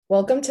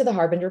Welcome to the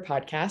Harbinger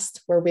podcast,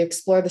 where we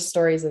explore the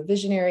stories of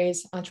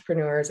visionaries,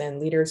 entrepreneurs, and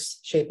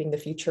leaders shaping the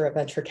future of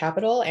venture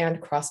capital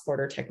and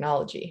cross-border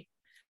technology.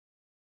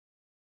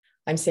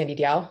 I'm Sandy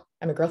Diao.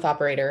 I'm a growth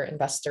operator,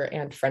 investor,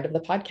 and friend of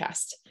the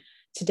podcast.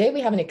 Today,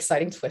 we have an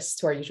exciting twist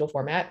to our usual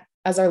format.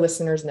 As our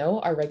listeners know,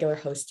 our regular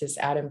host is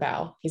Adam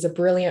Bao. He's a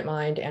brilliant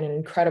mind and an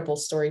incredible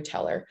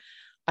storyteller.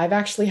 I've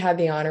actually had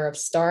the honor of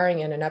starring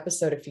in an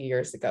episode a few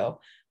years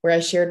ago, where I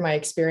shared my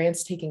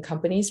experience taking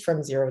companies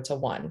from 0 to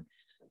 1.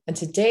 And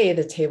today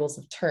the tables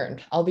have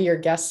turned. I'll be your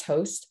guest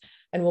host,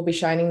 and we'll be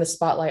shining the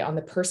spotlight on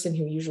the person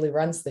who usually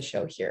runs the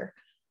show here.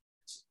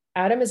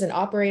 Adam is an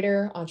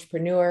operator,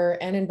 entrepreneur,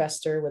 and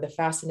investor with a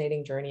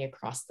fascinating journey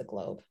across the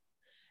globe.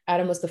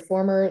 Adam was the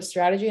former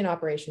strategy and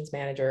operations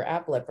manager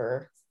at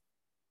Blipper.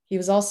 He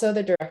was also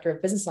the director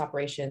of business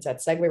operations at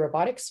Segway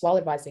Robotics while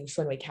advising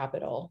Shunwei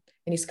Capital,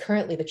 and he's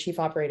currently the chief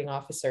operating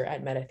officer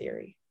at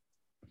Metatheory.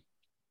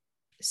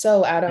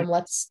 So, Adam,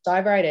 let's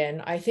dive right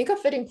in. I think a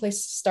fitting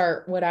place to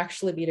start would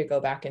actually be to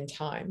go back in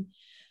time.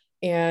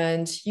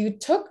 And you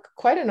took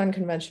quite an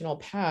unconventional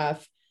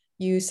path.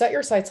 You set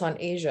your sights on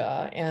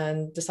Asia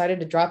and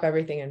decided to drop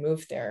everything and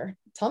move there.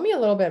 Tell me a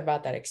little bit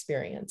about that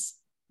experience.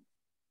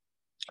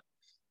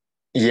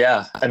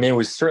 Yeah, it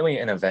was certainly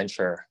an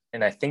adventure.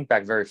 And I think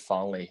back very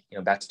fondly,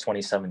 back to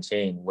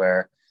 2017,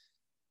 where,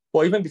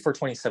 well, even before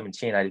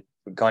 2017, I'd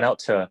gone out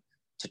to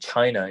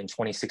China in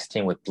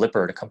 2016 with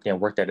Blipper, the company I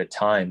worked at the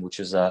time, which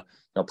is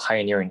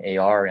pioneering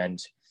AR,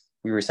 and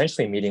we were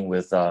essentially meeting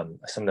with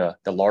some of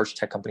the large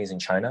tech companies in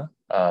China.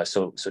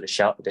 So the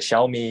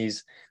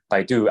Xiaomi's,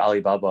 Baidu,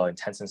 Alibaba, and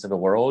Tencents of the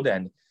world,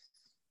 and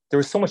there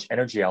was so much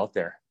energy out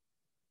there.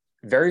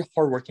 Very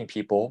hardworking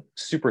people,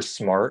 super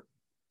smart,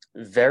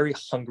 very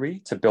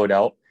hungry to build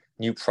out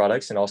new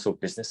products and also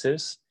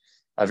businesses.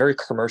 Very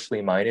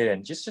commercially minded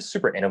and just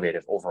super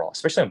innovative overall,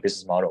 especially on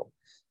business model.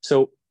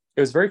 So it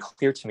was very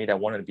clear to me that I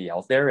wanted to be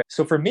out there.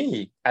 So for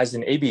me, as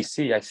an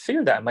ABC, I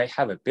figured that I might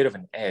have a bit of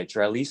an edge,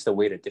 or at least a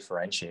way to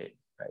differentiate,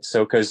 right?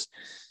 So because,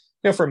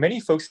 for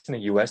many folks in the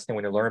US,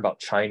 when they learn about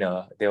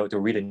China, they'll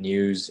read the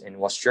news in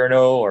Wall Street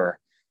Journal or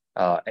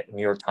at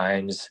New York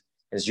Times.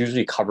 It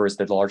usually covers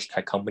the large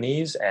tech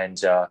companies. And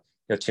to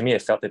me, I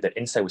felt that the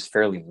insight was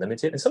fairly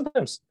limited and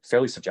sometimes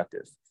fairly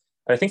subjective.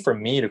 But I think for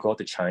me to go out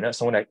to China,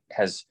 someone that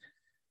has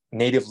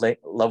native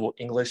level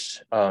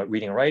English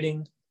reading and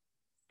writing,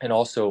 and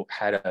also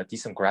had a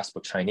decent grasp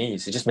of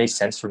Chinese, it just made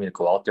sense for me to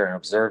go out there and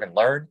observe and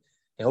learn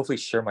and hopefully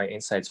share my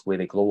insights with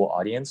a global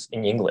audience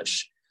in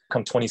English.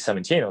 Come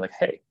 2017, I'm like,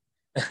 hey,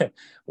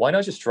 why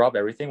not just drop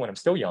everything when I'm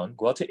still young,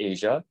 go out to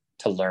Asia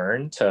to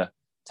learn, to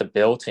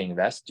build, to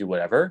invest, do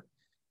whatever,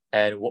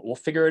 and we'll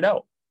figure it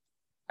out.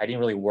 I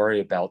didn't really worry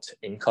about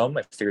income.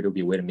 I figured it would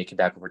be a way to make it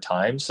back over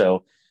time.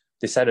 So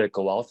decided to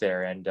go out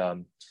there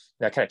and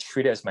I kind of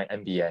treat it as my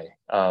MBA.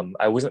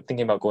 I wasn't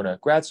thinking about going to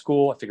grad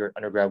school. I figured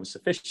undergrad was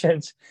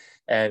sufficient.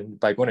 And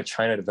by going to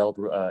China, develop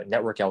a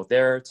network out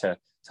there to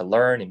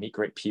learn and meet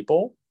great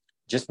people,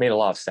 just made a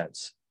lot of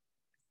sense.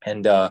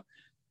 And I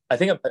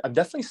think I'm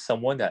definitely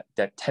someone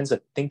that tends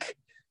to think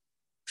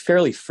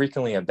fairly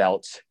frequently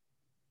about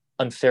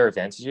unfair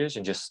advantages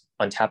and just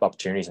untapped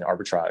opportunities and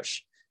arbitrage.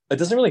 It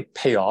doesn't really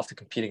pay off to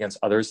compete against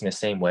others in the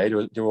same way.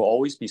 There will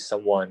always be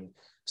someone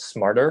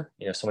smarter,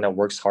 someone that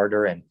works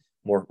harder and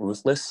more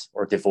ruthless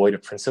or devoid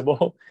of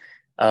principle.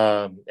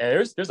 And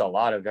there's a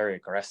lot of very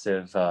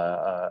aggressive,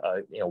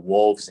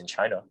 wolves in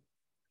China.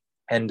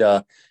 And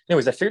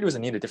anyways, I figured it was a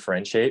need to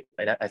differentiate,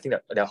 and I think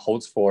that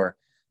holds for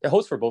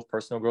both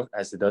personal growth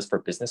as it does for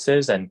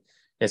businesses. And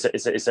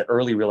it's an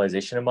early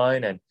realization of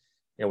mine. And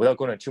without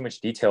going into too much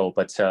detail,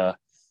 but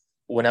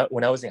when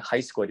I was in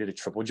high school, I did a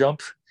triple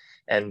jump,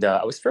 and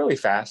I was fairly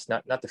fast,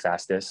 not the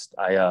fastest.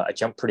 I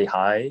jumped pretty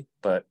high,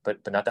 but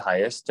not the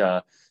highest.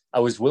 I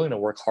was willing to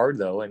work hard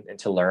though, and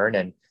to learn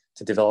and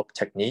to develop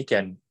technique.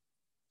 And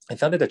I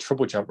found that the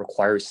triple jump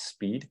requires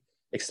speed,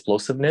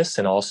 explosiveness,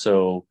 and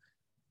also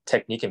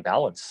technique and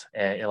balance.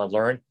 And I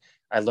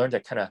learned to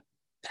kind of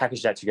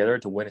package that together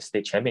to win a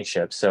state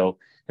championship. And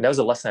that was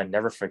a lesson I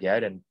never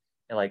forget. And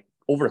like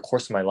over the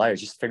course of my life, I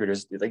just figured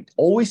there's like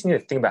always need to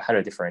think about how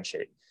to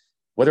differentiate,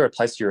 whether it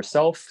applies to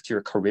yourself, to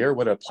your career,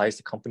 whether it applies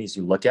to companies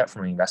you look at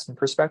from an investment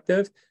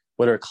perspective,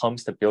 whether it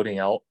comes to building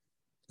out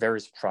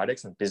various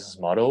products and business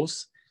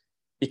models.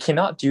 You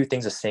cannot do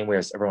things the same way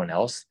as everyone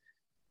else.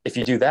 If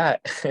you do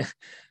that,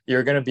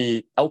 you're going to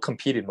be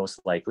outcompeted most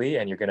likely,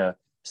 and you're going to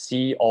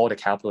see all the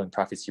capital and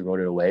profits you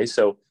eroded away.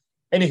 So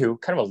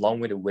anywho, kind of a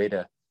long-winded way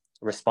to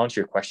respond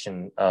to your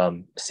question,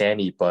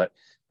 Sandy, but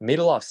it made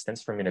a lot of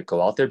sense for me to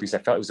go out there because I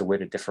felt it was a way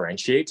to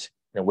differentiate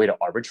and a way to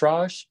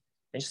arbitrage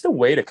and just a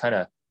way to kind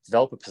of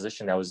develop a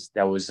position that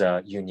was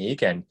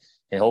unique and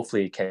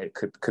hopefully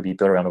could be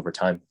built around over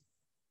time.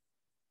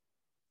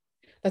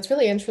 That's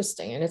really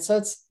interesting. And it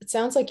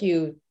sounds like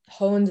you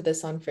honed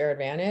this unfair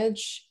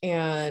advantage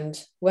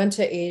and went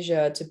to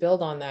Asia to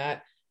build on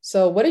that.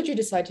 So what did you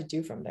decide to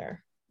do from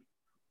there?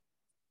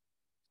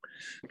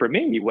 For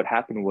me, what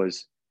happened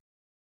was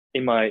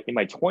in my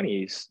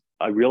 20s,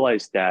 I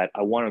realized that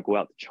I wanted to go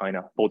out to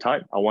China full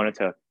time. I wanted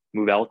to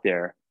move out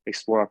there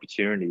explore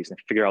opportunities and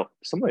figure out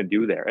something to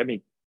do there. I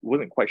mean,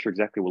 wasn't quite sure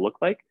exactly what it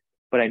looked like,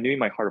 but I knew in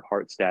my heart of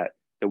hearts that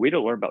the way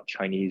to learn about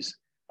Chinese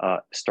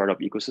startup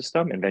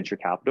ecosystem and venture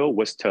capital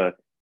was to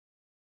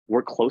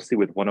work closely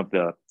with one of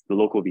the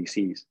local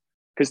VCs.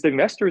 Because the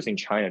investors in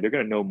China, they're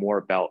going to know more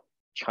about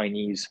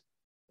Chinese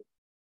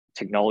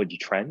technology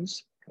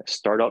trends,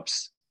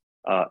 startups,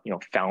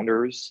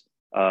 founders,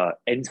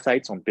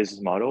 insights on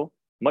business model,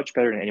 much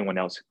better than anyone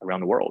else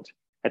around the world.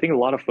 I think a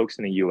lot of folks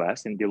in the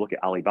US, and they look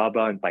at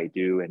Alibaba and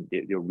Baidu, and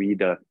they'll read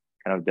the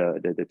kind of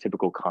the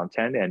typical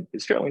content, and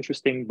it's fairly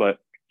interesting, but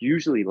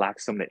usually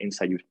lacks some of the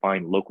insight you'd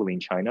find locally in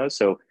China.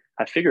 So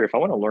I figure if I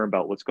want to learn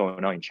about what's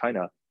going on in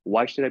China,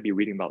 why should I be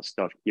reading about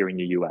stuff here in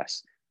the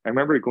US? I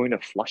remember going to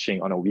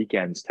Flushing on a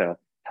weekends to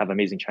have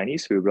amazing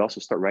Chinese food. We also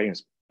start writing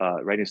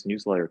this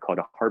newsletter called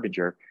a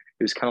Harbinger.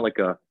 It was kind of like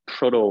a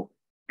proto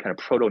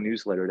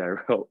newsletter that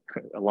I wrote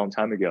a long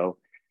time ago.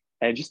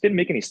 And it just didn't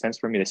make any sense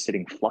for me to sit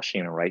in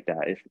Flushing and write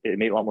that. It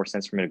made a lot more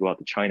sense for me to go out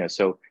to China.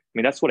 So, I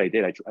mean, that's what I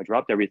did. I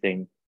dropped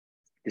everything,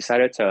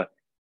 decided to,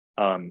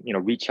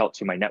 reach out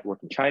to my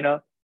network in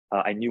China.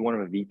 I knew one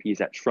of the VPs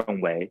at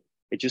Shrungway.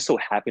 It just so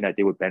happened that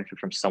they would benefit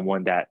from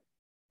someone that,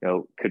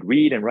 could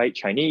read and write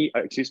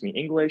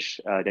English,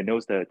 that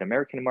knows the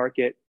American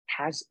market,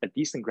 has a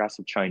decent grasp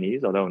of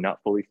Chinese, although not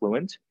fully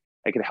fluent.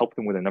 I could help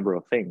them with a number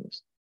of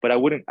things, but I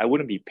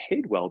wouldn't be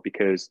paid well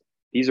because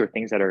these are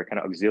things that are kind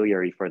of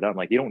auxiliary for them.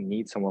 Like, they don't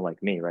need someone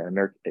like me, right?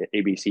 American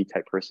ABC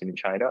type person in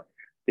China.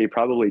 They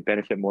probably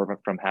benefit more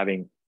from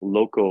having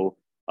local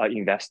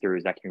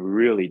investors that can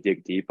really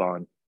dig deep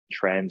on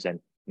trends and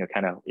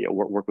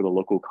work with the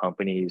local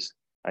companies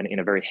and in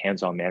a very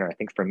hands-on manner. I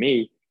think for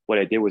me, what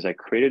I did was I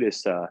created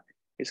this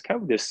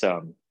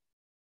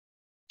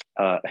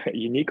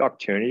unique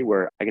opportunity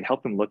where I could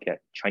help them look at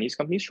Chinese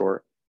companies,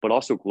 sure, but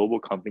also global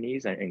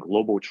companies and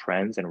global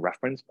trends and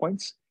reference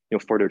points,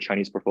 for their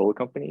Chinese portfolio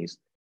companies.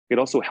 It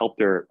also help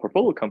their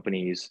portfolio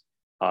companies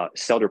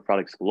sell their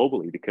products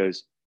globally,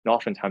 because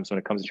oftentimes when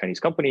it comes to Chinese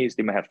companies,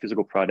 they might have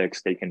physical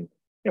products they can,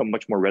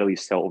 much more readily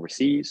sell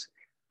overseas,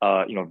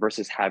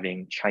 versus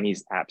having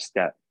Chinese apps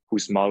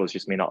whose models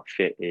just may not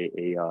fit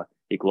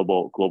a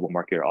global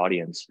market or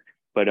audience.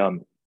 But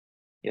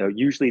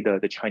usually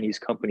the Chinese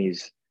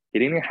companies, they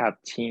didn't have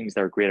teams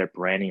that are great at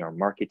branding or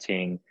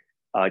marketing.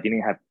 They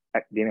didn't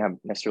have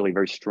necessarily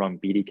very strong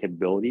BD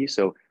capabilities.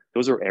 So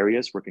those are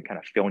areas where we can kind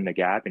of fill in the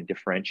gap and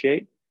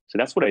differentiate. So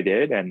that's what I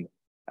did. And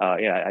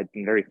I've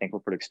been very thankful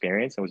for the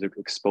experience and was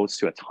exposed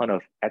to a ton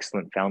of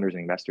excellent founders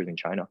and investors in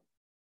China.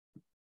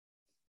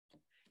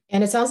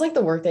 And it sounds like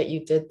the work that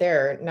you did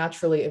there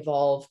naturally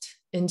evolved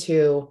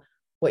into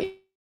what you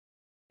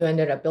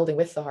ended up building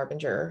with the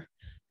Harbinger.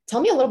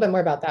 Tell me a little bit more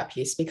about that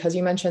piece, because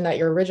you mentioned that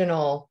your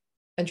original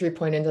entry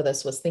point into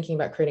this was thinking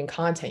about creating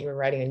content. You were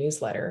writing a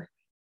newsletter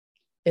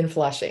in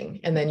Flushing,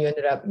 and then you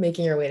ended up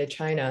making your way to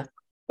China.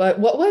 But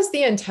what was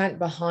the intent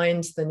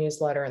behind the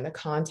newsletter and the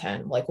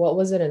content? Like, what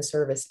was it in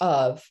service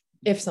of,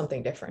 if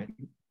something different?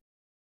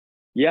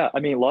 Yeah, I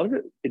mean, a lot of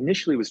it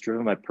initially was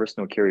driven by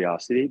personal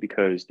curiosity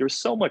because there's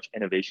so much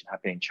innovation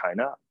happening in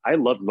China. I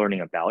love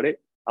learning about it.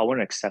 I want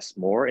to access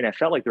more. And I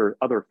felt like there are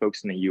other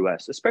folks in the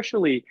US,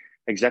 especially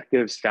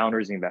executives,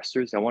 founders,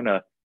 investors, that want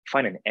to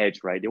find an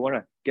edge, right? They want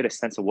to get a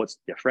sense of what's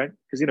different.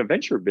 Because in a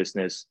venture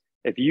business,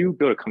 if you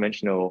build a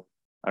conventional,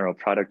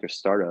 product or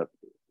startup,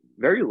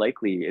 very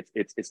likely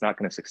it's not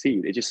going to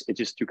succeed. It's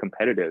just too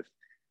competitive.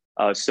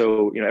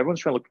 So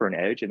everyone's trying to look for an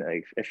edge, and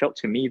it felt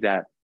to me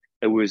that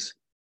it was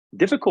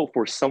difficult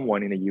for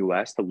someone in the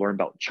US to learn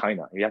about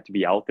China. You have to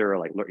be out there,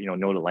 like,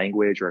 know the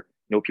language or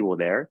know people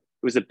there.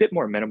 It was a bit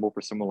more amenable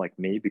for someone like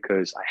me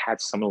because I had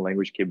some of the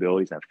language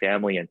capabilities and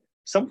family and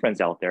some friends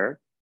out there.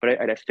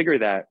 But I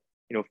figured that,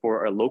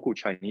 for a local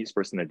Chinese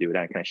person to do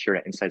that and kind of share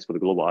that insights with a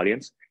global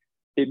audience,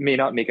 it may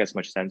not make as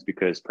much sense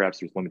because perhaps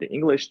there's limited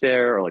English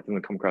there, or like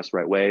doesn't come across the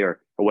right way, or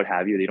what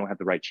have you. They don't have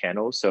the right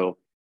channels. So,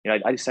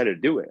 I decided to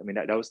do it. I mean,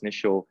 that was the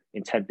initial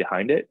intent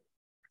behind it.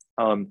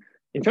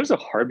 In terms of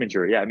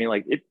Harbinger, yeah, I mean,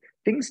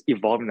 things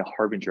evolved in the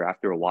Harbinger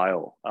after a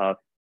while.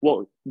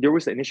 Well, there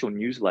was the initial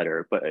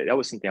newsletter, but that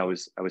was something I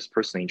was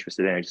personally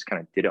interested in. I just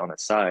kind of did it on the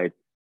side.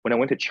 When I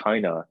went to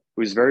China, it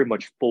was very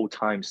much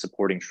full-time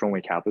supporting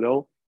Shrungway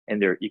Capital and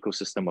their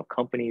ecosystem of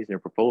companies, their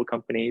portfolio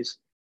companies.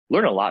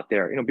 Learn a lot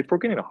there. Before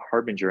getting a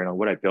Harbinger and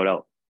what I built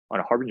out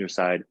on a Harbinger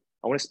side,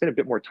 I want to spend a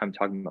bit more time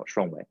talking about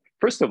Shrungway.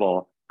 First of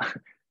all,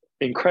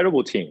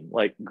 incredible team,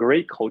 like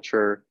great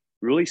culture,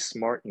 really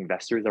smart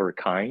investors that were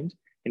kind,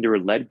 and they were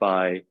led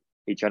by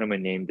a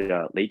gentleman named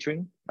Lei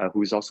Jun,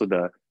 who is also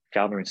the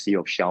founder and CEO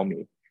of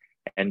Xiaomi.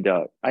 And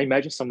I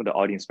imagine some of the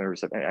audience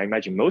members, I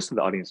imagine most of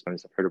the audience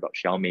members have heard about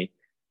Xiaomi,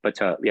 but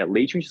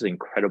Lei Jun is an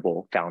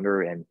incredible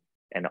founder and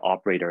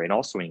operator, and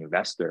also an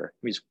investor.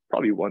 He's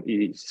certainly one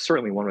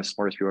of the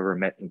smartest people I've ever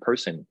met in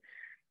person.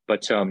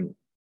 But I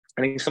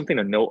think something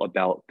to note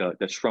about the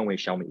Shrungway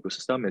Xiaomi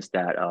ecosystem is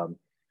that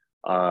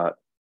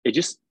it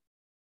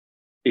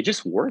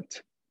just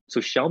worked. So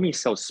Xiaomi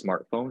sells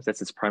smartphones,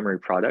 that's its primary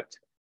product.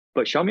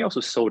 But Xiaomi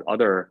also sold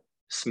other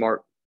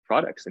smart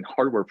products and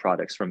hardware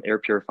products, from air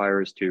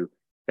purifiers to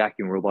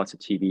vacuum robots,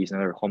 and TVs, and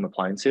other home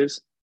appliances.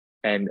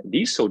 And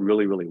these sold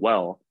really, really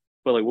well.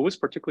 But like what was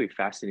particularly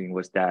fascinating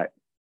was that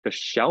the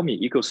Xiaomi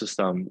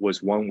ecosystem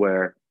was one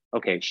where,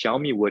 okay,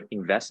 Xiaomi would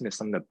invest into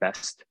some of the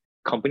best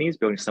companies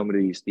building some of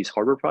these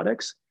hardware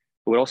products,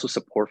 but would also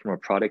support from a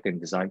product and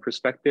design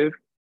perspective.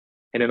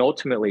 And then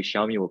ultimately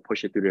Xiaomi will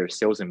push it through their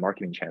sales and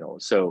marketing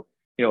channels. So,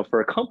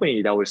 for a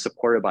company that was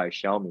supported by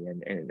Xiaomi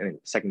and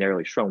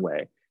secondarily Shrunwei,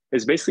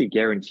 is basically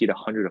guaranteed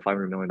 $100 to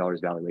 $500 million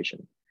valuation.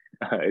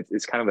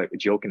 It's kind of a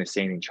joke and a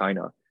saying in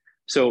China.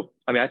 So,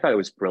 I mean, I thought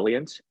it was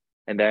brilliant.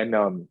 And then,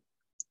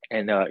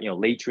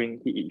 Lei Jun,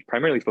 he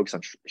primarily focused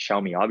on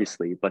Xiaomi,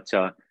 obviously, but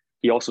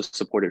he also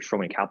supported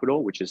Shrunwei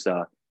Capital, which is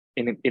an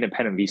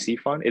independent VC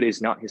fund. It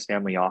is not his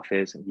family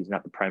office, and he's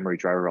not the primary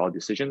driver of all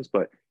decisions,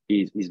 but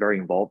he's very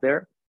involved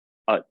there.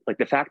 Like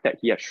the fact that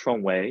he had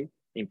Shrunwei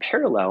in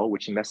parallel,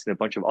 which invested in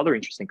a bunch of other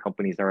interesting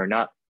companies that are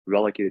not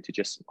relegated to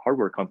just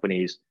hardware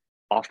companies,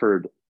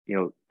 offered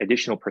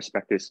additional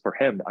perspectives for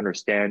him to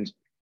understand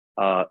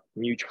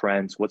new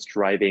trends, what's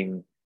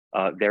driving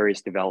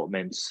various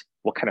developments,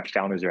 what kind of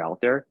founders are out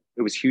there.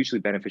 It was hugely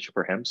beneficial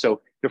for him.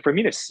 So for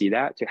me to see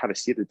that, to have a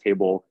seat at the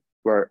table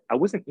where I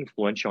wasn't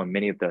influential in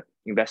many of the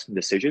investment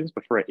decisions,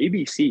 but for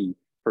ABC,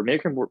 for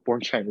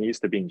American-born Chinese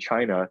to be in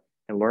China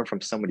and learn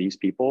from some of these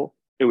people,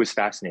 it was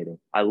fascinating.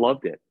 I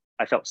loved it.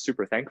 I felt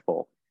super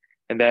thankful.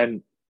 And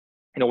then,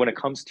 when it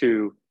comes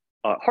to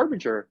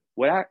Harbinger,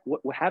 what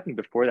happened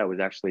before that was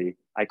actually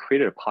I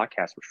created a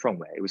podcast with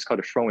Shrunwei. It was called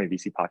the Shrunwei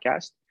VC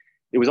podcast.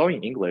 It was all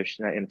in English,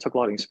 and it took a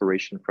lot of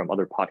inspiration from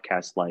other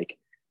podcasts like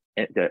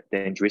the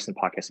Andreessen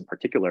podcast in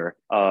particular.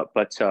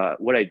 But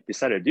what I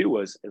decided to do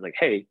was like,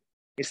 hey,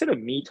 instead of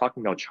me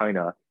talking about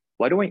China,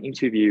 why don't I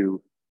interview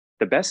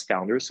the best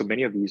founders? So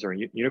many of these are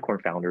unicorn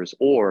founders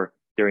or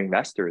they're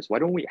investors. Why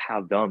don't we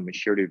have them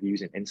share their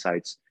views and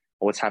insights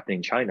on what's happening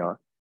in China?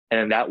 And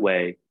in that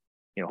way,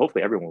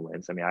 hopefully everyone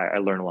wins. I mean, I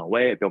learned a long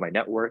way. I built my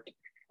network.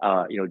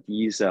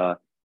 These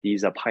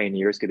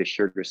pioneers get to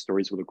share their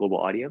stories with a global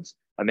audience.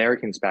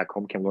 Americans back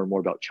home can learn more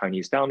about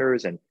Chinese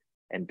founders and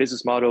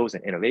business models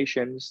and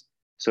innovations.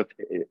 So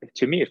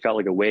to me, it felt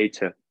like a way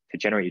to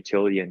generate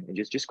utility and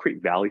just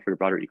create value for the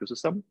broader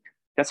ecosystem.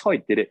 That's how I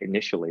did it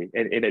initially.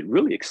 And it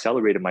really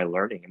accelerated my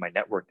learning and my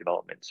network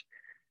development.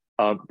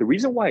 The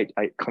reason why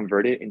I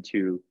converted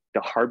into the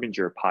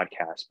Harbinger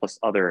podcast plus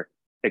other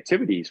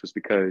activities was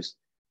because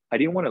I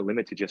didn't want to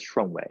limit to just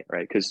Shrunwei,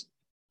 right? Because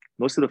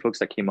most of the folks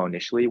that came out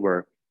initially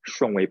were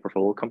Shrunwei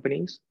portfolio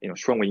companies,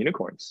 Shrunwei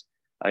unicorns,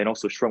 and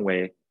also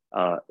Shrunwei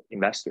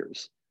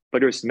investors. But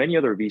there's many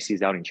other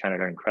VCs out in China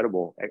that are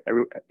incredible.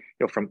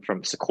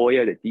 From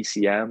Sequoia to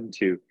DCM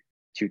to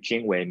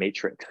Jingwei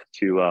Matrix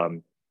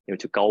to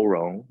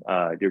Gaorong.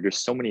 There's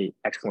so many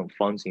excellent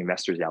funds and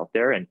investors out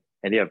there, and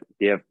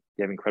they have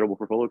incredible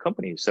portfolio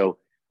companies. So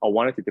I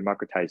wanted to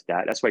democratize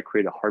that. That's why I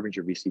created a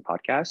Harbinger VC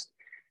podcast.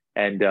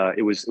 And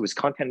it was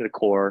content at the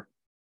core,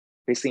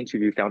 basically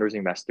interview founders and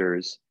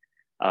investors.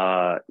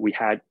 We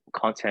had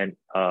content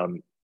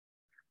on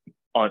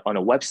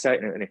a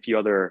website and a few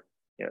other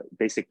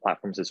basic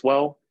platforms as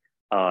well.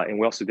 And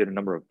we also did a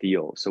number of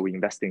deals. So we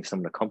invested in some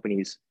of the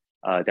companies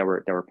that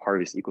were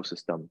part of this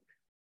ecosystem.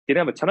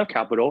 Didn't have a ton of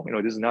capital.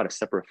 This is not a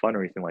separate fund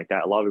or anything like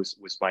that. A lot of it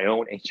was my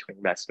own angel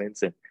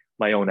investments and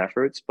my own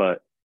efforts,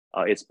 but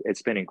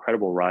it's been an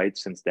incredible ride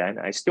since then.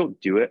 I still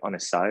do it on the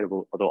side,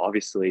 although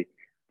obviously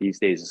these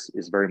days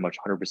is very much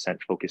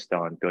 100% focused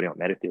on building out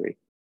Metatheory.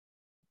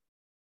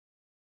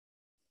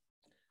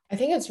 I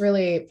think it's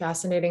really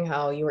fascinating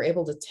how you were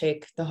able to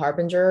take the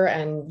Harbinger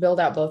and build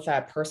out both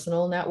that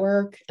personal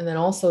network and then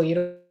also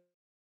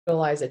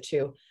utilize it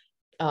to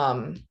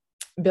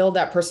build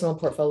that personal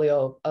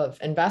portfolio of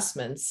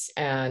investments.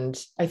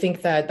 And I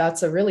think that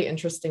that's a really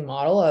interesting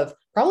model of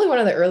probably one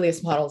of the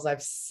earliest models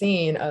I've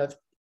seen of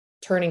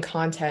turning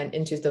content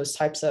into those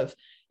types of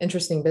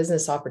interesting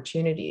business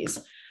opportunities.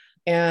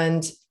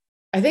 And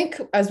I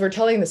think as we're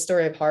telling the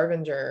story of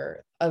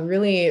Harbinger, a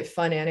really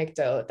fun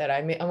anecdote that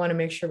I want to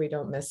make sure we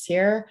don't miss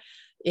here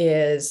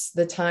is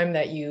the time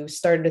that you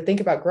started to think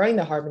about growing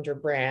the Harbinger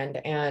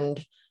brand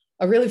and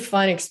a really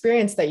fun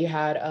experience that you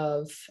had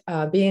of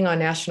being on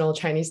national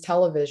Chinese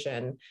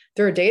television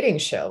through a dating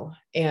show.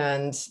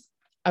 And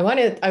I want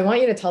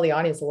you to tell the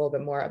audience a little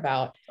bit more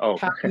about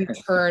how you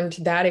turned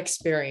that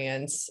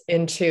experience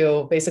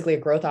into basically a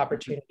growth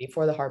opportunity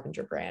for the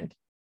Harbinger brand.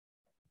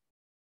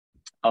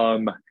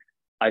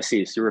 I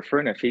see. So you're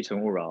referring to 非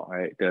诚勿扰,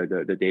 right?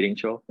 The dating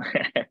show.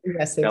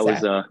 Yes, exactly. That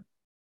was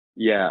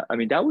yeah. I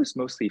mean, that was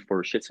mostly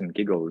for shits and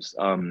giggles.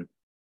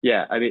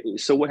 Yeah. I mean,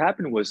 so what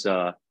happened was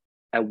at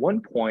one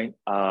point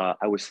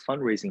I was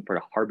fundraising for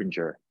the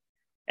Harbinger,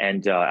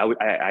 and I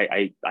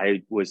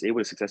was able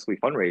to successfully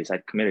fundraise. I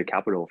committed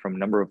capital from a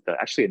number of the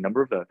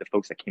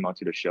folks that came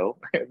onto the show.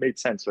 It made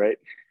sense, right?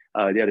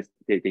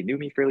 They knew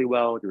me fairly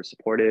well. They were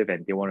supportive,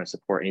 and they wanted to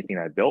support anything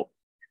that I built.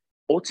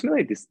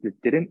 Ultimately, this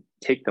didn't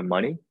take the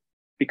money.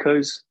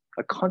 Because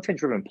a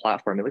content-driven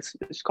platform. I mean,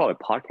 let's call it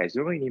a podcast. You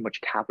don't really need much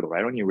capital, right?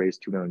 I don't need to raise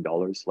 $2 million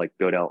to like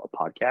build out a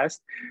podcast.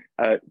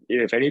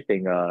 If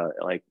anything,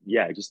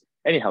 just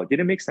anyhow, it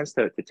didn't make sense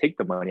to take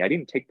the money. I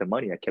didn't take the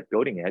money. I kept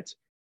building it.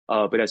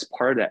 But as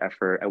part of that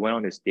effort, I went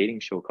on this dating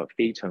show called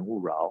非诚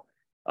勿扰.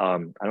 I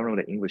don't know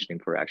the English name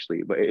for it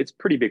actually, but it's a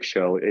pretty big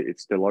show.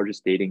 It's the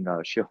largest dating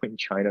show in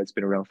China. It's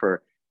been around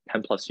for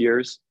 10 plus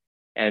years.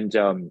 And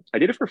I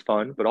did it for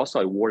fun, but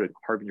also I wore a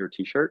Harbinger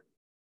t-shirt.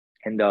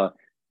 And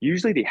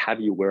usually they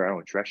have you wear, I don't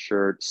know, dress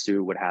shirt,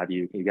 suit, what have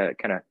you. You got to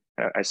kind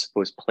of, I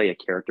suppose, play a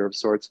character of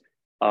sorts.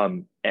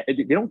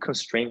 They don't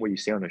constrain what you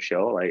say on the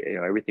show. Like,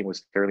 everything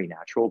was fairly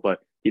natural, but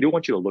they do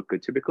want you to look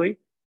good typically.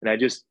 And I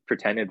just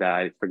pretended that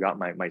I forgot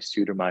my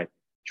suit or my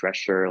dress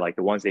shirt. Like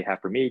the ones they have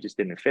for me just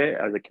didn't fit.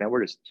 I was like, can I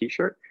wear this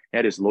t-shirt? It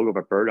had this logo of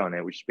a bird on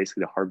it, which is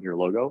basically the Harbinger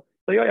logo.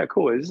 Like, oh yeah,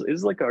 cool.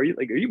 Is like, are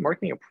you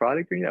marketing a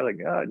product or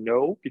anything? Like,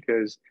 no,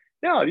 because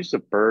no, it's just a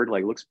bird,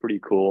 like looks pretty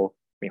cool.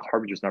 I mean,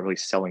 Harbinger's not really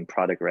selling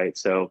product, right?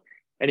 So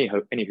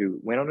anywho,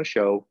 went on a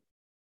show,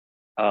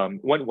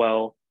 went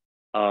well.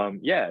 I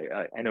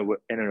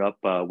ended up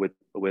with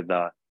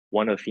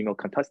one of the female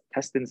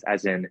contestants,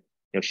 as in,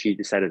 she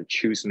decided to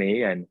choose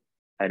me, and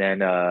then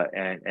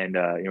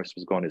we're supposed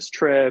to go on this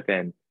trip,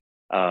 and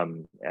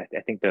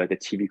I think the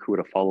TV crew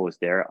to follow us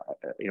there.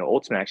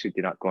 Ultimately, I actually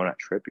did not go on that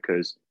trip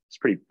because it's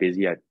pretty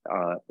busy at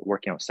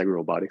working on Segway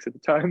Robotics at the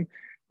time.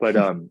 But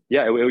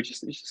it was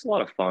just a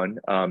lot of fun.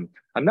 I'm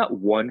not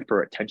one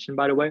for attention,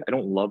 by the way. I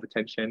don't love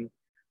attention.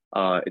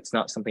 It's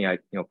not something I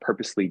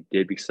purposely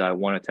did because I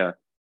wanted to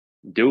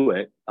do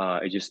it.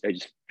 I just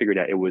figured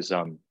that it was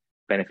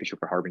beneficial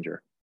for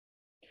Harbinger.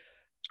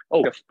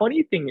 Oh, the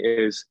funny thing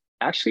is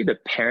actually the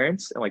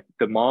parents and like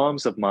the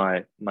moms of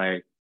my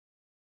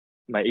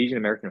Asian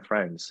American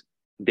friends,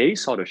 they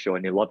saw the show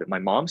and they loved it. My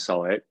mom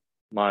saw it.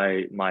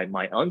 My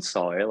aunt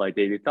saw it. Like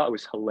they thought it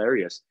was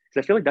hilarious.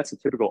 Because I feel like that's a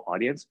typical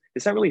audience.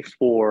 It's not really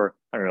for,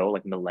 I don't know,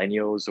 like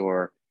millennials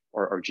or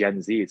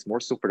Gen Z. It's more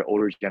so for the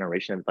older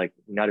generation. Like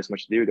not as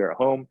much to do. They're at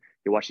home.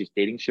 They watch these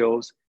dating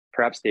shows.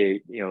 Perhaps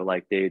they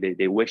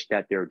wish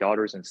that their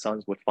daughters and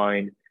sons would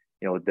find,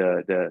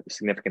 the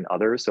significant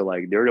other. So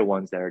like they're the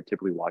ones that are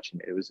typically watching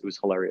it. It was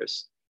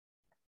hilarious.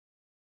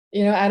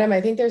 Adam,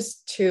 I think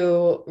there's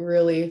two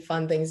really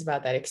fun things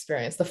about that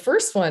experience. The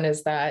first one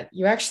is that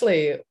you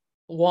actually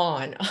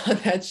won on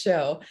that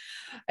show.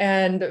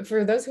 And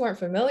for those who aren't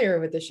familiar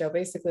with the show,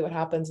 basically what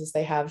happens is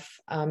they have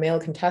male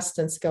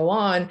contestants go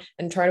on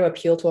and try to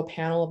appeal to a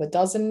panel of a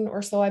dozen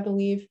or so, I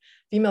believe,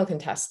 female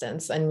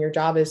contestants. And your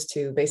job is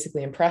to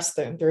basically impress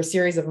them through a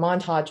series of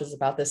montages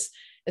about this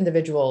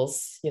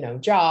individual's,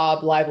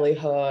 job,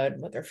 livelihood,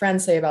 what their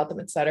friends say about them,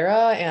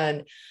 etc.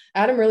 And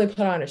Adam really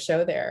put on a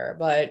show there,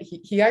 but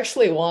he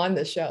actually won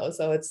the show.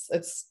 So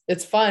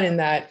it's fun in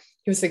that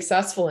he was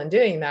successful in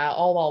doing that,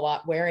 all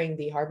while wearing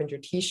the Harbinger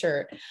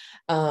t-shirt.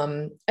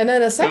 And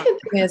then the second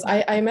thing is,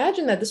 I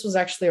imagine that this was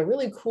actually a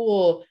really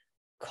cool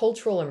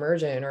cultural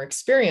immersion or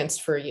experience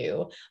for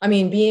you. I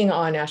mean, being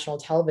on national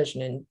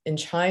television in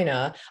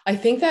China, I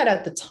think that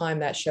at the time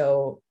that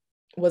show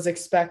was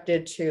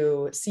expected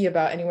to see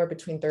about anywhere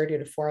between 30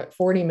 to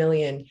 40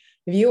 million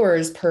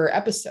viewers per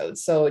episode.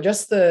 So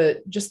just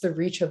the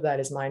reach of that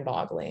is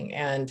mind-boggling.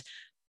 And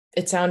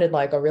it sounded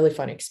like a really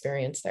fun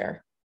experience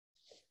there.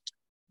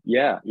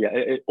 Yeah.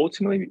 It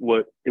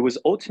was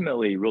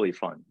ultimately really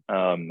fun.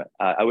 I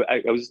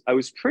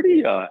was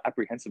pretty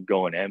apprehensive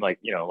going in,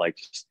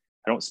 just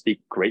I don't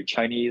speak great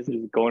Chinese.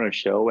 Going on a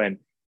show and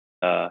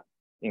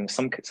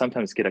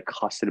sometimes get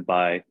accosted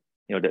by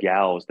the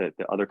gals, the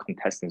other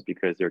contestants,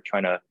 because they're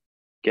trying to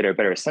get a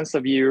better sense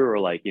of you or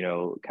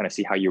kind of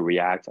see how you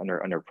react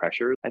under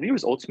pressure. I think it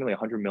was ultimately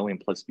 100 million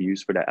plus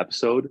views for that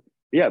episode.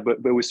 Yeah, but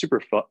it was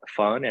super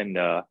fun, and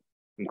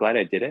I'm glad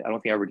I did it. I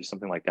don't think I ever do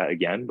something like that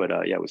again, but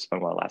it was fun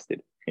while it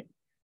lasted.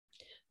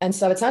 And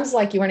so it sounds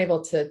like you weren't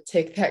able to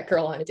take that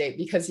girl on a date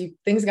because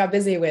things got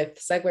busy with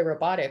Segway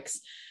Robotics.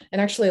 And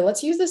actually,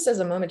 let's use this as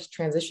a moment to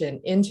transition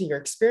into your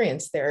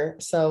experience there.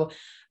 So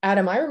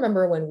Adam, I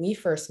remember when we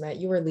first met,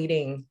 you were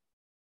leading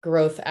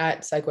growth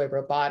at Segway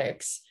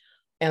Robotics.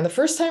 And the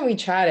first time we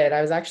chatted,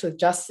 I was actually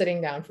just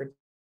sitting down for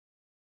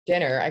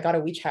dinner. I got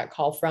a WeChat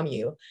call from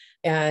you,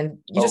 and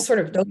you just sort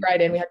of dove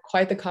right in. We had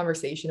quite the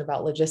conversation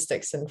about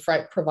logistics and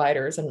freight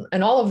providers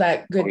and all of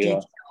that good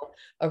detail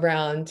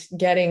around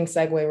getting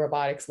Segway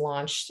Robotics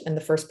launched and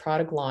the first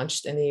product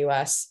launched in the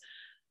US.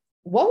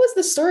 What was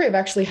the story of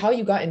actually how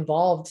you got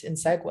involved in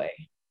Segway?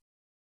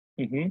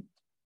 Mm-hmm.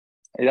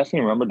 I definitely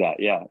remember that.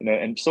 Yeah. And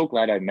I'm so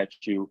glad I met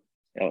you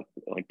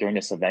during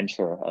this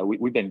adventure.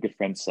 We've been good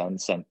friends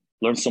since and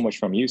learned so much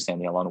from you,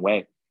 Sandy, along the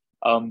way.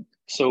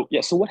 So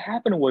what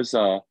happened was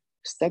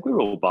Segway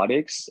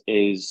Robotics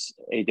is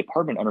a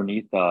department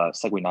underneath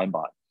Segway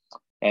Ninebot.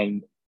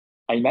 And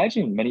I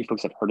imagine many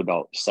folks have heard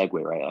about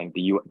Segway, right? Like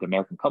the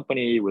American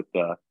company with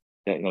the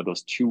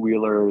those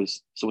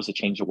two-wheelers, supposed to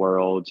change the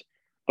world.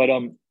 But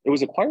it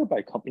was acquired by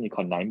a company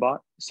called Ninebot.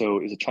 So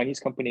it's a Chinese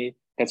company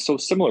that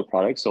sold similar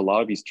products. So a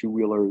lot of these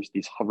two-wheelers,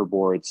 these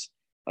hoverboards,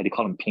 they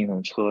call them 平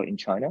衡车 in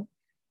China.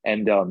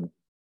 And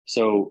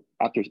So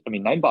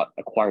Ninebot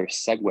acquired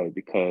Segway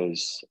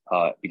because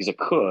it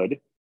could.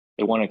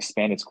 It want to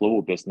expand its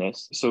global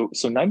business. So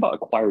Ninebot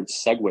acquired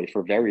Segway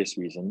for various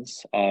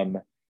reasons. And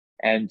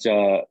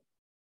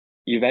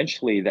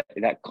eventually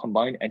that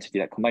combined entity,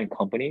 that combined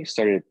company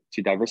started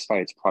to diversify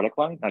its product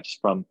line, not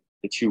just from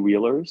the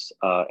two-wheelers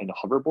and the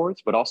hoverboards,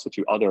 but also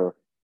to other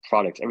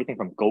products, everything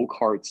from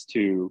go-karts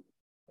to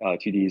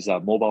these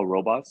mobile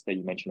robots that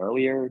you mentioned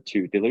earlier,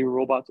 to delivery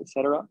robots,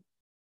 etc.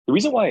 The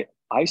reason why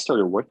I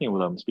started working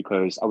with them is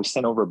because I was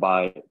sent over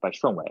by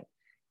Strongway.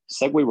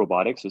 Segway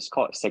Robotics, is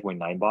called Segway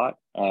Ninebot,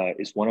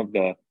 is one of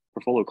the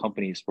portfolio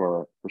companies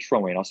for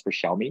Strongway and also for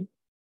Xiaomi.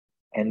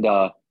 And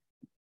at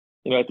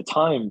the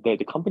time,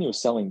 the company was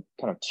selling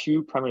kind of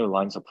two primary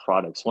lines of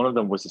products. One of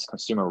them was this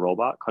consumer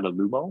robot called a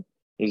Lumo.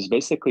 It was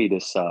basically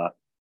this, think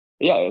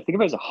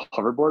of it as a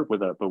hoverboard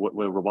with a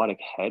robotic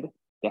head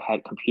that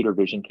had computer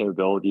vision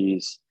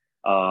capabilities,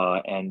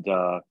 and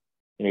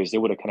was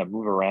able to kind of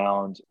move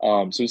around.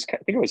 So I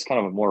think it was kind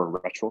of a more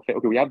retrofit.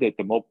 Okay, we have the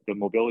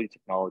mobility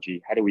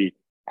technology. How do we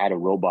add a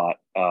robot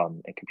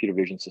and computer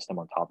vision system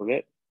on top of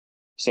it?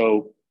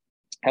 So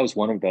that was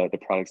one of the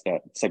products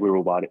that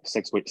Segway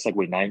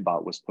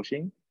Ninebot was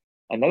pushing.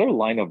 Another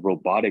line of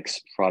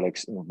robotics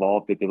products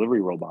involved the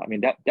delivery robot. I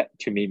mean, that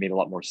to me made a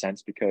lot more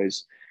sense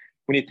because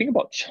when you think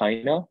about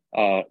China,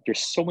 there's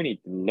so many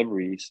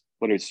deliveries,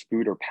 whether it's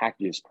food or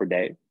packages per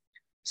day.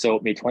 So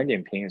Meituan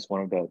Dianping is one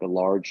of the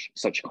large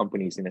such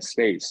companies in the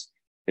space.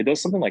 It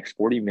does something like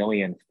 40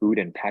 million food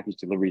and package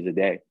deliveries a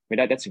day. I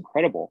mean, that's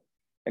incredible.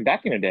 And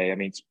back in the day, I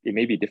mean, it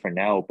may be different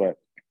now, but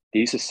they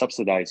used to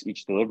subsidize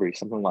each delivery,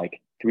 something like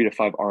 3 to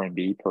 5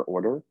 RMB per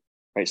order,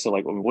 right? So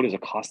like, what is the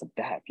cost of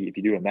that? If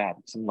you do the math,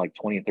 something like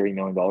 20 and $30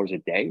 million a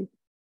day.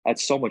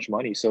 That's so much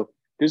money. So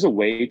there's a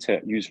way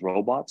to use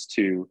robots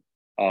to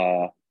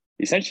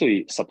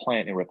essentially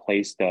supplant and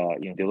replace the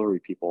delivery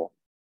people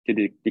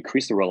to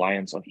decrease the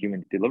reliance on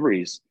human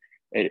deliveries.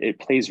 It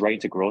plays right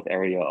into growth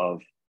area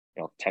of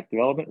tech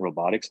development,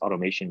 robotics,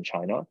 automation in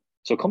China.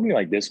 So a company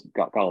like this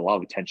got a lot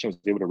of attention, was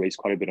able to raise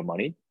quite a bit of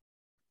money.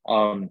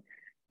 The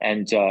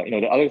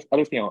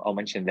other thing I'll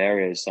mention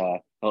there is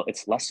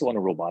it's less so on the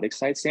robotics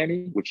side,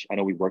 Sandy, which I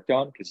know we worked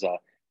on because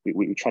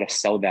we try to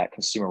sell that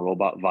consumer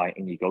robot via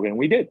Indiegogo, and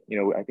we did.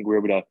 I think we were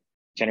able to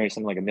generate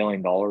something like $1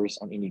 million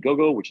on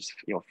Indiegogo, which is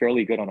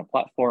fairly good on a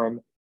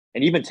platform.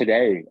 And even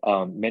today,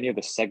 many of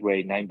the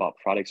Segway Ninebot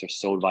products are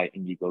sold by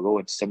Indiegogo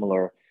and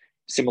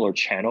similar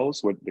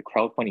channels, where the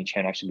crowdfunding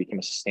channel actually became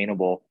a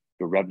sustainable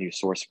revenue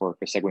source for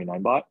Segway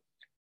Ninebot.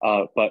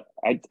 But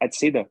I'd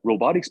say the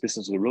robotics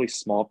business is a really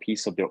small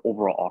piece of their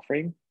overall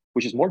offering,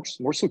 which is more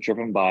so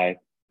driven by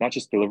not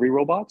just delivery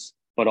robots,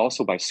 but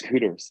also by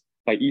scooters,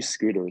 by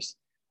e-scooters.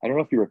 I don't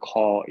know if you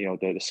recall,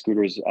 the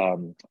scooters,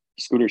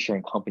 scooter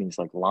sharing companies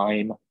like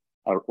Lime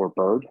or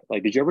Bird.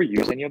 Like, did you ever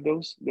use any of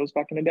those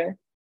back in the day?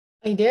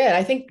 I did.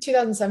 I think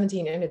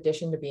 2017, in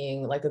addition to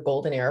being like a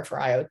golden era for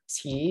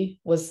IoT,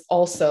 was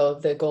also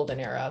the golden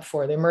era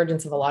for the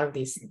emergence of a lot of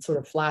these sort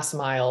of last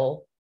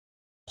mile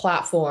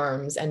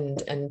platforms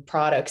and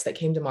products that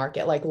came to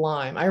market, like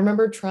Lime. I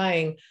remember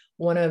trying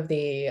one of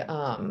the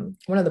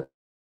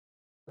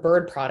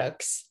Bird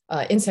products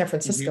in San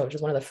Francisco, which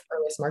is one of the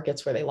earliest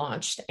markets where they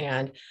launched,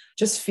 and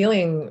just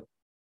feeling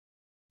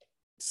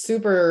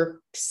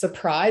super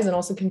surprised and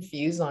also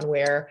confused on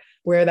where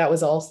that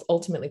was all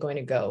ultimately going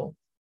to go.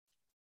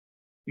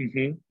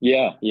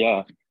 Yeah.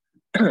 Yeah.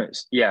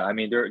 I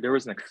mean, there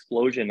was an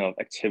explosion of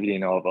activity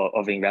and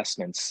of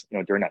investments,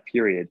 during that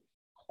period,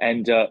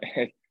 and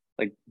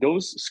like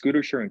those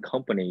scooter sharing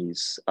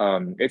companies,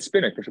 it's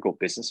been a difficult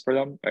business for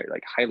them, right?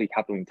 Like highly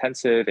capital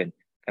intensive and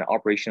kind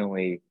of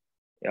operationally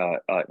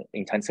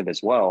intensive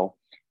as well.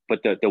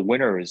 But the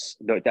winner was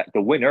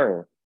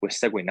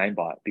Segway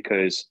Ninebot,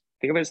 because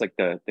think of it as like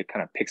the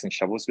kind of picks and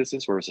shovels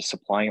business, where it's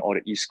supplying all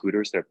the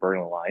e-scooters that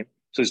burn Lime.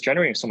 So it's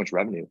generating so much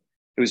revenue.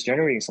 It was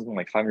generating something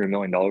like $500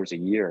 million a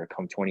year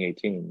come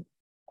 2018.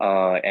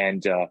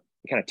 And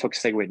we kind of took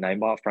Segway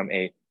Ninebot from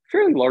a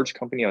fairly large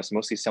company that was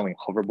mostly selling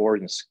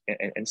hoverboards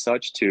and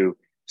such to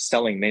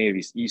selling many of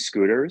these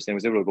e-scooters, and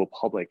was able to go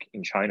public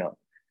in China.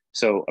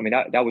 So, I mean,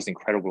 that was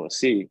incredible to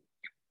see.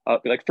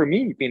 Like for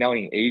me, being out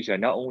in Asia,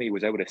 not only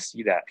was I able to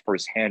see that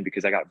firsthand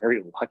because I got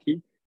very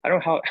lucky. I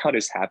don't know how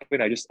this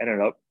happened. I just ended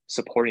up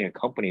supporting a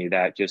company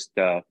that just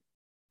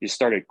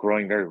started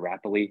growing very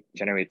rapidly,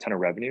 generated a ton of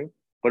revenue.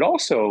 But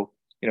also,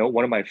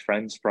 one of my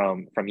friends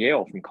from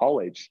Yale, from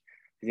college,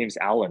 his name's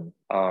Alan.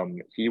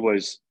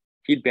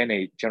 He'd been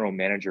a general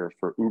manager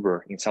for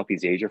Uber in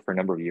Southeast Asia for a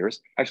number of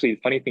years. Actually,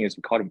 the funny thing is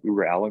we called him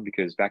Uber Alan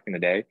because back in the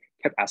day,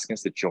 he kept asking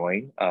us to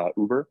join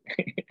Uber,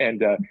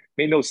 and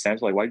made no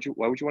sense. Like, why would you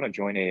want to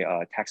join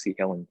a taxi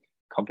hailing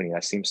company?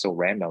 That seems so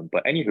random.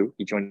 But anywho,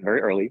 he joined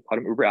very early,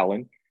 called him Uber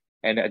Alan,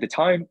 and at the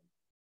time,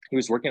 he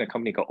was working at a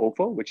company called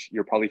OFO, which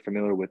you're probably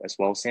familiar with as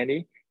well, Sandy.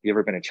 If you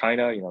ever been to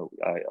China,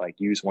 like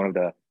use one of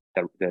the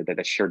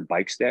shared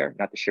bikes there,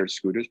 not the shared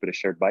scooters, but the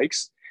shared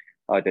bikes,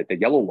 the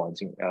yellow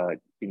ones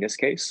in this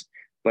case.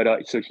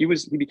 But so he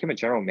became a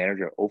general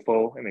manager at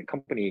OFO. I mean,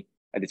 company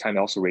At the time,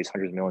 I also raised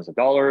hundreds of millions of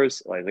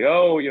dollars. Like,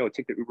 oh,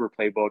 take the Uber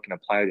playbook and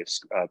apply it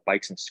to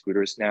bikes and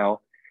scooters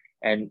now.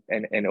 And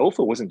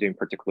OFA wasn't doing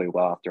particularly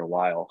well after a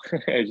while.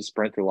 It just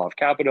burned through a lot of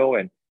capital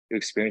and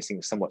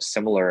experiencing somewhat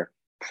similar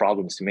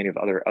problems to many of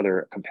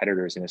other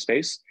competitors in the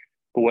space.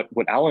 But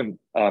what Alan,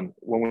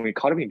 when we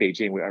caught him in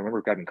Beijing, I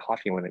remember grabbing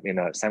coffee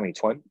in Stanley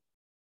Tuen,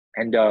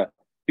 and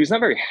he was not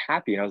very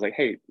happy. And I was like,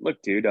 hey,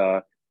 look, dude,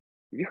 have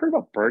you heard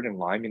about Bird and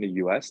Lime in the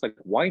US? Like,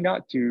 why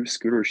not do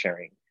scooter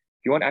sharing?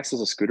 If you want access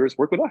to scooters,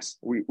 work with us.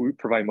 We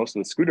provide most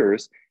of the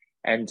scooters.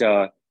 And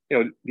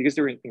because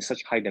they were in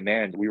such high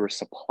demand, we were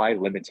supply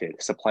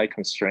limited, supply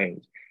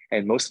constrained.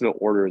 And most of the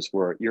orders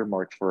were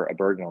earmarked for a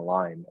Bird and a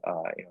Lime,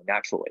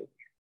 naturally.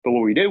 But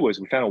what we did was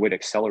we found a way to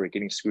accelerate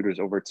getting scooters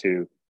over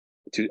to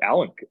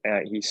Alan.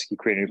 He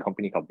created a new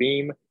company called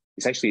Beam,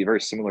 essentially a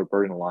very similar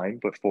Bird and Lime,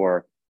 but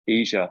for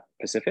Asia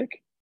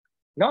Pacific.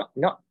 Not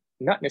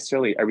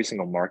necessarily every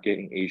single market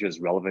in Asia is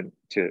relevant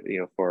to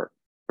for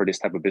this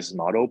type of business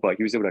model, but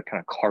he was able to kind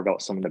of carve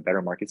out some of the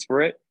better markets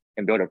for it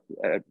and build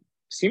a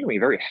seemingly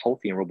very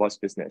healthy and robust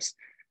business.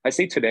 I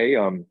say today,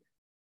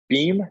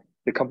 Beam,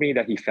 the company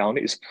that he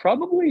founded, is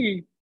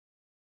probably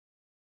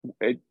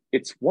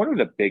it's one of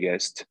the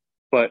biggest,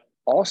 but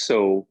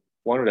also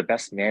one of the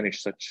best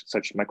managed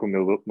such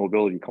micro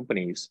mobility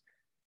companies.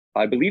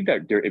 I believe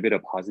that they're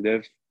EBITDA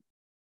positive.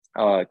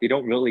 They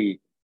don't really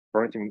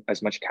burn through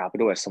as much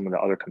capital as some of the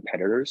other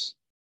competitors.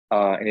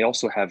 And they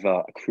also have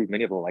accrued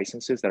many of the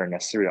licenses that are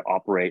necessary to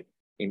operate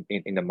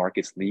in the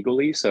markets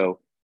legally. So,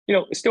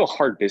 it's still a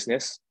hard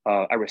business.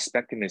 I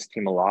respect him and his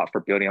team a lot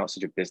for building out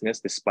such a business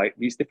despite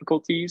these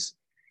difficulties.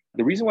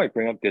 The reason why I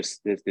bring up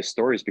this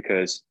story is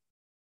because,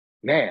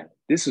 man,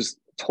 this is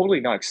totally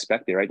not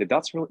expected, right? The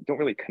dots don't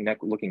really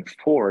connect looking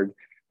forward.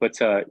 But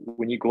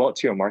when you go out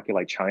to a market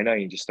like China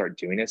and you just start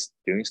doing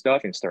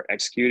stuff and start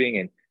executing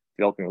and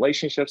developing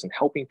relationships and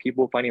helping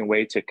people, finding a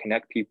way to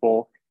connect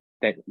people,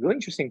 that really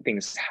interesting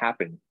things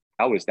happen.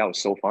 That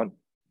was so fun.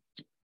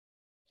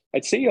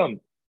 I'd say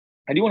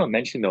I do want to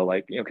mention though,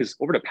 because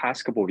over the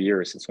past couple of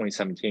years since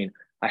 2017,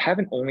 I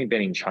haven't only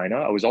been in China.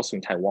 I was also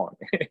in Taiwan,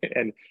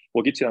 and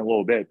we'll get to that in a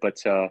little bit.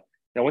 But I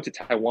went to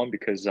Taiwan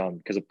because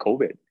of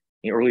COVID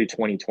in early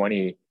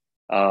 2020.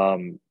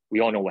 We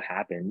all know what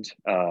happened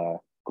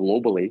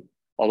globally.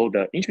 Although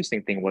the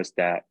interesting thing was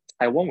that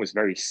Taiwan was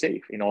very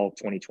safe in all of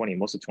 2020,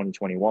 most of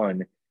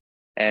 2021.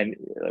 And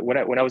when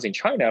I was in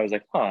China, I was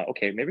like,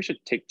 okay, maybe I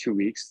should take 2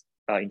 weeks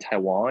in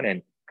Taiwan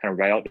and kind of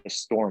ride out the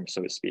storm,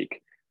 so to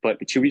speak. But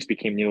the 2 weeks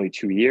became nearly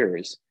 2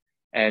 years.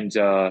 And,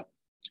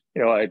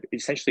 I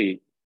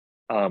essentially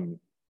kind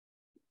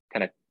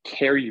of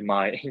carried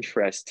my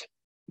interest,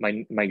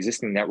 my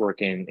existing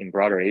network in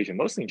broader Asia,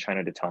 mostly in China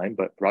at the time,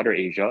 but broader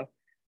Asia,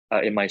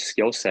 in my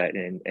skill set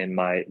and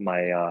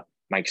my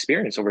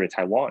experience over to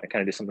Taiwan. I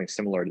kind of did something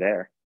similar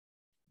there.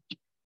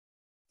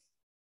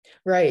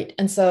 Right.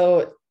 And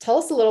so tell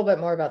us a little bit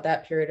more about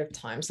that period of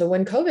time. So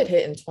when COVID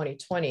hit in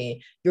 2020,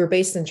 you were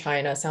based in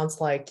China. Sounds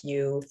like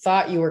you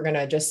thought you were going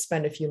to just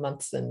spend a few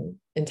months in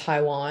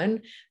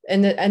Taiwan,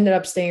 and it ended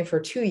up staying for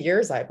 2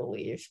 years, I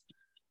believe.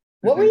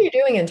 What were you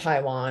doing in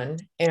Taiwan?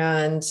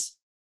 And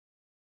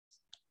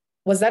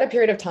was that a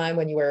period of time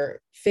when you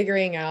were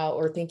figuring out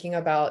or thinking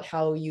about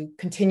how you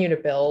continue to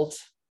build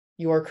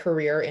your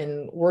career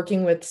in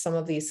working with some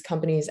of these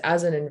companies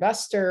as an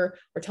investor?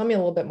 Or tell me a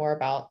little bit more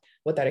about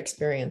what that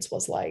experience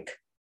was like.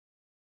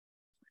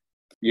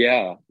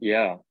 Yeah.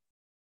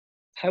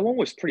 Taiwan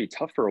was pretty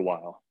tough for a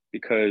while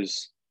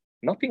because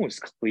nothing was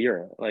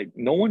clear. Like,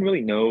 no one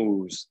really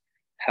knows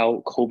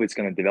how COVID's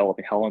going to develop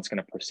and how long it's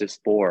going to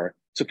persist for.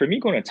 So for me,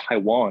 going to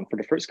Taiwan for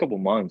the first couple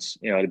of months,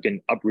 I'd been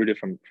uprooted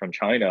from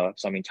China.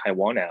 So I'm in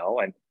Taiwan now,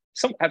 and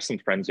have some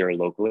friends there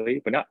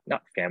locally, but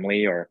not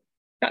family or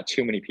not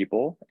too many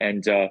people.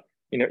 And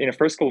in the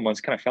first couple of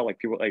months, kind of felt like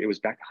it was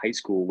back to high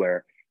school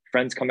where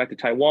friends come back to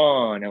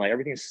Taiwan and like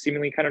everything's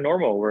seemingly kind of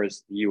normal,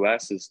 whereas the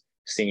US is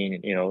seeing,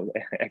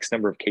 X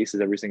number of cases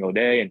every single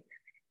day.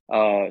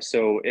 And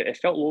so it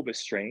felt a little bit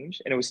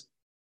strange. And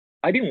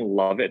I didn't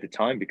love it at the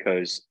time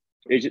because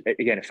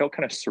it felt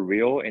kind of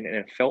surreal and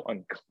it felt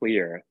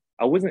unclear.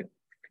 I wasn't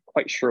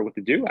quite sure what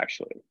to do,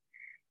 actually.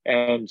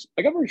 And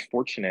I got very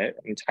fortunate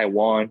in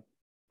Taiwan.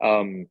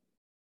 I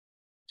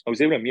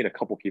was able to meet a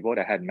couple people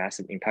that had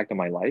massive impact on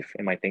my life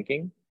and my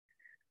thinking.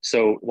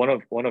 So one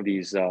of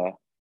these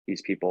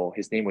people,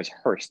 his name was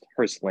Hurst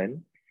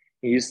Lin.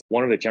 He's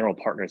one of the general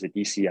partners at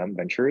DCM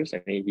Ventures,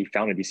 and he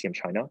founded DCM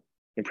China.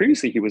 And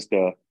previously, he was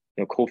the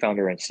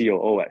co-founder and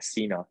COO at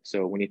Sina.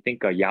 So when you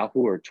think of Yahoo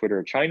or Twitter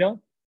or China,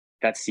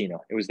 that's Sina.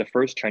 It was the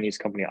first Chinese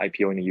company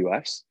IPO in the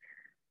US.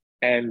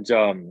 And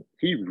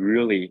he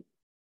really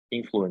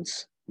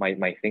influenced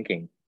my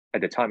thinking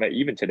at the time,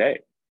 even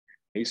today.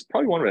 He's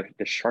probably one of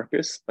the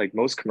sharpest,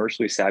 most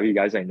commercially savvy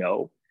guys I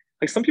know.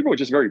 Like, some people are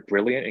just very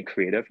brilliant and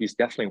creative. He's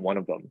definitely one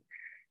of them.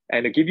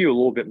 And to give you a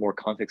little bit more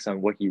context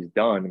on what he's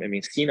done, I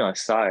mean, Sina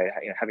aside,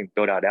 having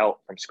built out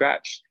from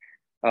scratch,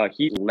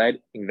 he led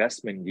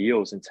investment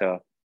deals into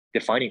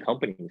defining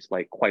companies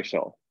like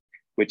Kuaishou,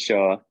 which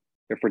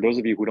for those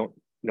of you who don't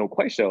know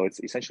Kuaishou, it's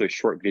essentially a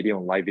short video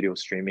and live video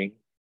streaming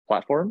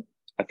platform.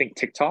 I think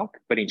TikTok,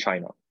 but in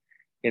China.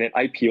 And it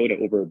IPO'd at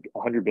over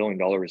 $100 billion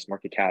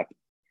market cap.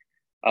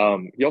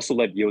 He also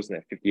led deals in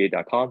at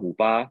 58.com,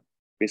 Wuba,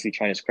 basically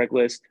China's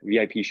Craigslist,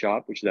 VIP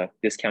Shop, which is a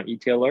discount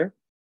e-tailer,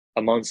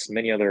 amongst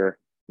many other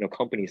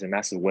companies and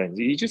massive wins.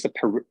 He's just a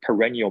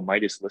perennial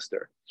Midas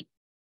lister.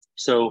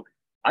 So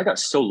I got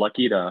so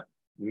lucky to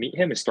meet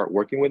him and start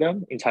working with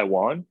him in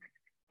Taiwan.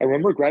 I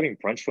remember grabbing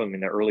brunch from him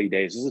in the early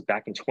days. This is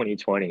back in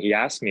 2020. He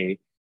asked me,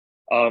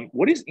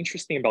 what is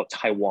interesting about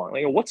Taiwan?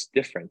 Like, what's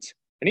different?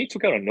 And he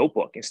took out a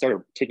notebook and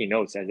started taking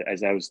notes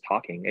as I was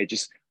talking. It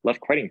just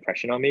left quite an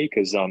impression on me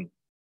because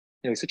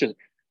he's such an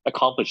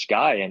accomplished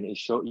guy, and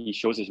he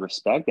shows his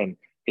respect and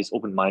his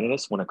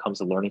open-mindedness when it comes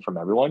to learning from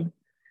everyone.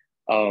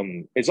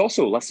 It's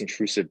also less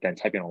intrusive than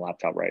typing on a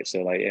laptop, right?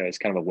 So it's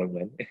kind of a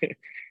win-win.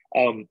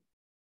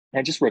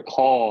 I just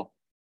recall,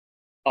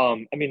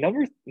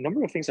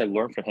 number of things I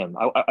learned from him.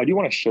 I do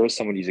want to share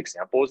some of these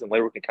examples, and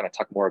later we can kind of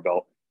talk more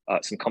about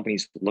some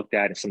companies we looked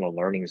at and some of the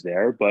learnings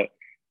there. But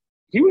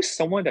he was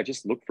someone that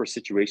just looked for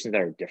situations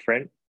that are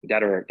different,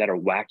 that are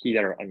wacky,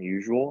 that are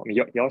unusual. I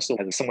mean, he also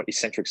has a somewhat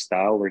eccentric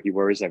style where he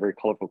wears very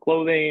colorful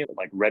clothing,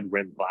 like red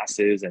rimmed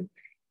glasses, and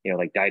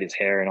like dyed his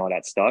hair and all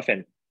that stuff.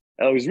 And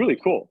it was really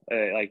cool.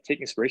 Like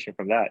take inspiration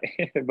from that.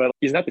 But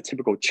he's not the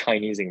typical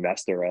Chinese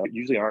investor. Right?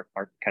 Usually aren't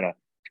kind of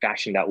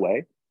fashioned that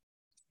way.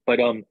 But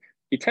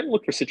you tend to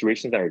look for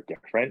situations that are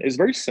different. It's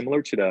very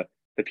similar to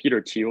the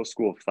Peter Thiel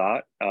school of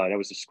thought that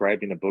was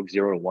described in the book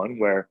 0 to 1,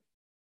 where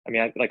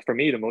like for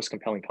me, the most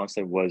compelling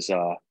concept was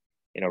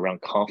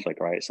around conflict,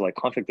 right? So like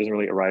conflict doesn't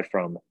really arise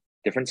from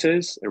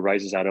differences; it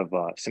arises out of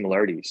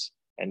similarities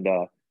and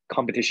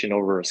competition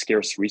over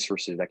scarce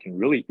resources that can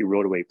really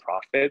erode away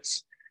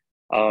profits.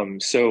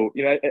 So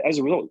as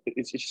a result,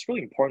 it's just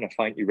really important to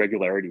find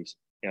irregularities.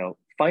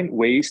 Find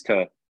ways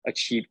to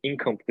achieve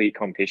incomplete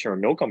competition or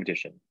no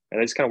competition.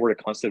 And that's kind of where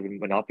the concept of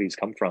monopolies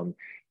come from.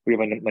 We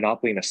have a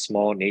monopoly in a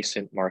small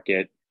nascent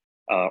market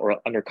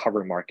or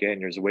undercover market,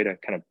 and there's a way to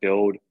kind of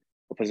build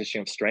a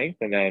position of strength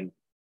and then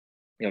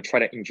try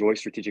to enjoy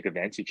strategic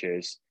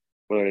advantages,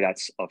 whether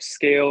that's of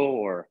scale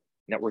or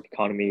network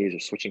economies or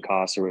switching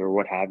costs or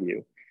what have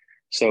you.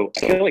 So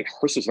I feel like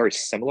Hearst was very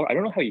similar. I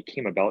don't know how he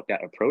came about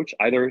that approach.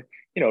 Either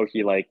he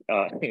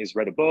he's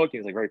read a book,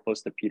 he's like very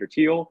close to Peter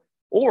Thiel,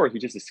 or he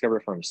just discovered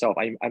it for himself.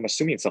 I'm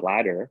assuming it's the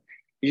latter.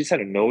 He just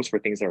had a nose for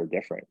things that are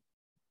different.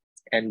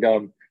 And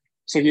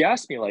so he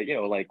asked me what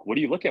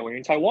do you look at when you're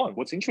in Taiwan?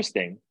 What's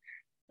interesting?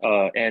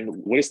 And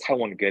what is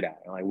Taiwan good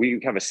at? Like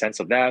we have a sense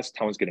of that.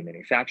 Taiwan's good at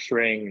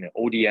manufacturing,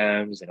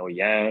 ODMs and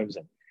OEMs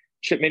and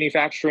chip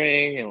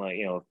manufacturing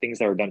and things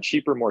that are done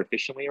cheaper, more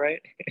efficiently,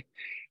 right?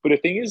 But the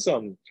thing is,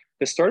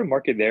 the startup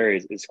market there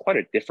is quite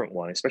a different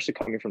one, especially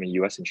coming from the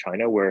US and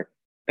China, where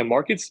the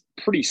market's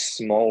pretty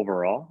small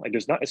overall. Like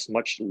there's not as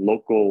much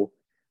local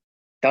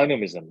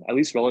dynamism, at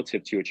least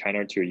relative to a China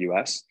or to a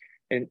US.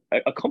 And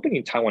a company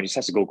in Taiwan just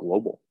has to go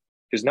global.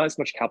 There's not as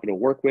much capital to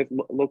work with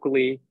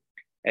locally.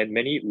 And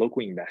many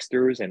local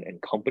investors and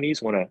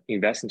companies want to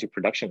invest into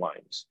production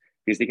lines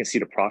because they can see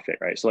the profit,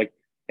 right? So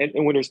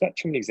and when there's not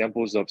too many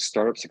examples of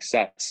startup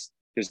success,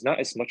 there's not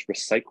as much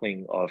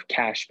recycling of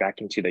cash back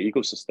into the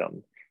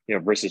ecosystem,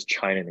 versus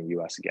China and the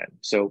US again.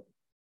 So,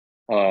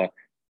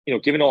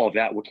 given all of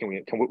that, what can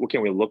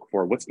we look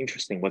for? What's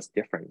interesting? What's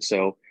different?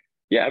 So,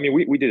 yeah,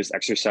 we did this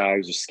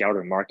exercise, just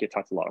scouted the market,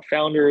 talked to a lot of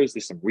founders,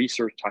 did some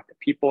research, talked to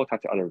people,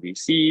 talked to other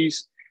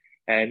VCs,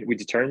 and we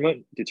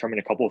determined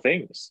a couple of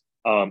things.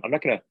 I'm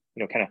not going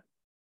to, kind of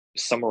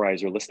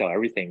summarize or list out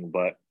everything,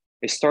 but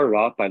it started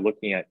off by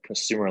looking at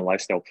consumer and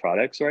lifestyle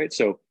products, right?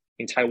 So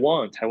in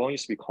Taiwan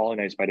used to be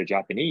colonized by the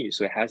Japanese,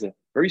 so it has a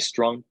very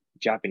strong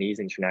Japanese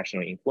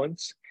international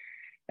influence.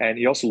 And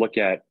you also look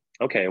at,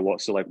 okay, well,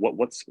 so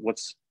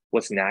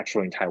what's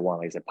natural in Taiwan?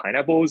 Like, is it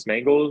pineapples,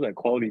 mangoes, and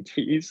quality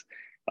teas?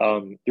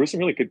 There were some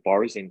really good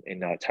bars in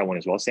Taiwan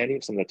as well, Sandy.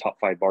 Some of the top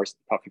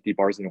 50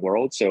 bars in the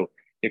world. So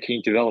can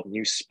you develop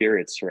new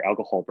spirits or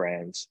alcohol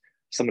brands?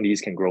 Some of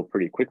these can grow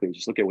pretty quickly.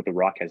 Just look at what The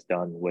Rock has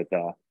done with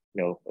the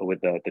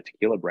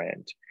tequila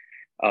brand.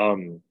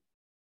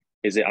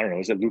 Is it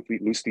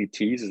loose leaf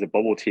teas? Is it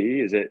bubble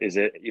tea? Is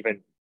it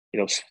even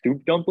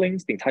soup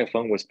dumplings? Ding Tai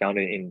Fung was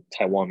founded in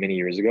Taiwan many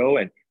years ago,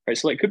 and right,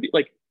 so it could be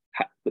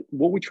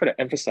what we try to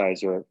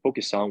emphasize or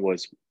focus on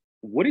was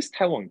what is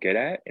Taiwan good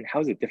at, and how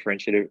is it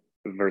differentiated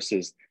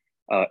versus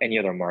any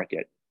other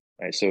market?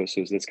 Right, so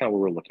that's kind of what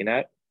we're looking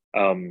at.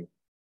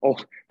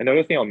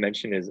 Another thing I'll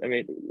mention is,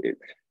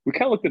 we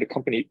kind of looked at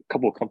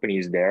couple of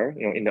companies there,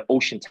 in the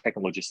ocean tech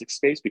and logistics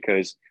space,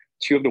 because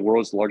two of the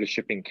world's largest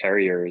shipping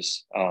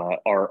carriers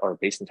are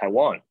based in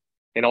Taiwan,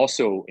 and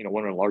also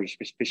one of the largest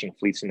fishing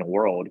fleets in the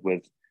world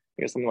with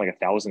something like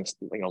 1,000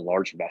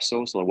 large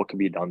vessels. So what could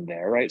be done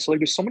there, right? So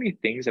there's so many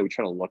things that we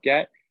try to look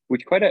at. We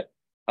try to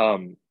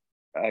kind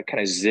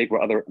of zig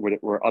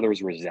where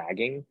others were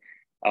zagging.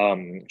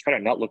 Try to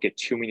not look at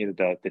too many of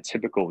the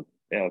typical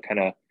kind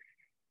of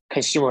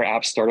consumer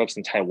app startups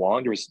in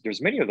Taiwan.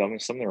 There's many of them,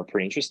 and some of them are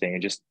pretty interesting,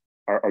 and just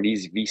are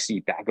these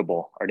VC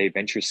backable? Are they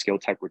venture scale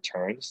type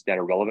returns that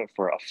are relevant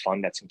for a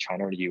fund that's in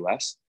China or the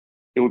US?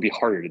 It would be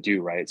harder to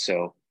do, right?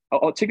 So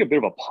I'll take a bit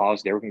of a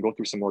pause there. We can go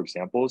through some more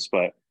examples,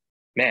 but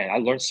man, I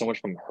learned so much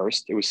from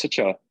Hurst. It was such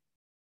a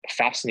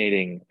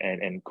fascinating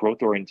and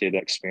growth oriented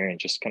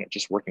experience, just kind of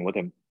just working with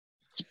him.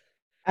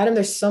 Adam,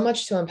 there's so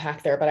much to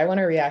unpack there, but I want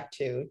to react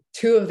to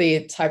two of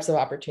the types of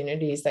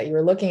opportunities that you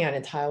were looking at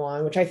in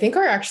Taiwan, which I think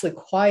are actually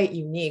quite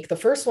unique. The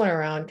first one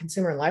around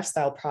consumer and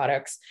lifestyle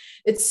products.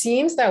 It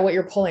seems that what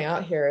you're pulling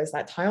out here is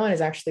that Taiwan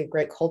is actually a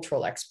great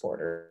cultural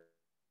exporter.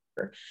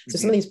 So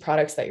some of these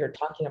products that you're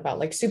talking about,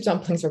 like soup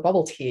dumplings or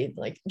bubble tea,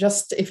 like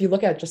just if you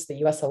look at just the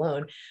US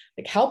alone,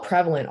 like how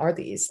prevalent are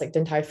these? Like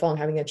Din Tai Fung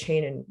having a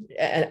chain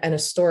and a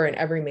store in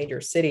every major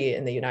city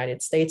in the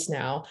United States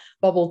now,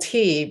 bubble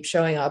tea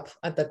showing up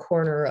at the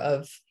corner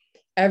of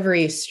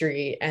every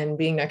street and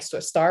being next to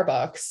a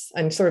Starbucks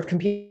and sort of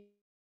competing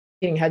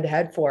head to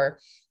head for,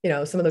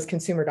 some of those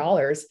consumer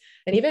dollars.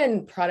 And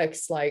even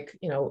products like,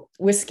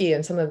 whiskey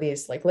and some of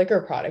these like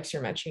liquor products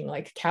you're mentioning,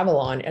 like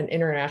Cavalon, an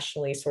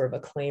internationally sort of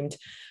acclaimed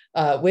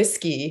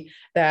whiskey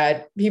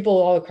that people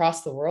all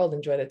across the world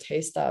enjoy the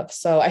taste of.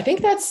 So I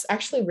think that's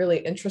actually really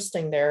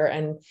interesting there.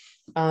 And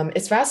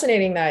it's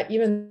fascinating that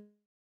even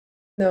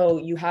though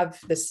you have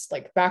this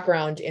like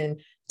background in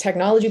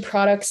technology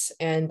products,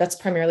 and that's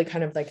primarily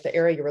kind of like the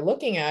area you were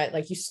looking at,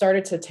 like you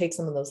started to take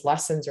some of those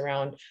lessons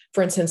around,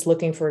 for instance,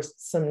 looking for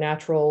some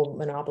natural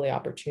monopoly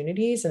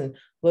opportunities and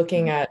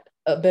looking at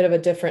a bit of a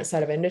different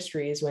set of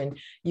industries when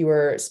you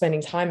were spending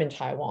time in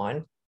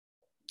Taiwan.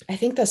 I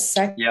think the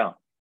second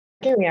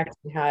reaction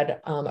you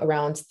had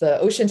around the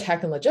ocean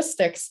tech and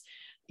logistics,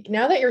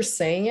 now that you're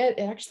saying it,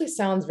 it actually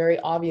sounds very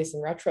obvious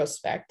in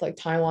retrospect, like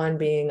Taiwan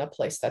being a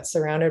place that's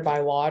surrounded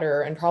by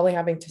water and probably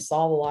having to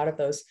solve a lot of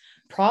those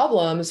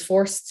problems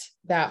forced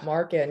that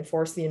market and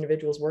forced the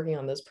individuals working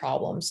on those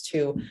problems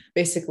to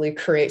basically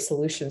create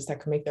solutions that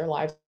could make their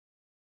lives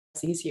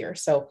easier.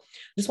 So I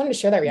just wanted to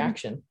share that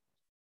reaction.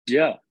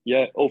 Yeah.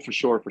 Oh, for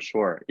sure.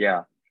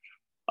 Yeah.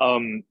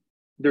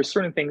 There's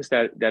certain things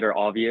that are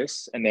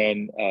obvious, and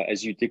then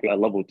as you dig a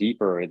level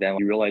deeper, then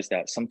you realize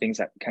that some things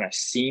that kind of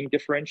seem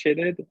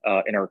differentiated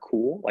and are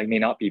cool, like may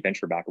not be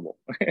venture backable,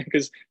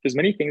 because there's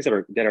many things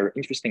that are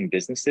interesting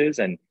businesses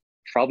and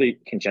probably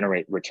can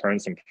generate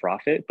returns and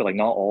profit, but like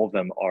not all of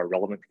them are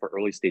relevant for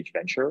early stage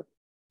venture.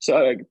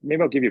 So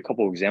maybe I'll give you a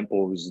couple of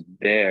examples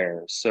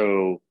there.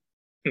 So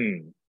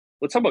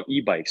let's talk about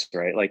e-bikes,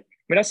 right? Like,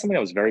 I mean, that's something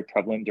that was very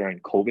prevalent during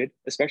COVID,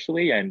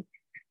 especially, and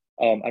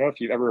I don't know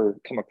if you've ever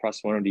come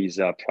across one of these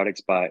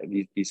products by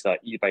these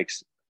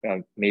e-bikes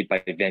made by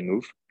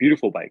VanMoof.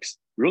 Beautiful bikes,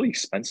 really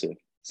expensive,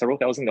 several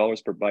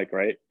 $1,000s per bike,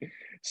 right?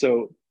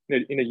 So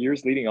in the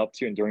years leading up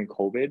to and during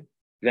COVID,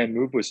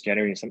 VanMoof was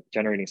generating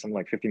something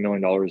like $50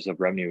 million of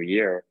revenue a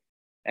year,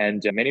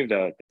 and many of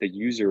the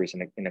users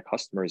and the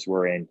customers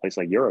were in places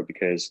like Europe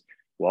because,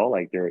 well,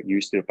 like they're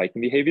used to biking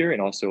behavior,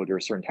 and also there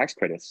are certain tax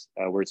credits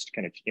where it's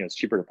kind of it's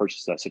cheaper to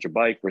purchase such a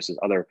bike versus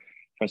other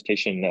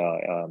transportation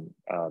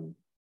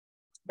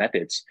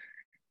methods.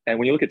 And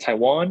when you look at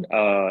Taiwan,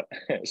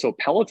 so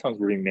Pelotons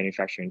were being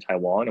manufactured in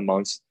Taiwan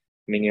amongst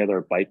many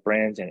other bike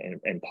brands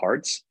and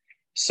parts.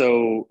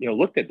 So,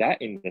 looked at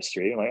that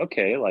industry and like,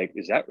 okay, like,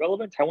 is that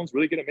relevant? Taiwan's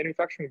really good at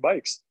manufacturing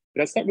bikes,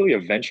 but that's not really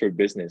a venture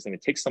business. And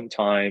it takes some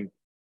time,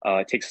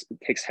 takes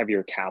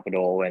heavier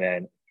capital. And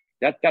then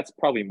that's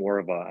probably more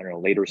of a,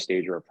 later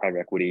stage or a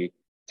private equity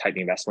type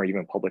investment, or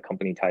even public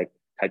company type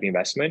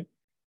investment.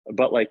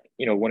 But like,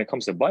 when it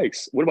comes to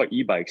bikes, what about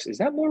e-bikes? Is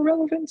that more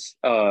relevant?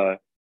 How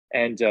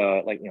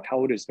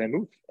does that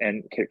move?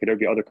 And could there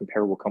be other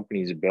comparable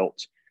companies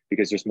built?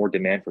 Because there's more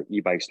demand for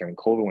e-bikes during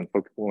COVID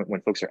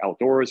when folks are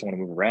outdoors and want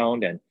to move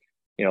around, and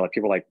like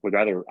people like would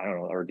rather, I don't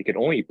know, or they could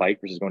only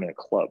bike versus going to a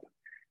club,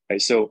 right?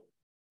 So,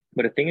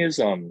 but the thing is,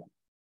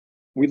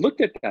 we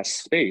looked at that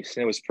space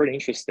and it was pretty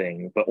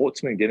interesting, but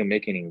ultimately didn't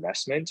make any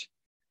investment.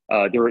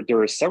 There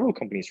were several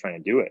companies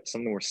trying to do it.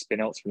 Some of them were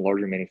spin-outs from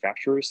larger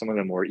manufacturers. Some of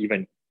them were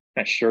even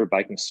kind of shared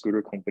bike and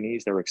scooter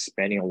companies that were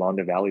expanding along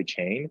the value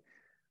chain.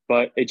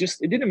 But it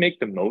didn't make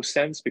the most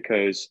sense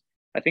because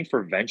I think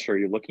for venture,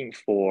 you're looking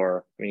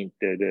for, I mean,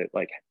 the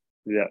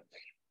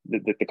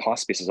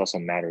cost basis also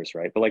matters,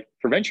 right? But like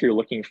for venture, you're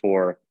looking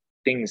for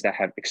things that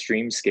have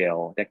extreme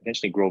scale that can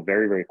potentially grow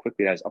very, very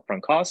quickly as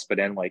upfront costs. But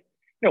then like,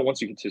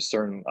 once you get to a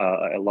certain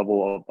a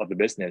level of the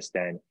business,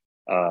 then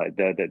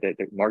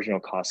the marginal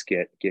costs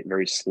get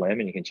very slim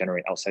and you can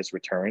generate outsized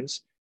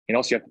returns. And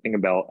also you have to think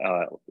about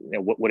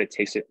what it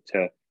takes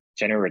to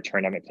generate a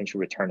return, that potential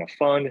return of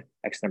fund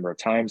X number of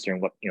times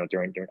during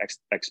during X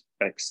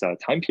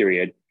time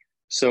period.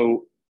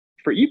 So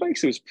for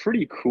e-bikes, it was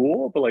pretty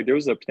cool, but like there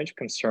was a potential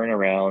concern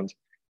around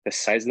the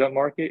size of that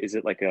market. Is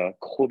it like a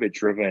COVID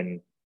driven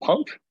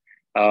pump?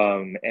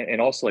 And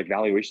also like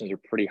valuations are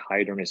pretty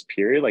high during this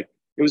period. Like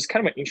it was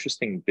kind of an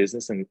interesting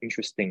business and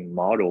interesting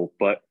model,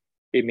 but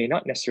it may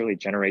not necessarily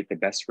generate the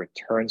best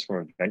returns from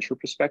a venture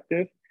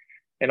perspective.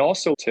 And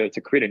also to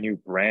create a new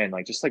brand,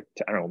 like just like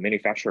to, I don't know,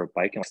 manufacture a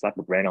bike and slap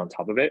a brand on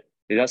top of it,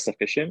 is that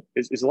sufficient?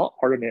 Is a lot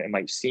harder than it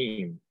might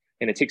seem.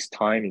 and it takes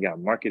time. You got to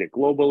market it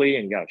globally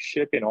and you got to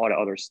ship and all the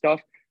other stuff.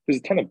 There's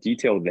a ton of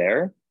detail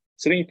there.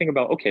 So then you think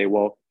about, okay,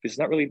 well, this is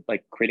not really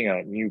like creating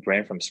a new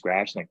brand from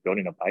scratch, like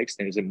building the bikes.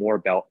 Then is it more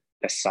about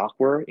the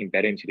software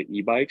embedded into the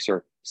e-bikes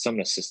or some of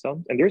the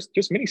systems? And there's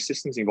many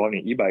systems involved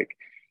in an e-bike,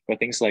 but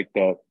things like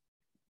the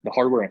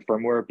hardware and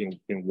firmware being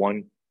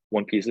one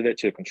piece of it,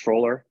 to the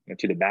controller,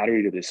 to the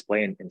battery, to the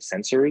display and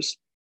sensors.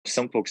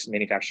 Some folks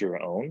manufacture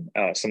their own.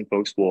 Some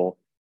folks will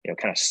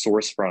kind of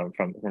source from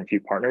a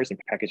few partners and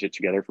package it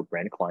together for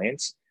brand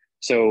clients.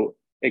 So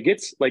it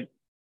gets like,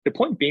 the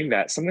point being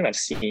that something that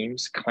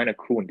seems kind of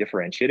cool and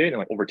differentiated and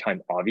like over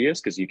time obvious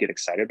because you get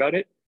excited about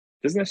it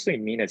doesn't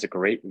necessarily mean it's a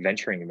great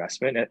venturing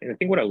investment. And I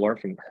think what I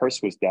learned from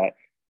Hurst was that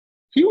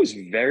he was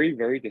very,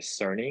 very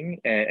discerning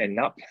and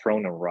not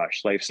prone to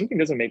rush. Like if something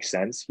doesn't make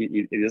sense,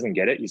 he doesn't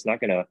get it, he's not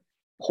going to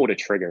pull the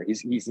trigger. He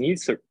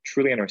needs to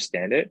truly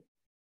understand it,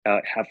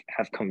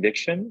 have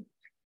conviction,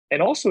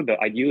 and also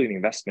ideally the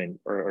investment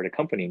or the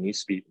company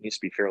needs to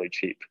be fairly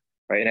cheap,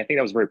 right? And I think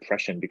that was very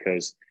prescient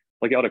because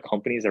like all the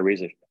companies that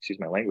raised, excuse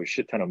my language,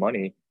 shit ton of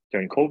money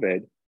during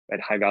COVID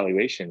at high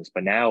valuations,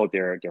 but now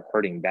they're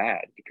hurting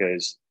bad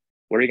because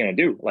what are you going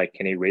to do? Like,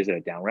 can they raise it a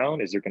down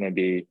round? Is there going to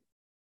be,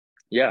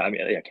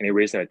 can they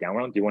raise it a down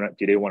round? Do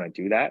they want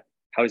to do that?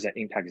 How does that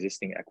impact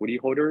existing equity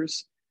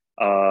holders?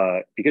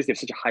 Because they have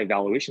such a high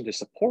valuation to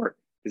support,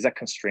 does that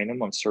constrain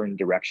them on certain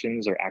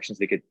directions or actions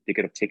they could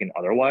have taken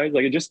otherwise?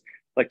 Like it just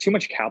like too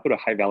much capital,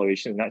 high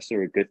valuation is not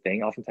necessarily a good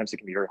thing. Oftentimes it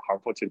can be very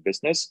harmful to the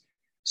business.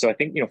 So I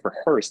think, for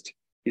Hurst,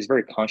 he's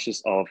very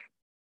conscious of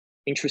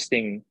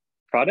interesting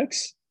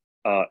products,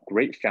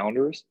 great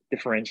founders,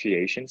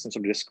 differentiation, some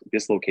sort of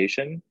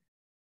dislocation,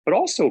 but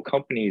also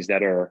companies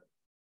that are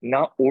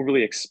not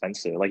overly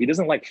expensive. Like he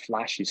doesn't like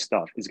flashy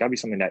stuff. It's got to be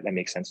something that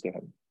makes sense to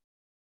him.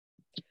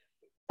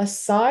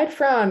 Aside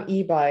from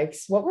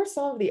e-bikes, what were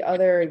some of the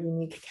other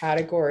unique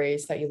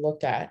categories that you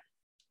looked at?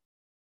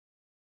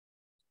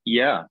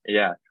 Yeah.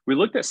 We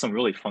looked at some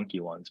really funky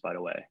ones, by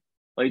the way.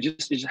 Like it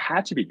just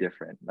had to be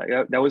different. Like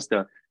that was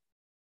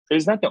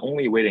it's not the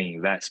only way to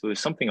invest, but it was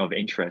something of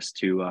interest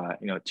to I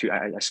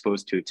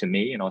suppose to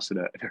me and also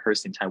to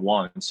Hearst in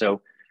Taiwan.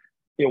 So,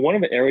 one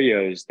of the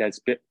areas that's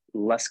a bit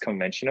less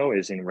conventional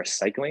is in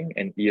recycling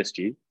and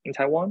ESG in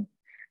Taiwan.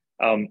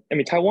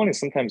 Taiwan is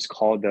sometimes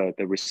called the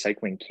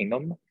recycling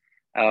kingdom,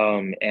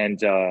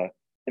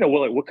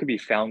 what could be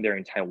found there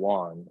in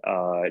Taiwan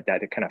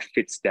that it kind of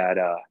fits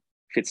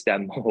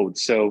that mold.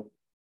 So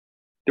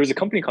there was a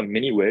company called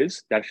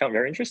MiniWiz that I found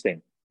very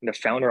interesting. And the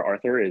founder,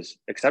 Arthur, is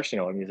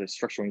exceptional. He's a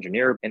structural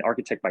engineer and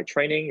architect by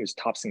training. He was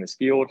tops in this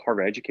field,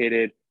 Harvard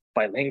educated,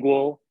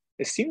 bilingual.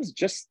 It seems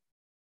just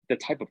the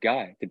type of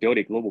guy to build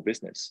a global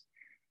business.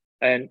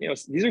 And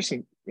these are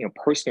some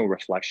personal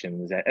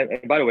reflections.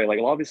 And by the way, like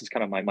a lot of this is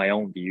kind of my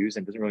own views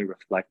and doesn't really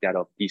reflect that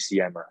of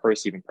DCM or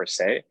Hearst even per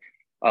se.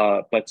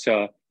 But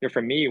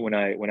for me, when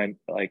I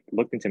like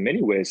looked into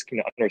MiniWiz,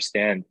 can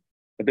understand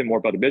a bit more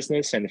about the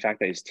business and the fact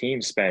that his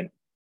team spent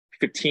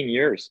 15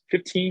 years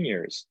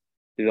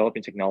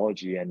developing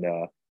technology and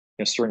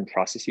certain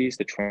processes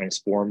to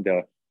transform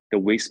the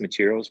waste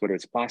materials, whether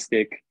it's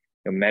plastic,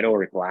 metal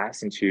or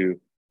glass, into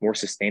more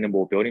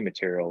sustainable building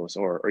materials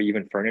or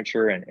even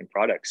furniture and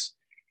products.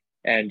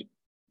 And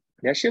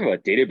they actually have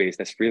a database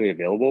that's freely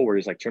available where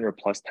there's like 200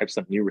 plus types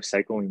of new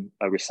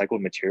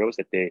recycled materials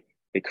that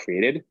they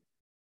created.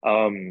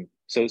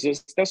 So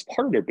that's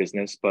part of their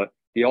business, but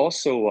they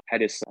also had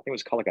this, I think it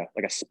was called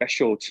like a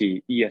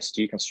specialty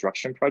ESG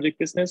construction project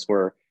business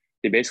where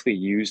they basically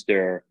used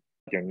their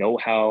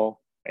know-how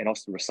and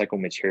also recycled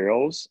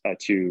materials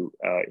to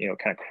kind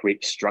of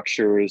create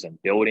structures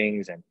and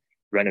buildings and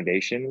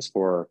renovations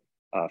for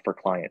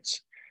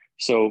clients.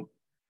 So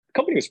the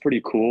company was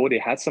pretty cool. They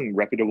had some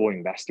reputable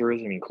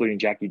investors, including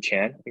Jackie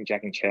Chan. I think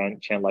Jackie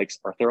Chan likes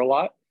Arthur a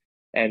lot.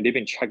 And they've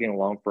been chugging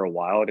along for a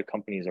while. The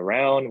company's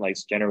around, like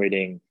it's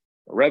generating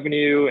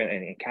revenue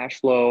and cash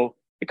flow.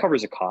 It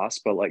covers the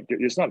cost, but like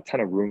there's not a ton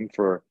of room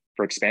for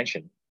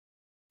expansion.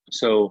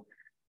 So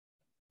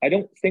I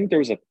don't think there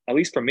was at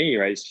least for me,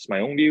 right? It's just my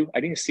own view.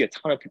 I didn't see a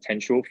ton of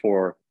potential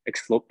for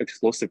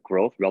explosive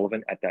growth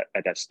relevant at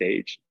that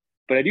stage.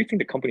 But I do think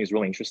the company is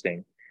really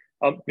interesting.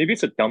 Maybe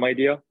it's a dumb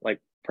idea. Like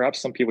perhaps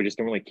some people just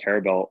don't really care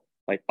about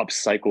like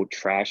upcycled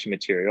trash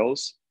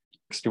materials.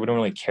 People don't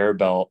really care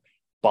about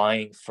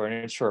buying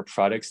furniture or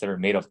products that are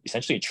made of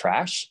essentially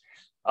trash.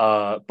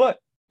 But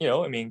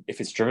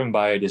if it's driven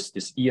by this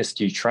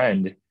ESG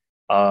trend,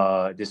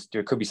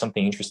 there could be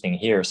something interesting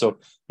here. So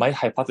my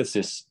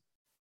hypothesis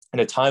at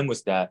the time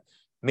was that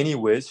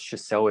MiniWiz should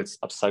sell its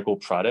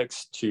upcycled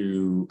products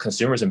to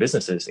consumers and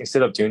businesses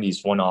instead of doing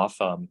these one-off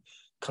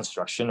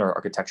construction or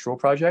architectural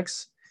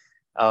projects.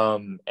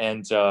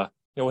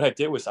 What I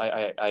did was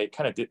I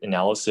kind of did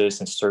analysis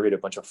and surveyed a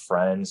bunch of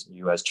friends,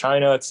 US,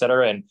 China, et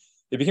cetera. And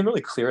it became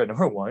really clear that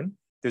number one,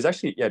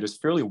 there's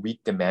fairly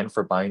weak demand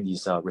for buying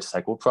these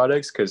recycled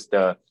products because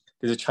there's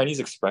a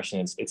Chinese expression.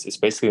 It's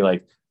basically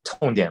like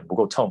痛点不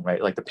够痛,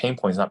 right? Like the pain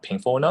point is not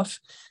painful enough.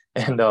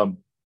 And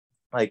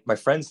like my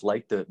friends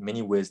liked the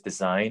MiniWiz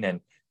design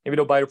and maybe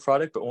they'll buy the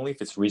product, but only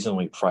if it's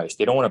reasonably priced.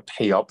 They don't want to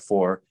pay up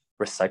for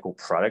recycled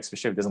products,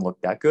 especially if it doesn't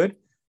look that good.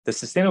 The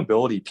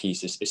sustainability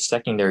piece is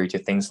secondary to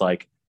things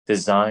like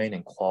design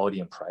and quality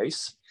and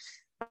price.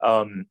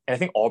 And I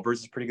think Allbirds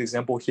is a pretty good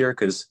example here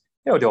because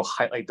they'll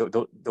highlight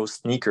those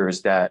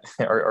sneakers that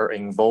are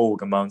in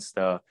vogue amongst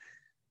the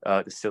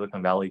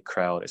Silicon Valley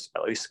crowd.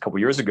 At least a couple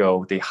of years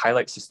ago, they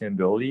highlight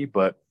sustainability,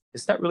 but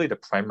it's not really the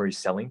primary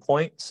selling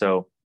point.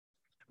 So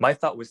my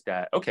thought was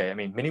that, okay, I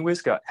mean,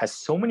 MiniWhisk has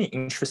so many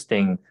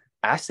interesting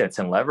assets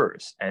and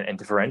levers and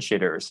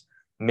differentiators.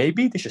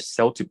 Maybe they should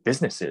sell to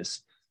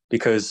businesses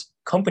because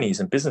companies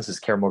and businesses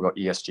care more about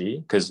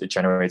ESG because it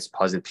generates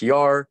positive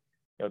PR,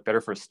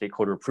 better for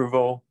stakeholder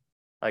approval,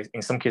 like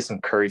in some cases,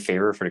 curry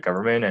favor for the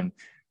government, and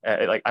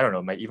I don't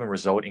know, might even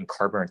result in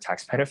carbon and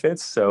tax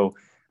benefits. So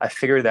I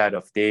figured that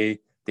if they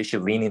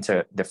should lean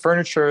into the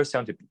furniture,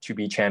 sound to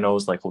B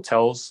channels like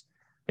hotels,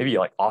 maybe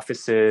like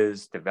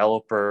offices,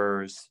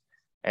 developers,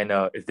 and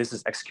if this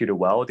is executed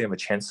well, they have a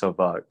chance of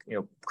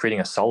creating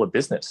a solid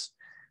business,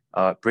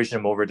 bridging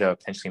them over to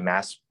potentially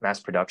mass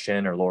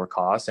production or lower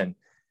costs. And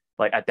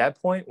like at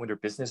that point, when their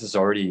business is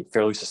already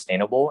fairly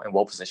sustainable and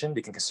well positioned,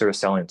 they can consider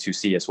selling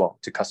 2C as well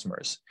to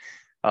customers.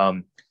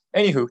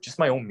 Anywho, just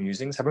my own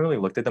musings. Haven't really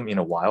looked at them in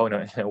a while,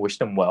 and I wish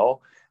them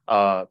well.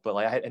 But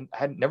like I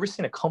had never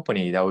seen a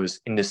company that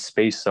was in this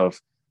space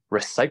of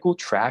recycled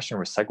trash and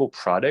recycled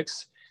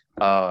products,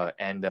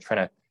 and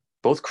trying to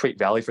both create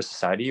value for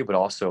society, but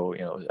also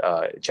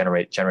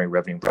generate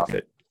revenue and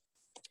profit.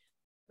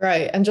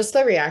 Right. And just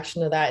the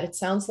reaction to that, it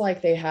sounds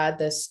like they had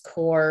this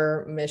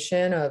core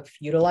mission of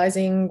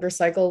utilizing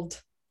recycled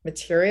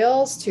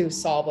materials to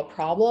solve a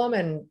problem.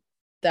 And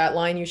that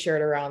line you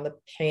shared around the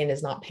pain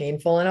is not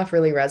painful enough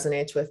really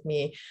resonates with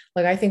me.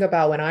 Like I think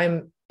about when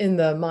I'm in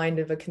the mind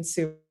of a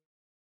consumer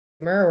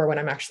or when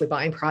I'm actually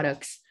buying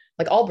products,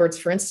 like Allbirds,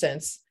 for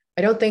instance,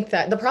 I don't think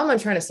that the problem I'm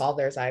trying to solve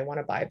there is I want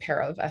to buy a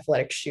pair of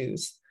athletic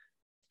shoes.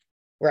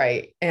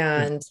 Right.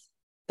 And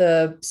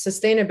the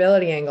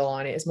sustainability angle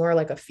on it is more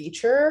like a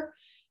feature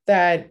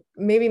that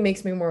maybe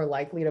makes me more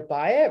likely to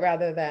buy it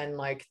rather than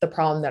like the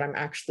problem that I'm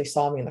actually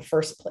solving in the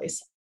first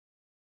place.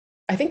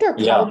 I think there are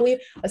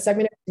probably a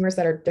segment of consumers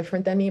that are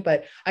different than me,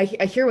 but I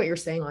hear what you're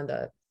saying on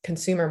the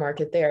consumer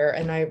market there.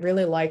 And I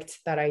really liked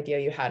that idea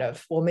you had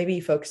of, well, maybe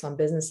you focus on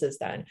businesses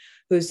then,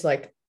 whose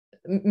like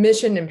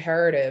mission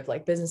imperative,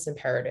 like business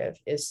imperative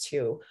is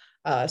to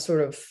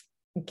sort of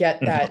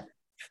get that,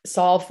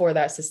 solve for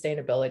that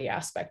sustainability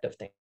aspect of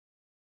things.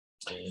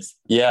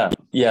 Yeah,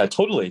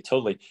 totally.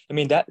 I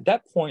mean,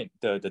 that point,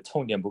 the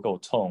tone, 点不够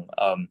痛,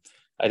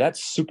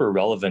 that's super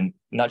relevant,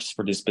 not just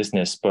for this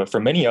business, but for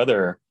many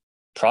other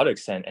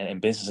products and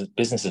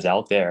businesses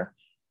out there.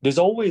 There's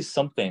always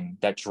something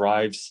that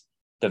drives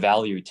the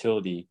value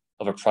utility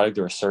of a product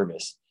or a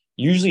service.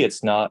 Usually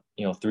it's not,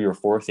 3 or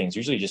 4 things,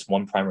 usually just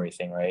one primary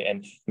thing, right?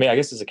 And I mean, I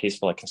guess it's a case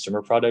for like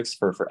consumer products.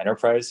 For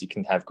enterprise, you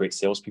can have great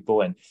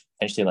salespeople and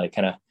potentially like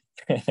kind of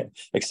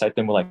excite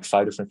them with like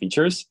 5 different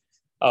features.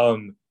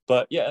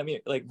 But yeah, I mean,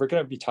 like we're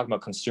going to be talking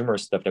about consumer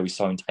stuff that we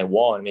saw in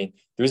Taiwan. I mean,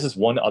 there's this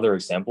one other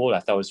example that I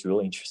thought was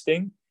really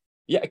interesting.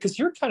 Yeah, because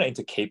you're kind of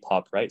into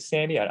K-pop, right,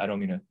 Sandy? I don't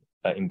mean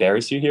to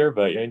embarrass you here,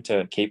 but you're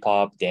into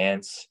K-pop,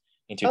 dance,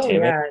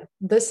 entertainment. Oh yeah,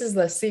 this is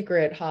the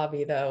secret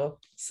hobby though.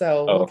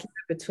 So we'll keep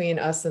it between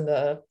us and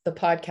the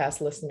podcast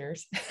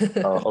listeners.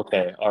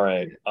 Okay. All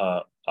right.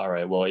 All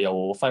right. Well, yeah,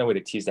 we'll find a way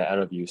to tease that out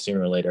of you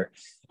sooner or later.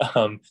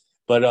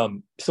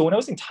 So when I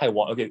was in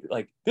Taiwan, okay,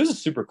 like this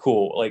is super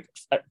cool. Like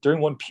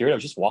during one period, I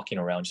was just walking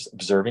around, just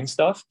observing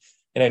stuff,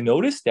 and I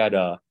noticed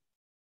that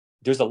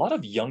there's a lot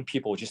of young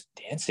people just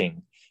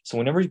dancing. So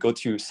whenever you go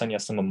to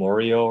Sanyasa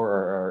Memorial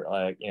or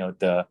like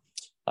the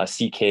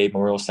CK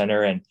Memorial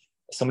Center and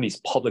some of these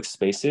public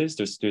spaces,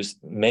 there's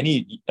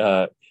many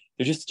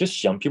there's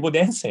just young people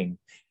dancing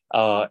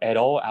at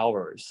all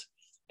hours.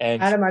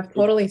 And Adam, I've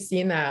totally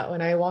seen that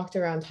when I walked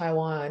around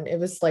Taiwan. It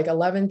was like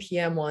 11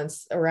 p.m.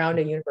 once around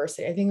a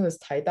university. I think it was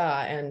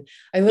Taida. And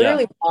I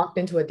literally walked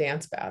into a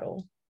dance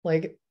battle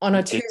like on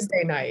a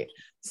Tuesday night.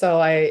 So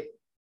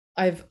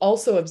I've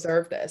also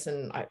observed this,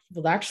 and I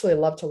would actually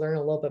love to learn a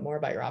little bit more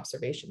about your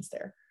observations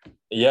there.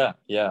 Yeah.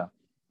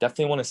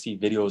 Definitely want to see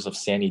videos of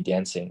Sandy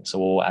dancing. So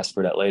we'll ask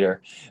for that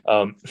later.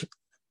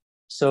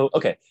 So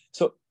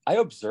I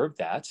observed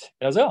that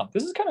and I was like, oh,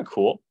 this is kind of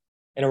cool.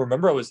 And I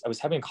remember I was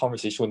having a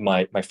conversation with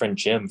my friend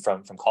Jim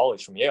from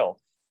college, from Yale.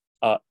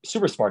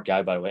 Super smart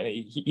guy, by the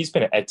way. He's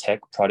been an ed tech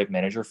product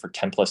manager for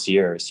 10 plus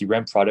years. He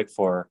ran product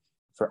for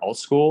Alt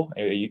School.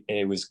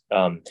 It was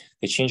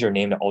they changed their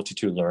name to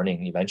Altitude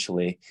Learning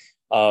eventually.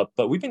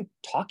 But we've been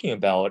talking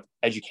about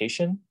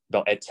education,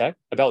 about ed tech,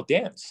 about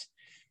dance.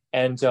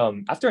 And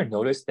after I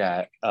noticed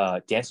that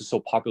dance is so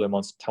popular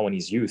amongst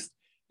Taiwanese youth,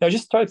 I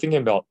just started thinking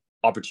about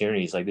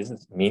opportunities. Like, does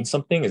this mean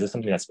something? Is it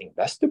something that's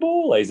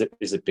investable? Like,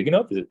 is it big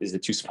enough? Is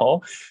it too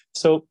small?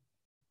 So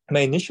my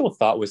initial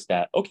thought was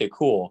that, okay,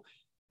 cool.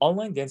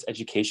 Online dance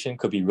education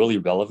could be really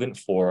relevant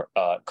for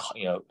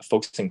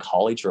folks in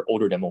college or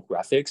older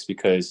demographics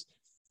because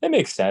it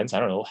makes sense. I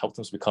don't know, help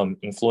them to become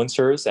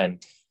influencers,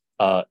 and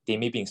they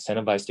may be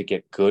incentivized to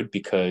get good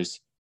because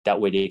that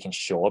way they can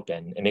show up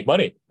and make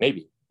money.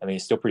 Maybe. I mean,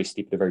 it's still pretty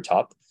steep at the very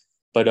top,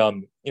 but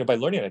by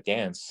learning how to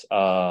dance,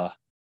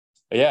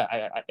 anyway,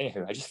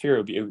 I just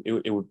figure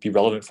it would be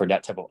relevant for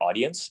that type of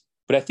audience.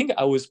 But I think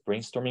I was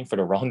brainstorming for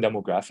the wrong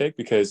demographic,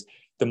 because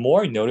the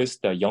more I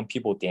noticed the young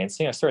people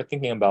dancing, I started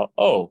thinking about,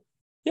 oh,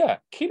 yeah,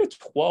 K to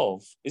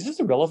 12, is this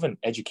a relevant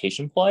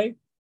education play?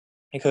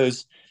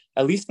 Because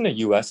at least in the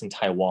US and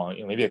Taiwan,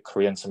 maybe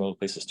Korea and some other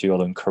places too,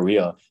 although in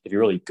Korea, if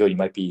you're really good, you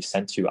might be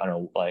sent to, I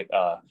don't know, like,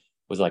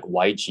 was it like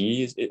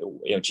YG,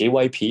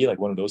 JYP, like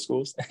one of those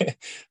schools.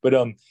 But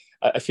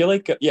I feel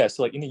like,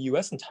 so like in the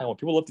US and Taiwan,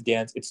 people love to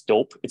dance. It's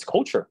dope. It's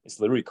culture. It's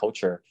literally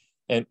culture.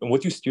 And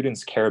what do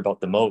students care about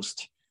the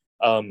most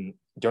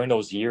during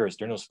those years,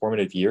 during those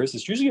formative years?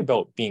 It's usually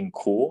about being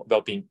cool,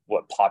 about being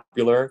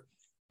popular.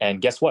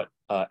 And guess what?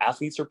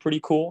 Athletes are pretty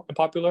cool and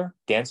popular.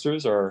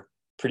 Dancers are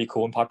pretty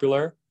cool and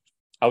popular.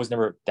 I was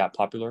never that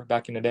popular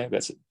back in the day.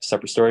 That's a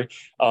separate story.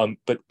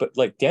 But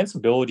like dance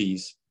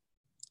abilities,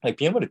 like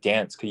being able to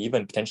dance could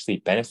even potentially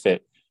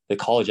benefit the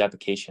college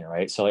application,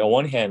 right? So like on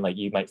one hand, like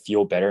you might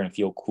feel better and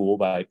feel cool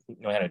by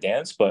knowing how to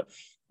dance, but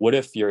what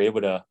if you're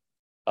able to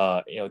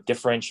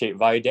differentiate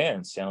via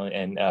dance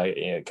and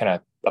kind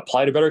of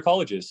apply to better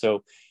colleges?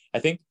 So I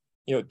think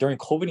during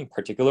COVID in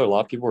particular, a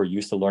lot of people were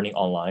used to learning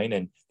online,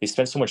 and they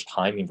spent so much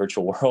time in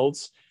virtual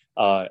worlds.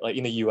 Like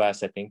in the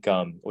US, I think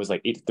it was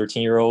like 8 to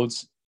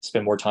 13-year-olds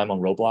spend more time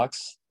on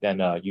Roblox than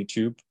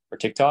YouTube or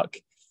TikTok.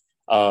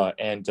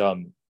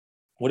 And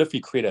what if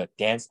we create a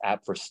dance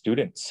app for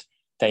students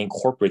that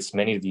incorporates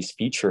many of these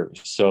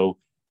features? So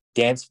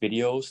dance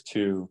videos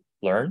to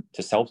learn,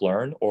 to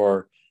self-learn,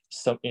 or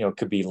some,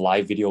 could be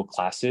live video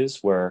classes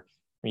where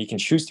you can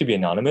choose to be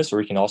anonymous,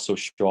 or you can also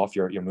show off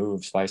your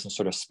moves by some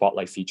sort of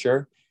spotlight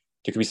feature.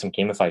 There could be some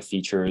gamified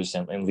features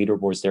and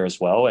leaderboards there as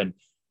well. And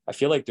I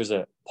feel like there's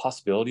a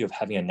possibility of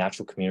having a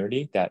natural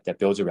community that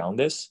builds around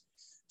this.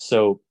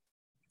 So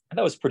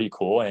that was pretty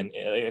cool. And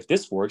if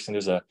this works and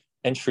there's a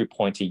entry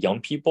point to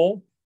young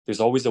people, there's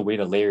always a way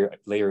to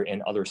layer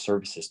in other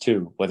services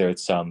too, whether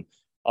it's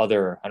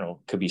other, I don't know,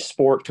 could be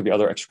sport, could be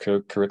other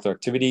extracurricular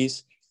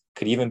activities,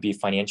 could even be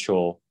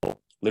financial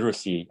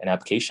literacy and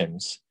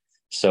applications.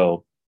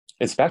 So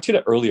it's back to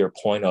the earlier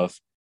point of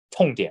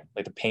痛点,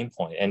 like the pain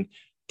point. And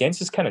dance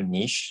is kind of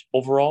niche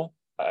overall,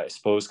 I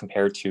suppose,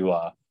 compared to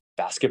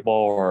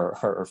basketball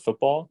or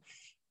football.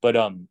 But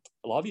a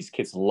lot of these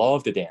kids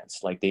love to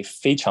dance. Like they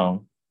非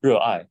常热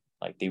爱,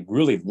 like they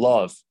really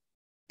love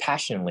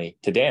passionately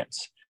to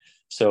dance.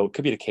 So it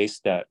could be the case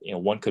that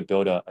one could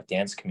build a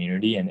dance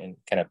community and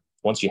kind of,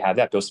 once you have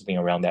that, build something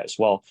around that as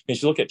well. I mean,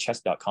 if you look at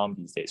chess.com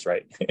these days,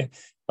 right?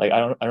 Like I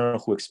don't know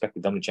who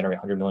expected them to generate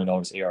 $100 million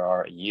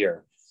ARR a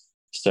year.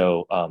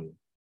 So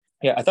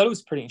I thought it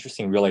was pretty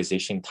interesting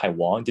realization in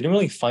Taiwan. Didn't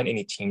really find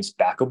any teams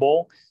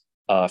backable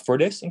for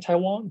this in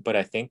Taiwan, but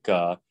I think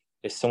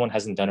if someone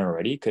hasn't done it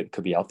already,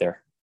 could be out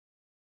there.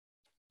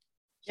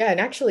 Yeah, and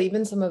actually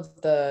even some of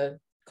the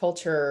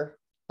culture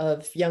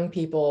of young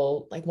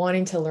people like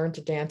wanting to learn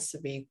to dance to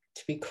be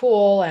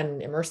cool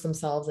and immerse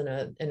themselves in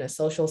a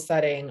social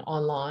setting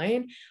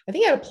online, I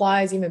think it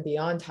applies even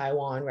beyond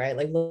Taiwan, right?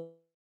 Like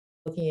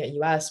looking at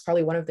US,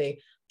 probably one of the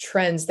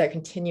trends that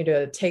continue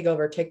to take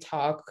over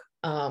TikTok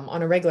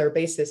on a regular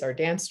basis are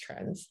dance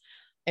trends.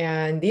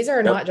 And these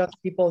are not just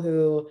people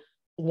who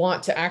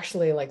want to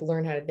actually like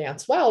learn how to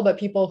dance well, but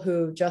people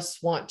who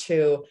just want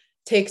to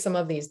take some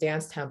of these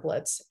dance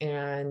templates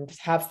and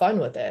have fun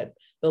with it,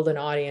 build an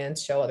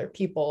audience, show other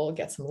people,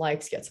 get some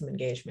likes, get some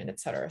engagement,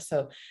 etc.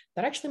 So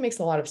that actually makes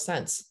a lot of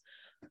sense.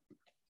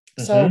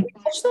 So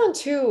we touched on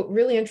two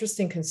really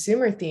interesting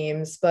consumer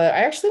themes, but I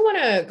actually want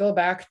to go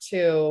back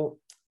to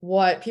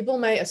what people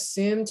might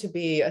assume to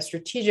be a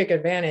strategic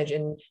advantage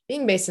in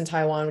being based in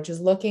Taiwan, which is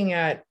looking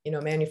at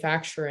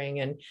manufacturing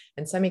and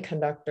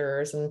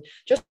semiconductors, and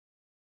just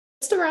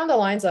around the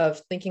lines of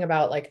thinking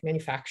about like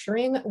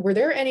manufacturing. Were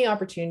there any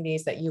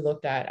opportunities that you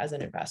looked at as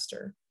an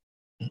investor?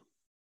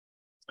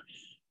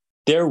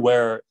 There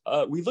were.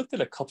 We looked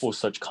at a couple of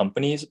such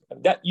companies.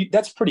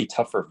 That's pretty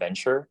tough for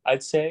venture,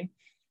 I'd say.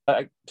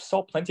 I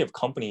saw plenty of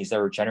companies that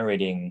were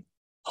generating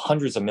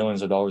hundreds of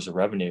millions of dollars of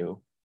revenue,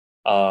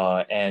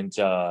 and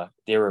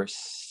they were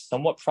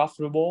somewhat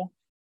profitable.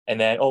 And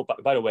then,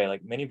 by the way,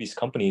 like many of these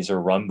companies are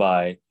run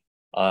by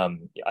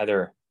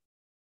either,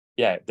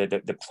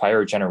 the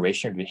prior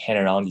generation would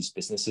hand on these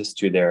businesses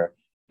to their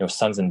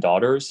sons and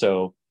daughters.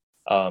 So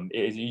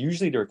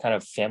usually they're kind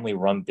of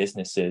family-run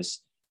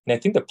businesses. And I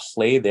think the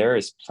play there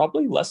is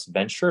probably less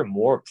venture,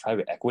 more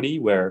private equity,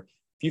 where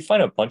if you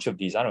find a bunch of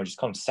these, I don't know, just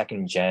call them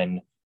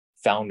second-gen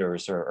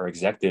founders or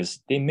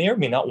executives, they may or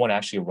may not want to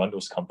actually run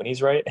those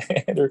companies, right?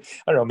 I don't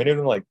know, many of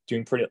them are like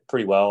doing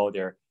pretty well.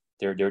 They're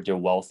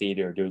wealthy.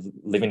 They're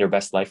living their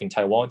best life in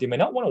Taiwan. They may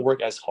not want to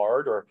work as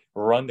hard or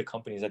run the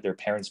companies that their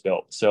parents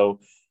built.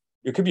 So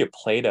it could be a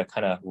play to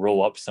kind of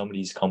roll up some of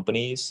these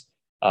companies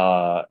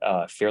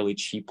fairly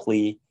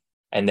cheaply,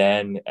 and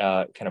then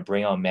kind of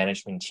bring on a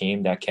management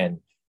team that can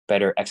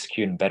better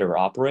execute and better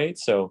operate.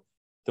 So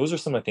those are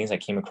some of the things I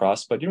came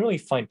across, but didn't really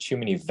find too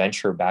many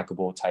venture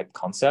backable type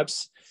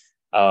concepts.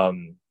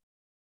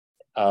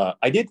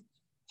 I did,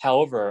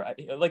 however, I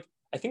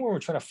think when we're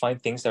trying to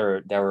find things that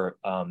were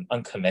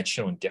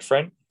unconventional and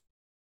different,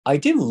 I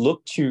did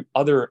look to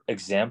other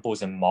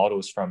examples and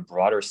models from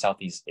broader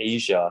Southeast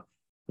Asia.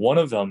 One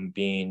of them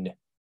being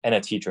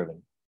NFT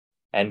driven,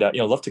 and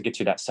love to get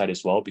to that side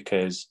as well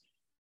because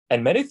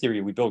at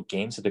Metatheory we build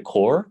games at the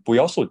core, but we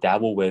also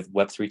dabble with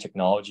Web3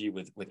 technology,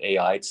 with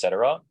AI,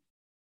 etc.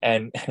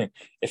 And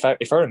if I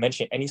were to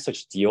mention any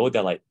such deal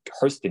that like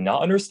Hearst did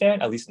not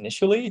understand, at least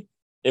initially,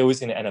 it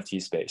was in the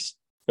NFT space.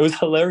 It was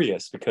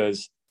hilarious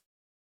because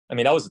I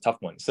mean, that was a tough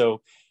one.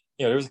 So,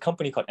 there was a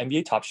company called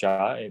NBA Top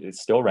Shot.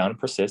 It's still around and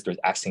persists. There's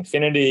Axie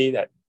Infinity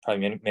that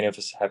probably many of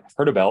us have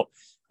heard about.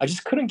 I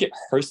just couldn't get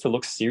Hearst to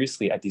look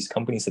seriously at these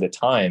companies at the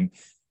time.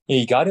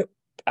 You got it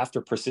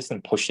after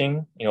persistent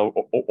pushing,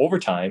 over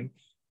time.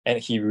 And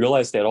he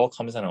realized that it all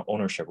comes down to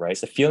ownership, right?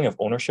 It's the feeling of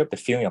ownership, the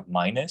feeling of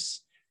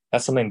minus.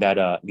 That's something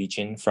that Li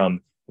Jin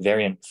from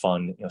Variant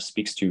Fund,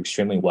 speaks to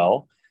extremely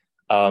well.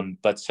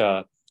 But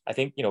I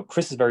think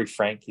Chris is very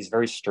frank. He's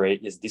very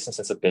straight. He has a decent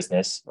sense of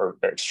business, or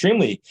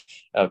extremely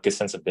good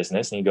sense of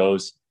business. And he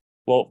goes,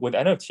 "Well, with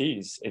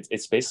NFTs,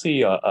 it's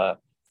basically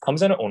comes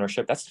down to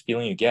ownership. That's the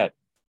feeling you get.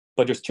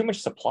 But there's too much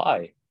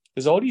supply.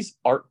 There's all these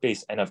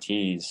art-based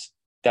NFTs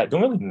that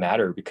don't really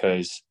matter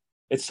because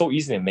it's so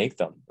easy to make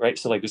them, right?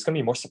 So like, there's going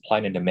to be more supply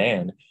than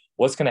demand.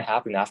 What's going to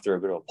happen after a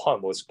bit of a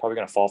pump? Well, it's probably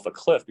going to fall off a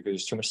cliff because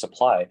there's too much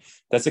supply.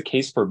 That's the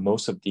case for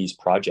most of these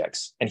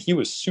projects." And he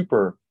was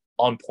super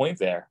on point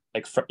there,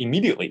 like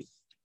immediately.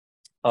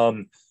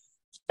 And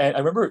I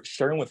remember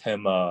sharing with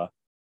him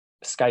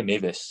Sky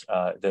Mavis,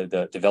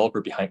 the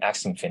developer behind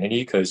Axie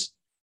Infinity, because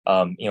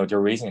they're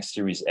raising a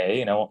Series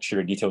A, and I won't share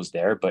the details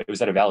there, but it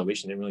was at a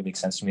valuation that didn't really make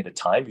sense to me at the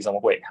time because I'm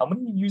like, wait, how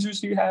many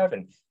users do you have,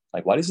 and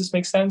like, why does this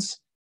make sense?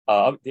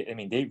 I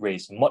mean, they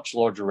raised much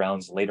larger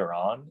rounds later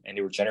on, and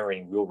they were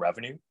generating real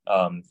revenue.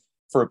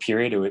 For a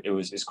period,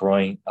 it's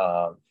growing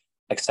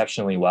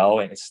exceptionally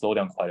well, and it's slowed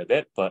down quite a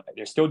bit, but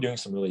they're still doing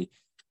some really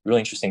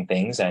interesting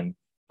things, and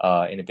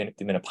they've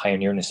been a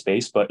pioneer in the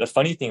space. But the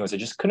funny thing was I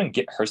just couldn't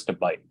get Hearst to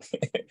bite.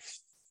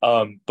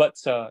 But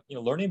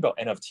learning about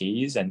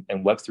NFTs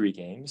and Web3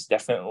 games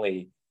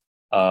definitely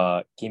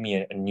gave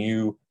me a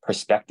new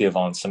perspective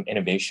on some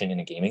innovation in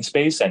the gaming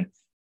space. And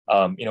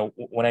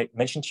when I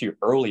mentioned to you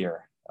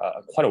earlier,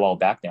 quite a while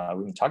back now,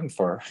 we've been talking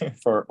for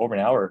for over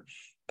an hour.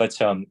 But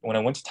when I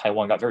went to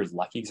Taiwan, I got very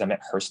lucky because I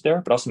met Hearst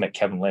there, but also met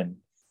Kevin Lin.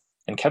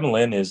 And Kevin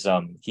Lin is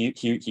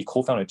he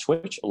co-founded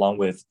Twitch along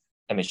with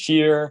Emmett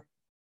Shear,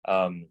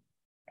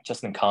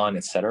 Justin Khan,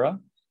 etc.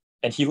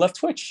 And he left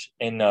Twitch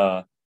in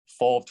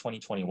fall of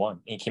 2021,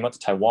 and he came out to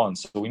Taiwan.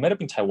 So we met up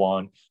in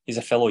Taiwan. He's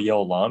a fellow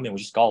Yale alum, and we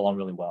just got along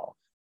really well.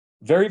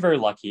 Very, very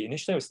lucky.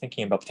 Initially, I was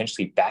thinking about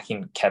potentially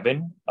backing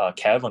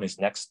Kev on his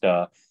next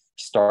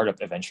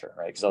startup adventure,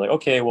 right? Because I was like,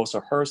 okay, well,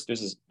 so Hearst,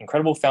 there's this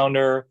incredible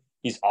founder.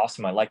 He's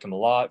awesome. I like him a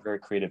lot. Very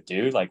creative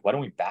dude. Like, why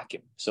don't we back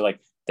him? So like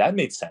that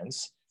made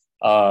sense.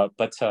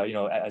 But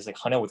as like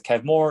hung out with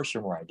Kev more,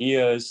 share more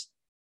ideas,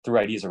 threw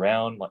ideas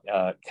around,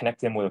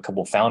 connect him with a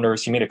couple of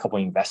founders. He made a couple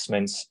of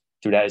investments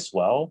through that as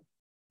well.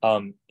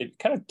 It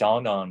kind of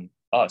dawned on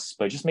us,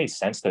 but it just made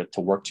sense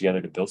to work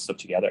together, to build stuff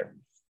together.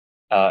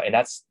 And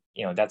that's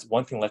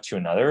one thing led to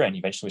another. And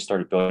eventually we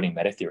started building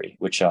Metatheory,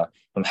 which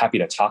I'm happy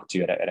to talk to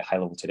you at a high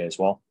level today as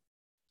well.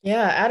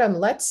 Yeah, Adam,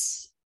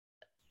 let's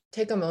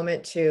take a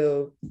moment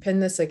to pin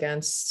this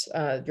against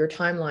your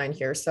timeline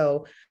here.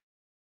 So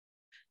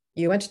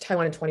you went to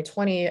Taiwan in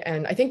 2020,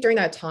 and I think during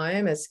that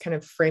time, as kind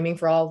of framing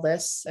for all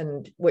this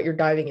and what you're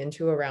diving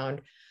into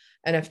around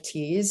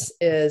NFTs,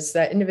 is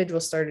that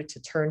individuals started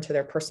to turn to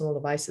their personal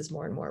devices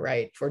more and more,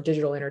 right, for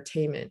digital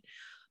entertainment.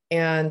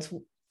 And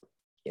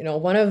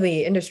one of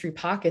the industry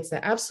pockets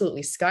that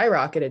absolutely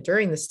skyrocketed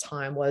during this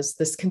time was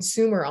this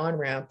consumer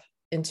on-ramp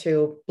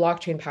into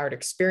blockchain-powered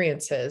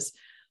experiences,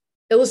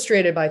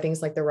 illustrated by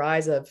things like the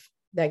rise of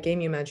that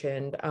game you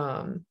mentioned,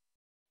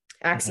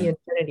 Axie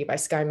Infinity by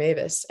Sky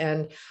Mavis.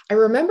 And I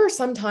remember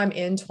sometime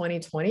in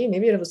 2020,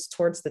 maybe it was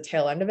towards the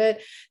tail end of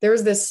it, there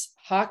was this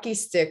hockey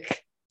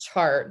stick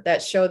chart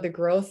that showed the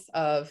growth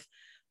of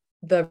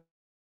the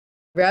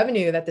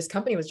revenue that this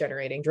company was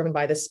generating, driven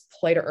by this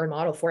play to earn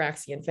model for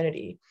Axie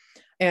Infinity.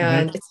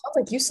 And it sounds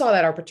like you saw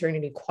that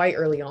opportunity quite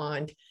early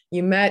on.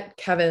 You met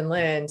Kevin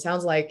Lin.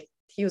 Sounds like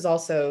he was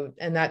also,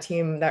 and that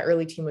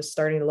early team was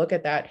starting to look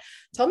at that.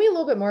 Tell me a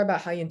little bit more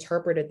about how you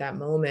interpreted that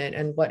moment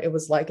and what it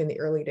was like in the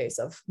early days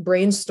of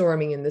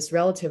brainstorming in this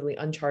relatively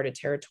uncharted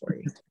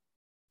territory.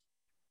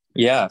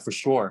 Yeah, for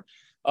sure.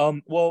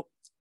 Well,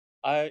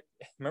 I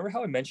remember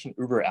how I mentioned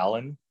Uber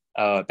Allen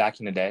back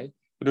in the day,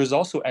 but there's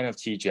also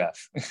NFT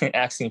Jeff,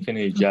 Axie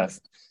Infinity Jeff.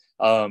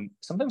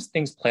 Sometimes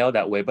things play out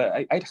that way,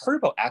 but I'd heard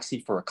about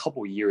Axie for a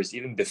couple of years,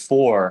 even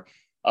before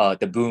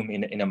the boom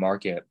in the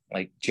market.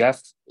 Like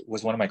Jeff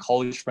was one of my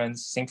college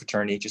friends, same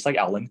fraternity, just like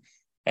Alan.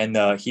 And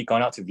he'd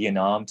gone out to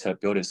Vietnam to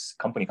build his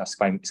company called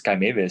Sky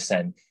Mavis,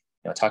 and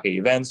talk at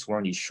events,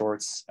 wearing these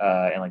shorts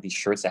and like these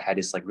shirts that had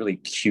this like really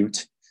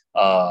cute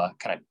kind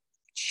of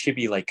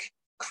chibi like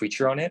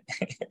creature on it.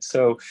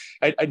 So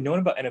I'd known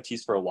about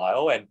NFTs for a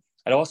while, and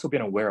I'd also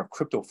been aware of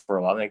crypto for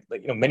a while.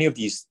 Many of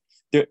these,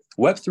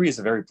 Web3 is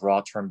a very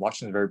broad term.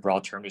 Blockchain is a very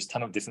broad term. There's a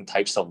ton of different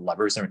types of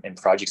levers and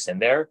projects in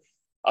there.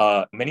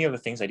 Many of the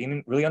things I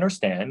didn't really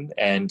understand,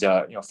 and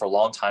for a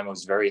long time I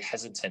was very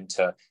hesitant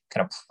to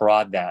kind of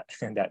prod that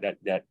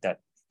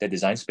that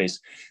design space.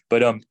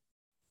 But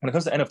when it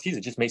comes to NFTs,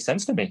 it just made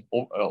sense to me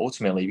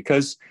ultimately,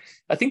 because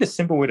I think the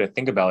simple way to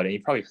think about it, and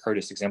you probably heard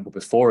this example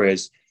before,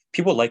 is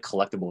people like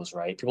collectibles,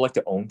 right? People like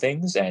to own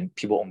things, and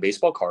people own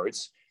baseball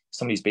cards.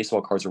 Some of these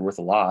baseball cards are worth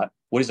a lot.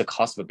 What is the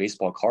cost of a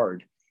baseball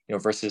card,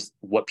 versus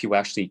what people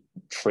actually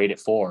trade it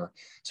for?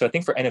 So I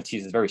think for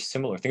NFTs, it's very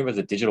similar. Think of it as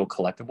a digital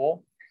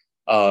collectible.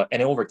 And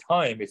then over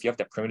time, if you have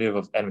that primitive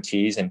of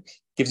NFTs and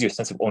gives you a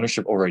sense of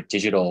ownership over a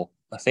digital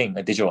thing,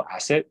 a digital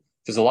asset,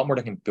 there's a lot more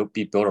that can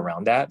be built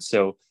around that.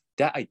 So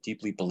that I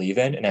deeply believe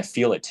in, and I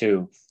feel it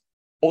too.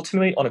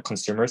 Ultimately, on a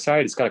consumer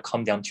side, it's got to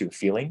come down to a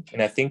feeling.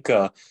 And I think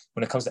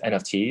when it comes to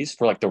NFTs,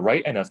 for like the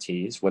right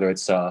NFTs, whether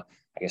it's I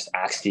guess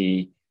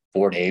Axie,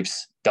 Bored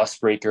Apes, Dust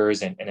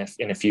Breakers, and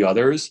a few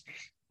others,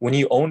 when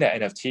you own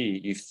that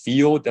NFT, you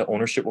feel the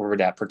ownership over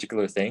that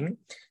particular thing,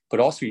 but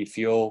also you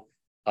feel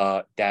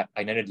that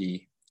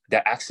identity,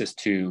 that access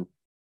to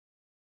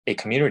a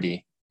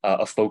community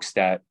of folks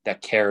that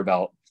care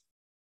about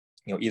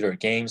either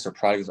games or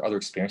products or other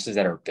experiences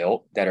that are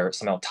built that are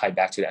somehow tied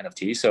back to the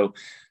NFT. So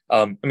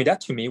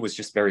that to me was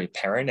just very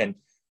apparent, and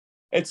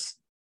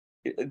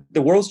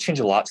the world's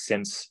changed a lot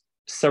since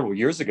several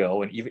years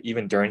ago, and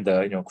even during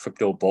the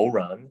crypto bull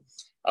run,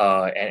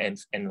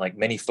 and like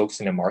many folks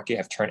in the market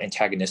have turned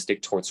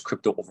antagonistic towards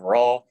crypto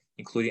overall,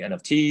 including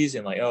NFTs,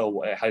 and like,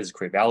 oh, how does it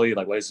create value?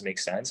 Like, what does it make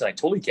sense? And I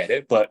totally get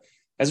it, but it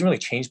hasn't really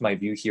changed my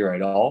view here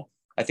at all.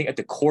 I think at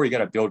the core, you got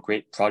to build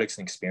great products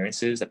and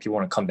experiences that people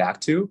want to come back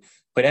to.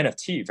 But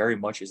NFT very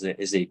much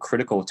is a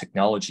critical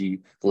technology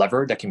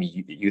lever that can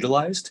be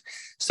utilized.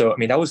 So,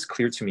 that was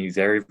clear to me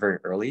very, very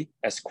early,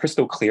 as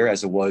crystal clear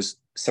as it was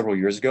several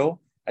years ago.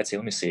 I'd say,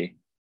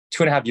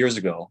 2.5 years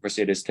ago versus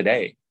it is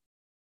today.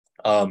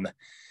 And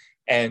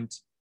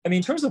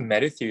in terms of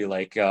Metatheory,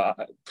 like,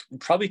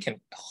 probably can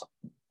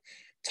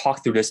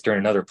talk through this during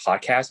another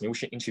podcast. Maybe we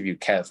should interview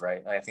Kev,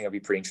 right? I think that'd be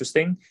pretty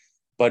interesting.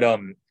 But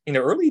in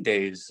the early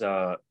days,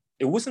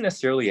 it wasn't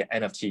necessarily an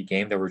NFT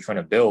game that we're trying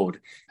to build.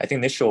 I think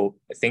initial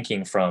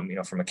thinking from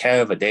a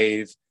Kev, a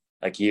Dave,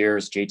 like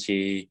Years,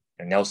 JT,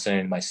 and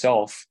Nelson,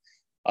 myself,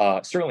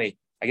 certainly,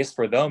 I guess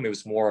for them, it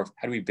was more of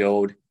how do we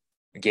build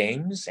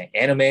games and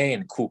anime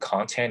and cool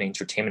content and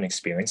entertainment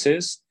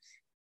experiences.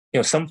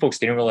 Some folks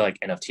didn't really like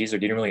NFTs or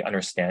didn't really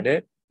understand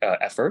it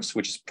at first,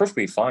 which is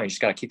perfectly fine. You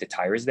just got to keep the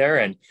tires there.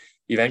 And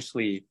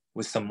eventually,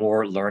 with some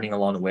more learning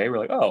along the way, we're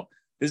like, oh,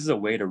 this is a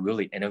way to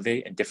really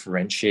innovate and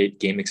differentiate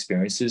game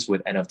experiences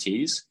with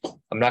NFTs.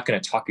 I'm not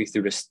going to talk you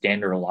through the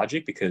standard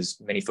logic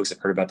because many folks have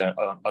heard about that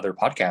on other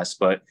podcasts,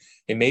 but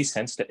it made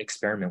sense to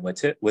experiment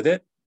with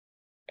it.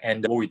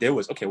 And what we did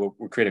was, okay, we'll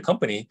create a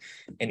company,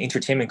 an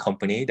entertainment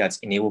company that's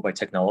enabled by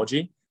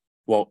technology.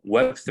 Well,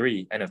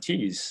 Web3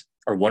 NFTs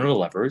are one of the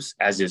levers,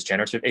 as is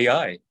generative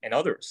AI and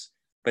others.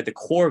 But at the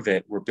core of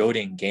it, we're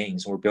building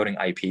games, we're building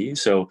IP.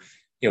 So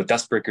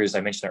Dust Breakers,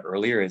 I mentioned that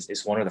earlier,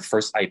 is one of the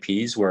first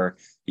IPs where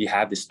you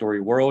have the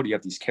story world, you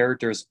have these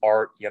characters,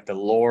 art, you have the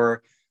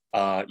lore,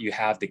 you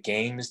have the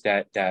games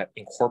that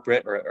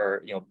incorporate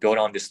or build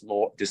on this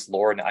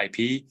lore and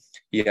IP.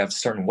 You have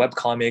certain web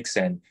comics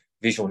and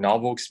visual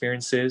novel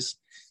experiences,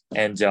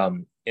 and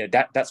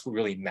that's what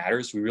really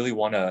matters. We really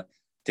want to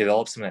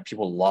develop something that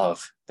people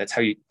love. That's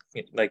how you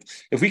like.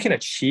 If we can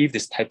achieve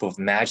this type of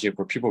magic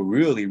where people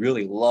really,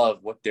 really love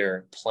what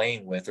they're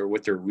playing with or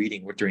what they're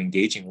reading, what they're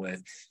engaging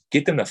with,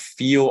 get them to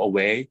feel a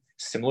way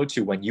similar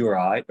to when you or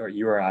I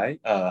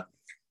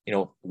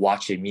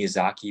watch a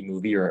Miyazaki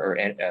movie or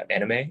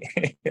anime.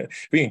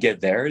 If we can get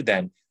there,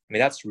 then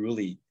that's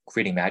really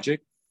creating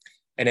magic.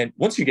 And then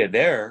once you get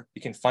there,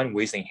 you can find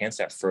ways to enhance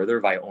that further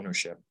via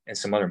ownership and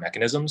some other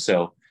mechanisms.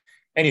 So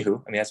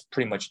anywho,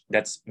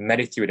 that's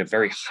Metatheory at a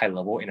very high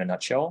level in a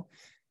nutshell.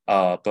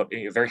 But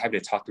very happy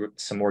to talk through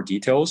some more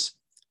details,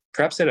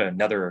 perhaps during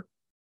another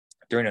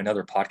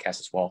podcast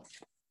as well.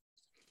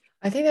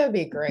 I think that would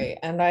be great.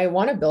 And I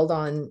want to build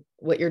on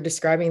what you're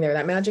describing there,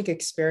 that magic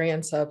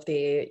experience of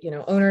the,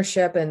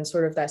 ownership and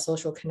sort of that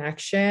social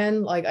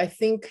connection. Like, I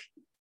think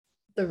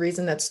the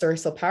reason that story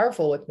is so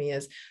powerful with me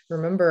is,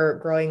 remember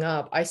growing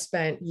up, I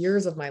spent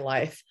years of my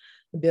life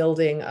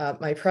building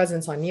my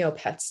presence on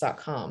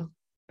neopets.com.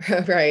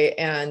 Right.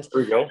 And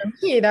for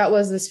me, that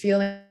was this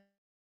feeling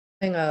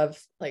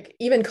of like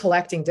even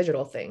collecting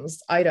digital things,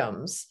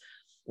 items,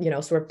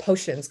 sort of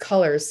potions,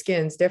 colors,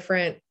 skins,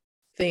 different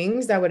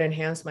things that would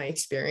enhance my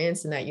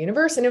experience in that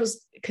universe. And it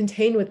was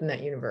contained within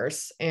that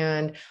universe.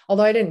 And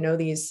although I didn't know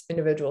these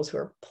individuals who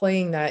were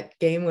playing that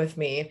game with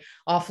me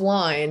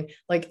offline,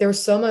 like there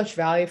was so much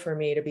value for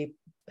me to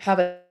have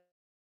a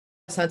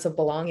sense of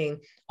belonging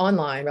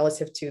online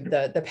relative to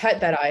the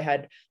pet that I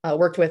had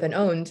worked with and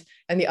owned,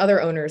 and the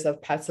other owners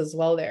of pets as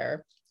well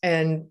there.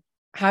 And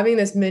having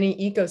this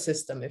mini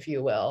ecosystem, if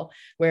you will,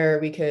 where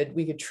we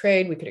could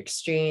trade, we could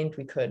exchange,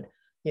 we could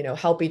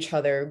help each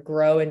other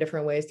grow in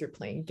different ways through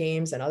playing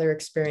games and other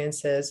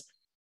experiences.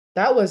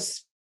 That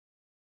was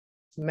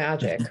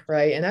magic,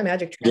 right? And that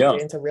magic Yeah,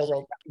 translated into real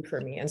world value for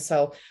me. And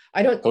so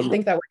I don't totally.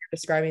 think that what you're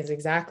describing is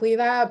exactly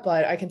that,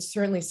 but I can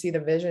certainly see the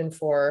vision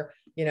for,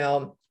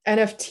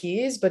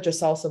 NFTs, but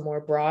just also more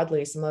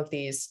broadly, some of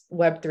these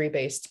Web3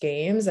 based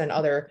games and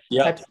other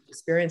Yeah. types of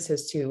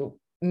experiences to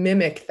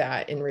mimic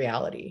that in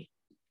reality.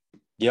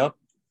 Yep.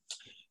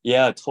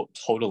 Yeah,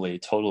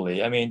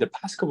 totally. I mean, the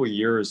past couple of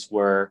years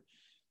were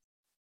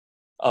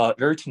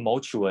very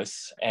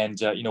tumultuous,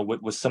 and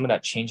with some of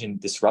that change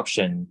and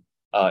disruption,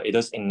 it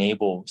does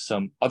enable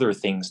some other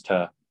things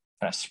to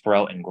kind of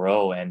sprout and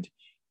grow. And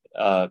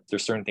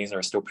there's certain things that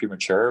are still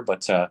premature,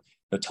 but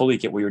totally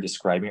get what you were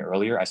describing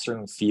earlier. I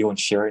certainly feel and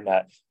sharing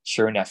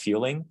that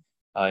feeling,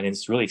 and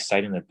it's really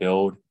exciting to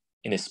build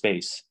in this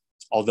space.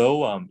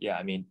 Although, yeah,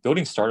 I mean,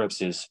 building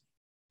startups is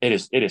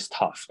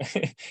tough,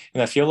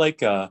 and I feel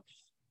like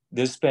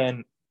there's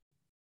been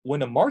when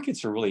the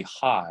markets are really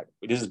hot.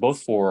 This is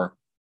both for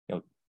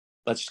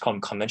let's just call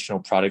them conventional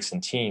products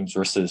and teams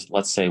versus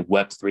let's say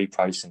Web3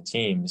 products and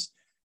teams.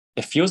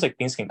 It feels like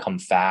things can come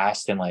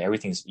fast and like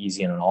everything's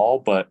easy and all,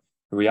 but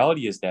the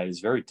reality is that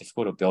it's very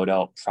difficult to build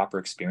out proper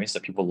experience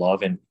that people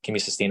love and can be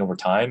sustained over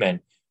time.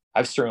 And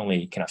I've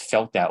certainly kind of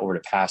felt that over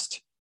the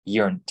past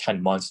year and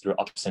 10 months through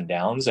ups and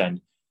downs. And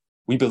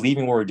we believe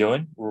in what we're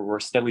doing. We're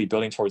steadily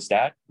building towards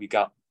that. We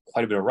got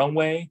quite a bit of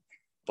runway,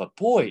 but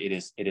boy, it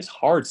is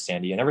hard,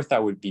 Sandy. I never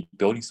thought we'd be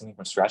building something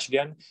from scratch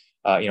again.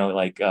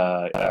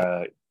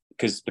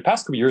 Because the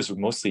past couple of years were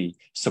mostly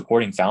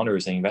supporting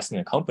founders and investing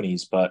in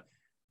companies, but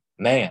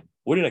man,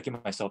 what did I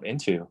get myself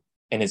into?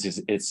 And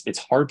it's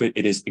hard, but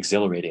it is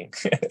exhilarating.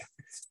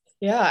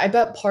 Yeah, I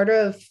bet part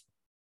of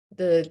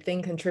the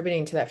thing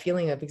contributing to that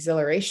feeling of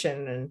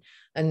exhilaration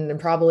and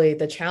probably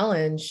the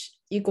challenge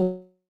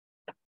equally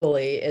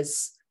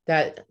is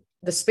that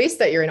the space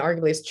that you're in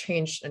arguably has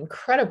changed an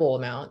incredible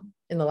amount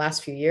in the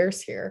last few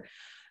years here.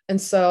 And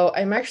so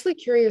I'm actually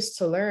curious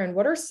to learn,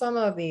 what are some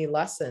of the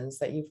lessons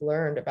that you've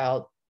learned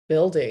about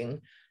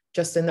building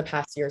just in the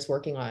past years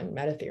working on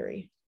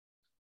Metatheory?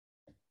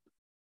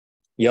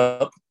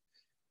 Yep.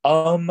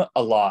 A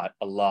lot.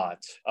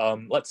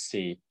 Let's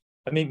see.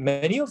 I mean,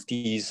 many of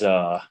these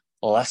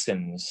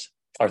lessons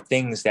are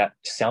things that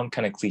sound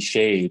kind of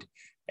cliched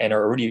and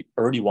are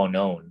already well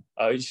known.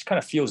 It just kind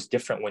of feels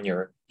different when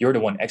you're the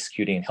one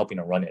executing and helping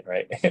to run it,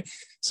 right?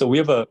 So we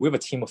have a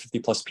team of 50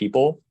 plus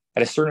people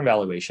at a certain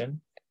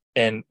valuation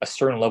and a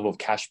certain level of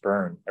cash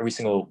burn every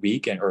single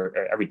week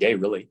or every day,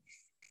 really.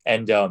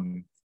 And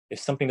if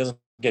something doesn't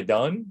get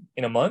done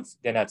in a month,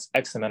 then that's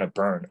X amount of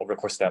burn over the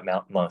course of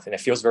that month. And it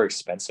feels very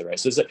expensive, right?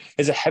 So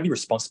it's a heavy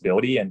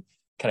responsibility and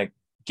kind of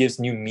gives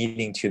new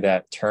meaning to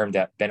that term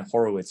that Ben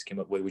Horowitz came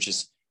up with, which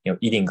is,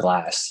 eating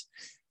glass.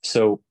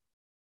 So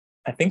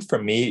I think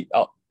for me,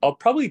 I'll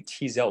probably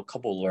tease out a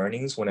couple of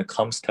learnings when it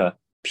comes to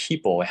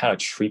people and how to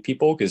treat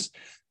people, because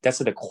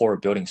that's at the core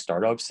of building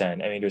startups.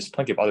 And I mean, there's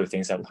plenty of other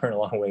things I've learned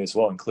along the way as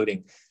well,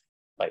 including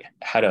like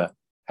how to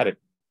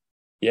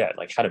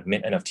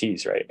mint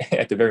NFTs, right?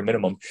 At the very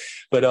minimum.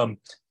 But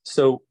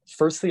so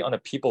firstly, on the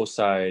people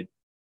side,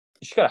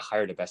 you just got to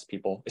hire the best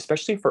people,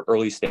 especially for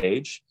early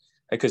stage,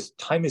 because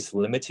time is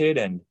limited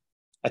and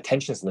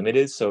attention is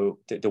limited. So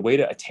the way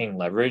to attain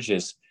leverage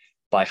is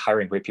by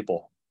hiring great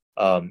people.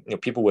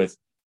 People with,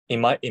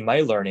 in my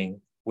learning,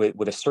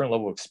 with a certain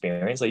level of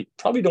experience. Like, you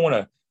probably don't want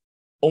to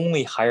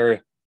only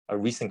hire a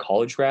recent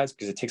college grads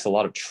because it takes a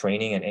lot of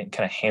training and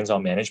kind of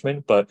hands-on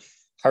management, but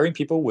hiring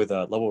people with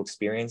a level of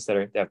experience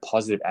that have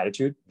positive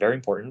attitude, very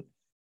important.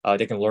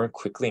 They can learn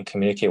quickly and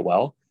communicate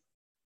well.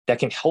 That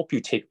can help you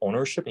take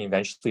ownership and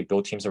eventually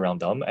build teams around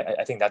them.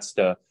 I think that's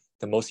the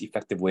most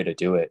effective way to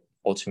do it.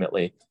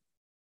 Ultimately,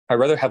 I'd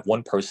rather have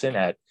one person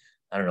at,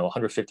 I don't know,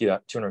 150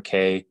 to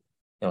 200K,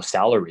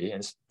 salary,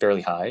 and it's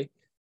fairly high,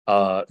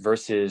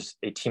 versus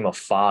a team of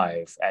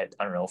 5 at,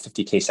 I don't know,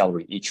 50K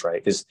salary each,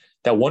 right? Because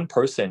that one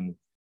person,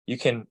 you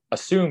can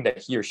assume that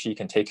he or she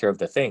can take care of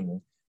the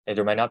thing, and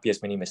there might not be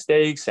as many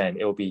mistakes, and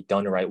it will be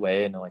done the right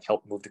way and like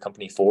help move the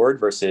company forward,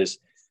 versus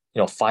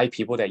 5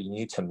 people that you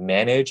need to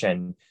manage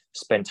and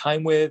spend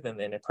time with, and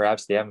then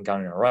perhaps they haven't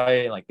gotten it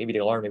right, like maybe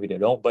they learn, maybe they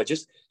don't, but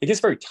just it gets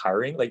very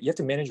tiring. Like, you have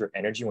to manage your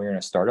energy when you're in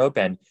a startup.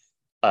 And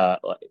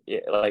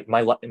like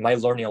my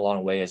learning along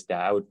the way is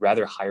that I would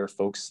rather hire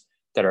folks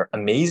that are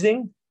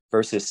amazing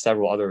versus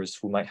several others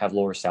who might have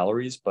lower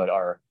salaries but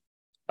are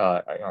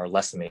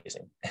less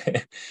amazing.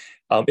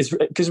 It's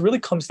because it really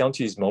comes down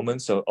to these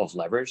moments of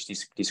leverage,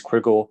 these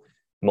critical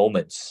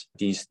moments,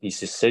 these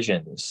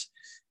decisions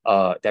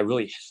that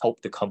really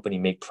help the company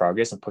make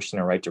progress and push in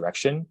the right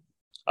direction.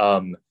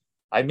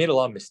 I made a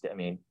lot of mistakes. I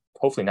mean,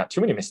 hopefully not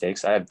too many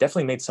mistakes. I have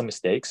definitely made some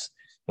mistakes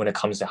when it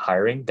comes to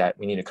hiring that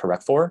we need to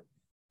correct for.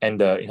 And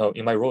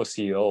in my role as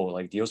CEO,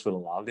 like, deals with a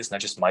lot of this,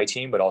 not just my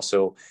team, but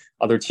also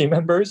other team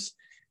members.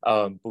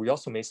 But we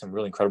also made some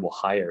really incredible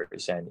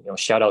hires. And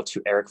shout out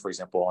to Eric, for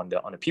example, on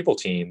the people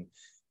team,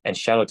 and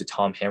shout out to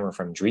Tom Hammer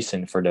from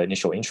Dreesen for the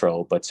initial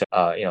intro. But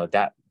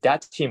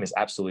that team is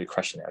absolutely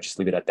crushing it. I'll just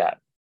leave it at that.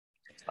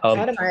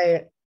 Adam,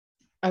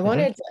 I Mhm.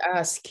 wanted to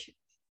ask,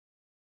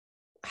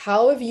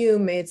 how have you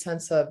made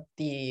sense of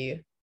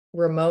the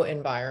remote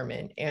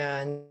environment?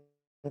 And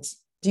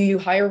do you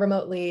hire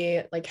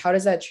remotely? Like, how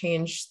does that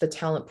change the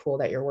talent pool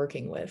that you're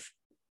working with?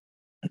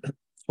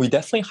 We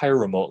definitely hire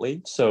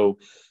remotely. So,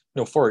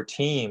 for our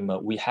team,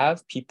 we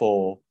have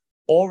people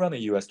all around the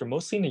US. They're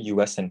mostly in the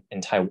US and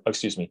Taiwan.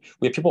 Excuse me.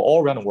 We have people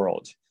all around the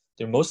world.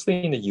 They're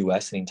mostly in the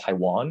US and in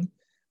Taiwan.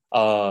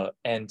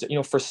 And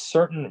for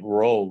certain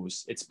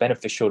roles, it's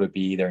beneficial to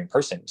be there in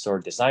person. So, our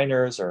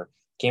designers or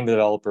game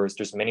developers,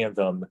 there's many of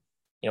them,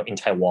 in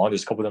Taiwan.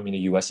 There's a couple of them in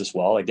the US as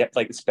well. Like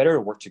it's better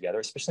to work together,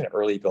 especially in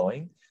early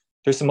going.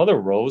 There's some other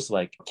roles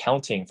like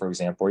accounting, for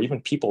example, or even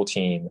people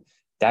team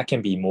that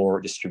can be more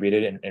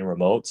distributed and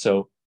remote.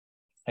 So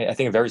I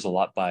think it varies a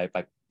lot by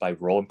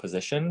role and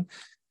position.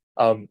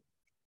 Um,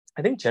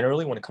 I think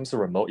generally when it comes to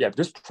remote, yeah,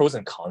 there's pros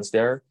and cons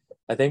there.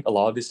 I think a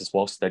lot of this is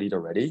well studied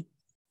already,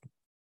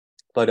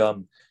 but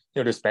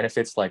there's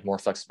benefits like more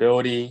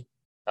flexibility,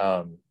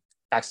 um,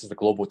 access to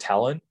global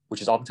talent,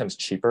 which is oftentimes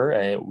cheaper.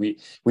 And we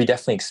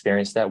definitely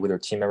experience that with our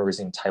team members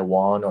in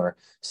Taiwan or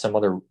some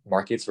other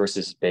markets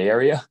versus Bay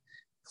Area.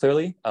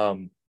 Clearly,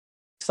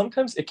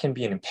 sometimes it can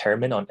be an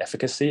impairment on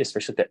efficacy,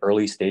 especially at the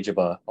early stage of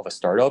a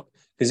startup,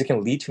 because it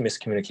can lead to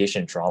miscommunication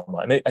and drama.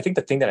 I mean, I think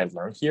the thing that I've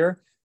learned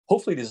here,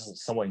 hopefully this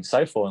is somewhat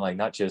insightful and like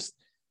not just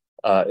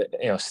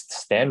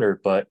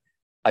standard, but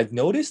I've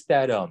noticed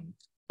that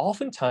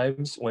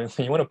oftentimes when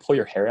you want to pull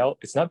your hair out,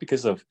 it's not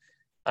because of,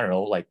 I don't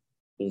know, like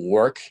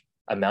work,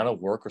 amount of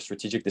work or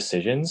strategic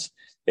decisions.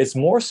 It's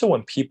more so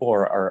when people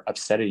are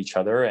upset at each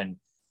other and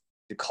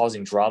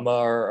causing drama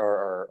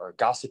or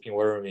gossiping,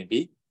 whatever it may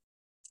be,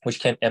 which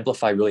can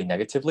amplify really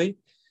negatively.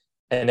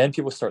 And then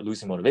people start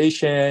losing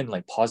motivation,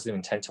 like positive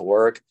intent to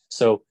work.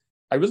 So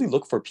I really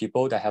look for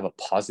people that have a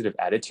positive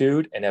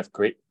attitude and have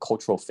great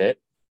cultural fit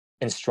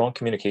and strong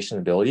communication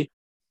ability.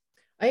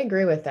 I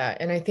agree with that.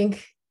 And I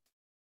think,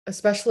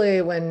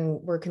 especially when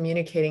we're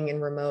communicating in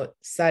remote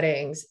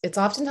settings, it's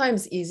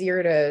oftentimes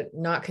easier to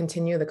not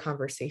continue the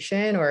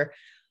conversation or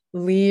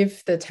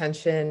leave the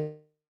tension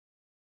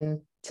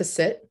to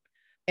sit.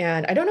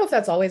 And I don't know if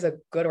that's always a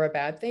good or a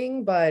bad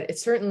thing, but it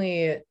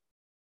certainly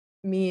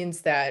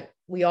means that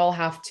we all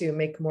have to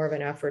make more of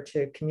an effort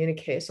to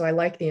communicate. So I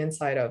like the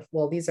insight of,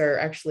 well, these are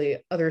actually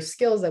other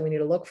skills that we need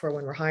to look for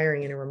when we're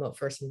hiring in a remote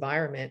first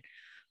environment.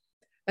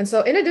 And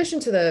so, in addition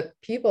to the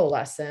people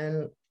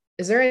lesson,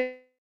 is there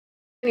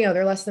any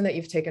other lesson that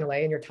you've taken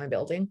away in your time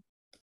building?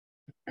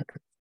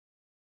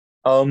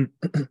 Um,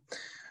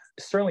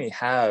 certainly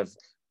have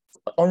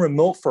on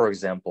remote, for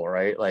example,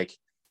 right? Like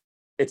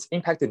it's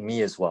impacted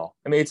me as well.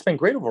 I mean, it's been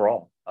great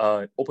overall.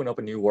 Open up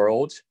a new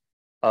world,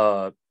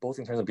 both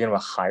in terms of being able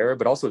to hire,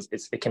 but also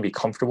it can be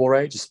comfortable,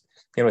 right? Just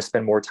being able to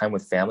spend more time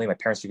with family. My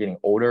parents are getting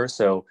older,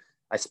 so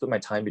I split my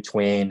time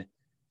between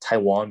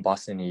Taiwan,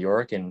 Boston, New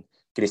York, and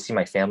get to see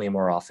my family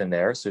more often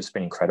there. So it's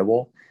been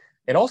incredible.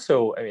 And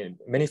also, I mean,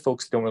 many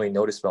folks don't really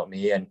notice about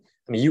me, and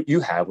I mean, you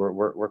have.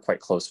 We're quite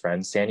close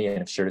friends, Sandy, and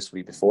I've shared this with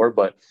you before.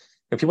 But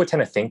people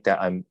tend to think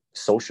that I'm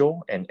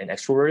social and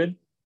extroverted,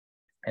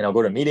 and I'll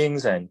go to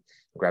meetings and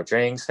grab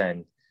drinks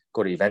and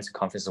go to events and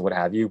conferences and what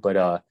have you. But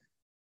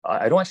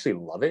I don't actually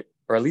love it,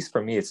 or at least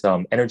for me, it's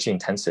energy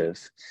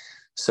intensive.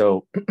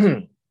 So,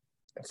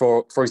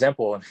 for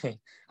example, I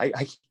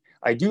mean,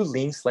 I do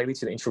lean slightly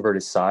to the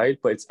introverted side,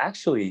 but it's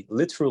actually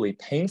literally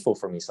painful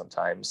for me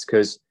sometimes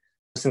because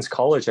since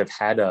college I've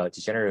had a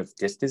degenerative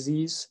disc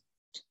disease,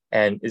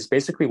 and it's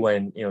basically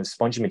when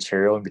spongy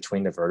material in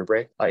between the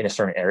vertebrae in a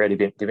certain area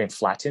they've been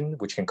flattened,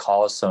 which can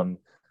cause some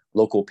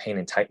local pain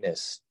and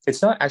tightness.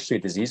 It's not actually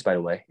a disease, by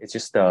the way. It's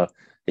just a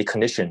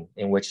condition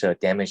in which a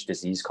damaged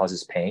disease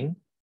causes pain,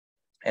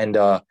 and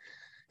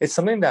it's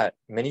something that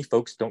many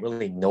folks don't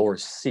really know or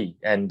see.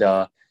 And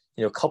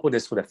couple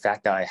this with the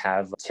fact that I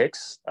have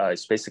tics.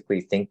 It's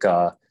basically think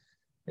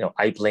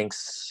eye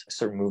blinks,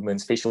 certain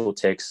movements, facial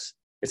tics.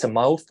 It's a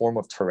mild form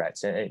of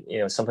Tourette's,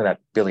 and something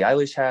that Billie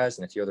Eilish has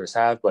and a few others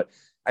have. But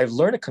I've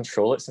learned to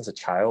control it since a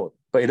child.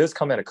 But it does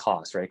come at a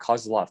cost, right? It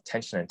causes a lot of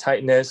tension and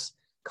tightness,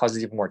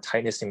 causes even more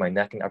tightness in my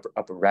neck and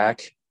upper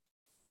back.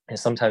 And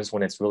sometimes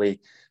when it's really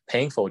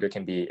painful, it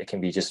can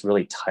be just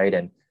really tight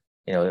and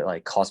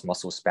like cause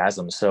muscle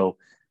spasms. So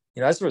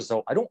as a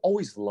result, I don't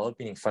always love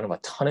being in front of a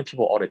ton of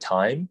people all the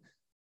time,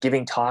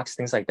 giving talks,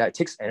 things like that. It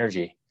takes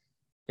energy.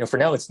 For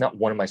now, it's not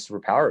one of my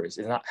superpowers.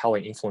 It's not how I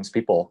influence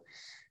people.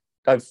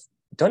 I've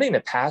done it in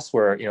the past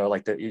where,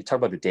 like you talk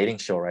about the dating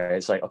show, right?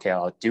 It's like, okay,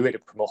 I'll do it to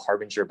promote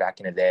Harbinger back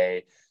in the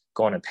day,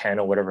 go on a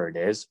panel, whatever it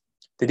is.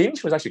 The dating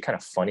show was actually kind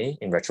of funny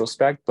in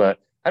retrospect, but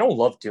I don't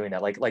love doing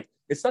that. Like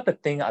it's not the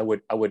thing I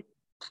would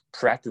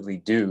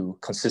proactively do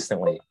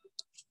consistently.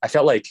 I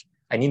felt like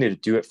I needed to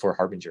do it for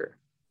Harbinger.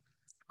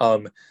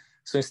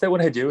 So instead,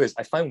 what I do is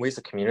I find ways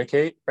to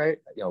communicate, right?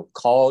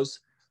 Calls,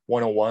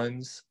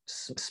 one-on-ones,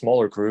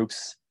 smaller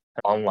groups,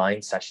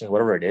 online sessions,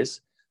 whatever it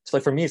is. So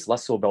like for me, it's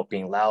less so about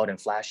being loud and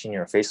flashy in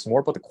your face, it's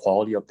more about the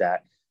quality of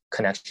that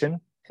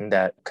connection and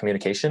that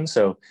communication.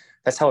 So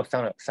that's how I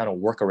found a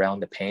work around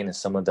the pain and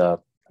some of the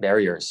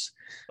barriers.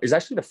 It was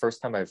actually the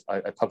first time I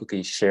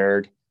publicly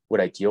shared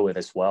what I deal with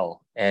as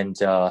well. And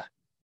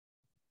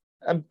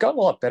I've gotten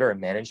a lot better at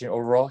managing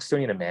overall. Still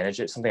need to manage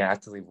it, something I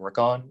actively work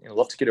on. And I'd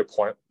love to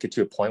get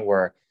to a point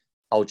where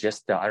I'll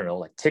just, I don't know,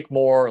 like tick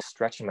more,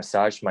 stretch and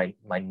massage my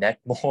neck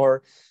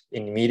more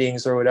in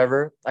meetings or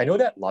whatever. I know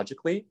that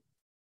logically,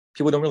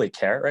 people don't really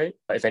care, right?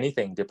 If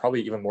anything, they're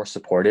probably even more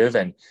supportive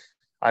and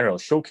I don't know,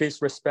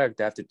 showcase respect.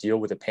 They have to deal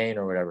with the pain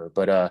or whatever.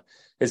 But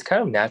it's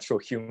kind of natural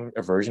human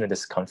aversion and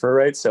discomfort,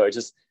 right? So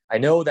I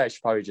know that I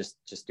should probably just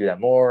do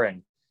that more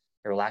and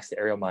relax the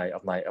area of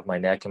my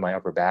neck and my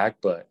upper back,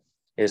 but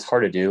it's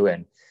hard to do.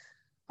 And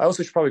I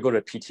also should probably go to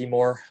a PT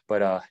more,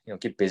 but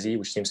get busy,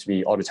 which seems to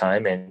be all the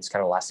time, and it's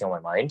kind of lasting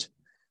on my mind.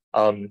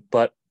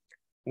 But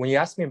when you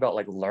ask me about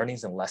like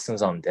learnings and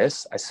lessons on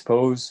this, I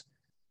suppose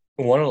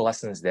one of the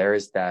lessons there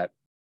is that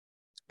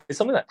it's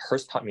something that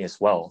Hurst taught me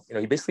as well.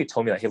 He basically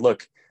told me that, hey,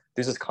 look,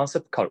 there's this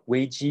concept called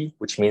Weiji,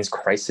 which means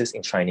crisis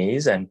in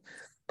Chinese,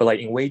 but like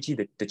in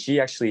Weiji, the Ji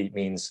actually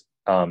means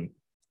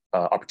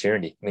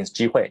opportunity, it means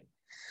机会.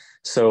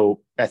 So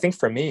I think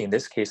for me, in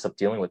this case of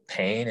dealing with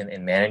pain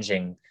and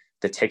managing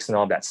the ticks and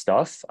all that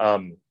stuff,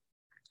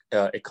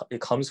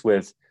 it comes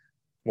with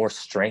more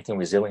strength and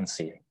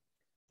resiliency.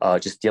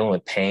 Just dealing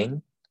with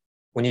pain.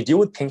 When you deal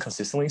with pain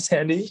consistently,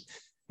 Sandy,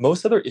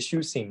 most other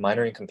issues seem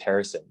minor in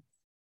comparison.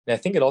 And I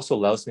think it also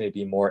allows me to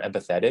be more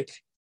empathetic.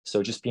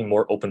 So just being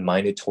more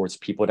open-minded towards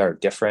people that are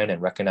different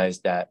and recognize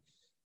that,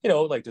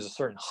 like there's a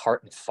certain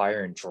heart and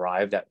fire and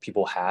drive that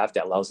people have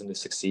that allows them to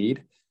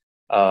succeed.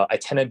 I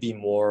tend to be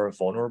more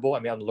vulnerable. I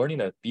mean, I'm learning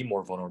to be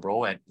more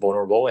vulnerable,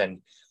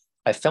 and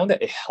I found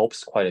that it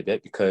helps quite a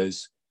bit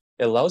because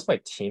it allows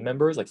my team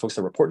members, like folks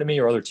that report to me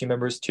or other team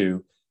members,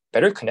 to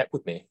better connect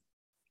with me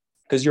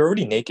because you're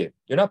already naked.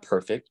 You're not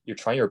perfect. You're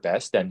trying your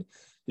best, and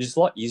it's just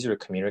a lot easier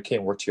to communicate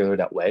and work together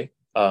that way.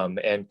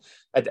 And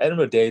at the end of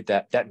the day,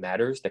 that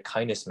matters. The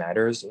kindness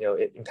matters.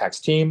 It impacts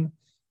team,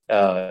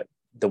 the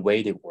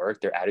way they work,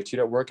 their attitude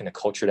at work, and the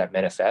culture that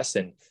manifests.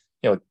 And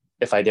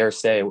if I dare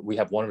say, we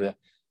have one of the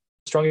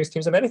strongest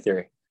teams in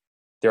Metatheory.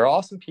 They're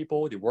awesome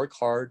people. They work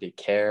hard. They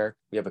care.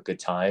 We have a good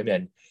time.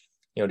 And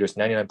there's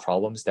 99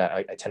 problems that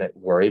I tend to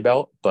worry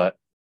about, but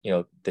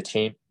the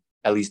team,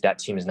 at least that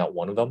team, is not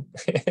one of them.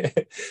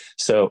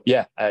 So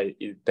yeah, I've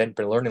been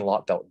learning a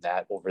lot about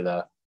that over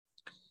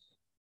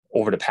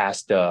the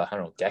past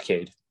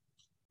decade.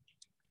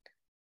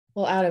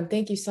 Well, Adam,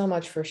 thank you so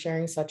much for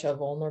sharing such a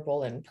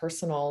vulnerable and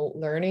personal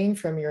learning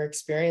from your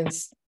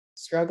experience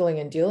struggling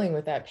and dealing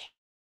with that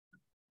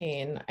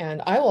pain.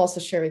 And I will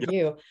also share with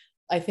you,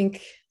 I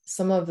think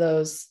some of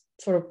those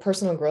sort of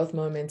personal growth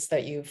moments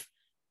that you've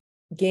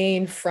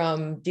gained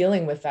from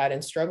dealing with that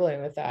and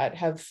struggling with that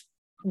have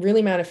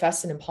really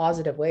manifested in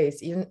positive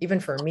ways, even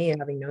for me,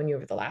 having known you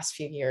over the last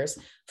few years.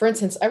 For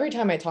instance, every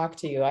time I talk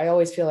to you, I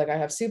always feel like I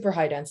have super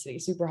high density,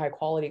 super high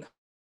quality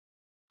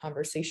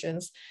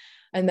conversations.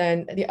 And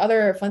then the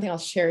other fun thing I'll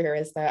share here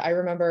is that I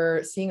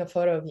remember seeing a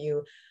photo of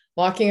you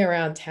walking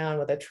around town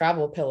with a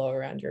travel pillow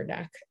around your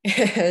neck.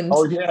 And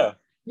oh yeah.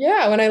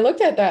 Yeah, when I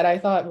looked at that, I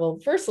thought, well,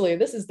 firstly,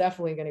 this is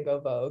definitely going to go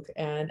vogue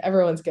and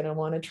everyone's going to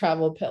want a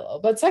travel pillow.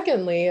 But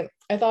secondly,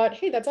 I thought,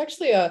 hey, that's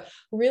actually a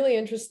really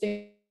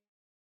interesting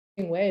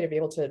way to be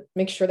able to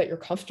make sure that you're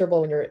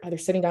comfortable when you're either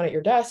sitting down at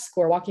your desk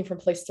or walking from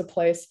place to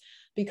place,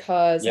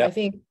 because I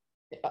think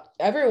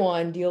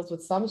everyone deals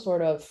with some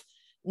sort of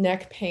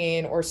neck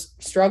pain or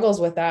struggles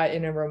with that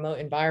in a remote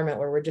environment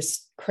where we're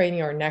just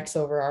craning our necks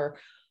over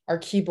our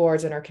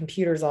keyboards and our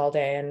computers all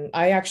day. And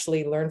I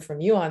actually learned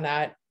from you on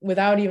that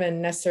without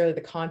even necessarily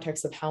the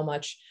context of how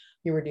much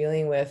you were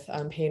dealing with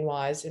pain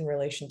wise in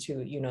relation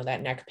to,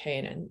 that neck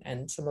pain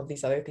and some of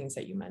these other things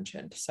that you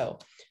mentioned. So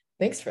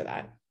thanks for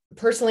that.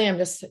 Personally, I'm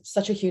just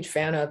such a huge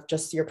fan of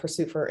just your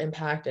pursuit for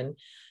impact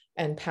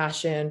and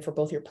passion for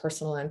both your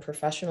personal and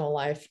professional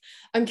life.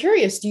 I'm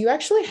curious, do you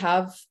actually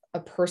have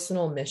a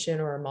personal mission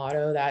or a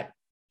motto that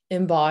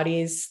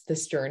embodies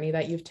this journey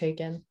that you've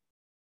taken?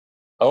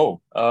 I'm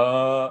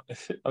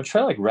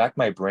trying to like rack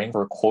my brain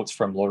for quotes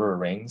from Lord of the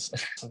Rings,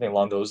 something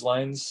along those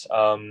lines.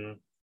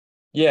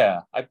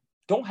 Yeah, I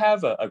don't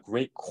have a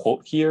great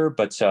quote here,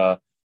 but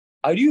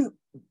I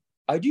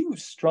do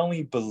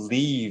strongly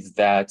believe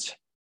that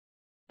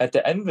at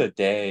the end of the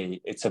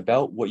day, it's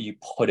about what you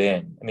put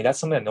in. I mean, that's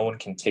something that no one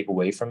can take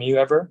away from you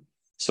ever.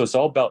 So it's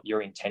all about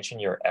your intention,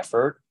 your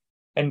effort,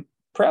 and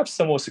perhaps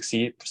some will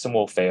succeed, some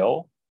will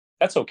fail.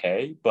 That's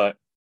okay, but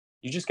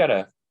you just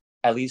gotta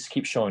at least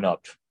keep showing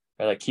up.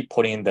 Right? Like keep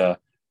putting in the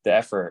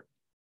effort.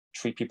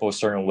 Treat people a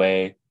certain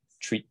way.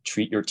 Treat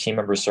your team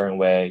members a certain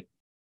way.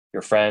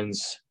 Your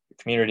friends, your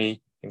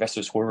community,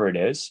 investors, whoever it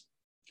is.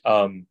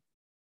 And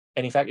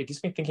in fact, it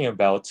gets me thinking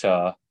about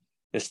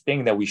this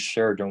thing that we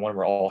shared during one of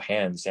our all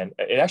hands, and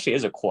it actually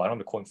is a quote. I don't have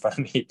the quote in front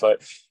of me,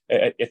 but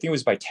I think it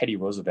was by Teddy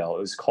Roosevelt.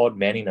 It was called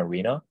 "Man in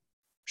Arena."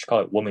 We should call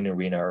it "Woman in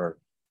Arena" or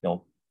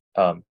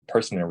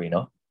 "Person in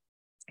Arena."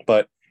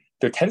 But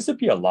there tends to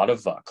be a lot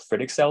of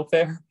critics out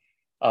there,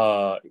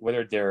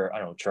 whether they're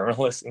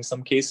journalists in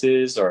some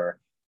cases or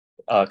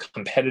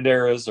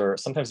competitors or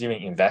sometimes even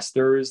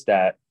investors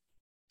that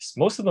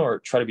most of them are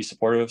try to be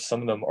supportive.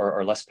 Some of them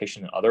are less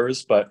patient than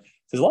others, but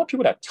there's a lot of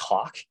people that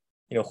talk,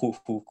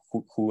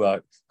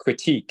 who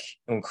critique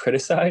and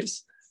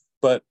criticize,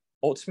 but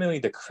ultimately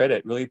the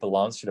credit really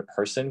belongs to the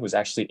person who's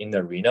actually in the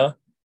arena,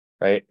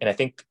 right? And I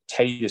think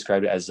Teddy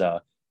described it as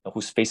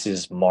whose face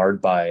is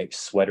marred by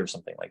sweat or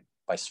something, like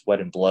by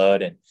sweat and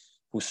blood, and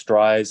who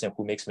strives and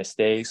who makes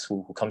mistakes,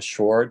 who comes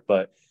short,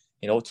 but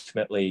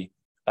ultimately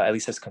at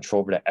least has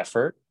control over the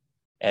effort.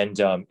 And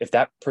if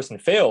that person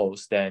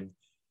fails, then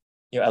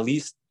at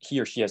least he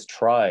or she has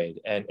tried,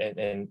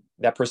 and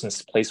that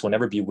person's place will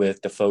never be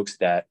with the folks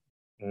that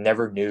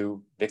never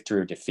knew victory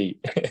or defeat,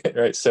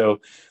 right? So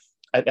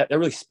that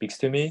really speaks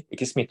to me. It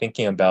gets me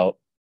thinking about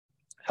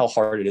how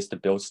hard it is to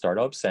build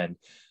startups, and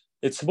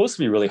it's supposed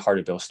to be really hard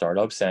to build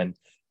startups, and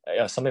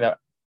something that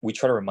we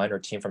try to remind our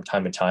team from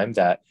time to time,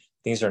 that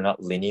things are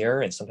not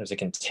linear, and sometimes it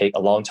can take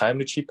a long time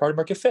to achieve product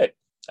market fit.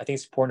 I think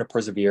it's important to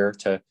persevere,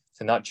 to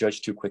not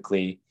judge too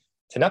quickly,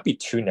 to not be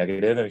too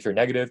negative. And if you're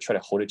negative, try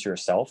to hold it to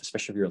yourself,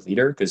 especially if you're a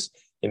leader, because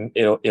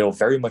it'll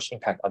very much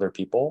impact other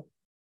people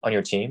on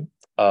your team.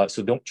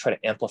 So don't try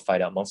to amplify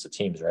that amongst the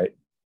teams, right?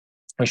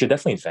 We should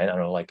definitely vent. I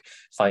don't know, like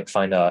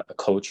find a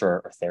coach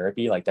or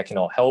therapy, like that can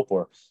all help,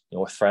 or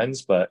with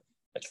friends. But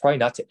try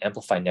not to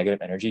amplify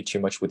negative energy too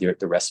much with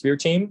the rest of your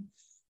team.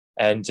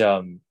 And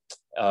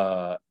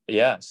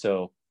yeah.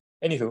 So,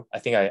 anywho, I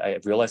think I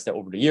realized that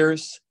over the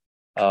years,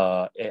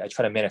 I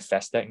try to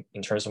manifest that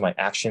in terms of my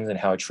actions and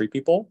how I treat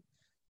people.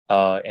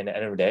 And at the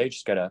end of the day,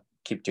 just gotta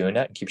keep doing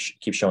that and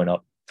keep showing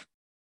up.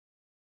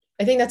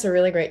 I think that's a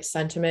really great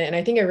sentiment. And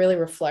I think it really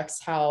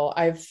reflects how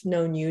I've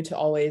known you to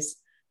always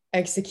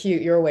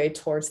execute your way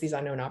towards these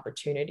unknown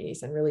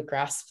opportunities and really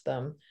grasp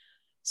them.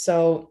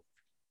 So,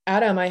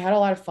 Adam, I had a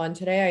lot of fun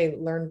today.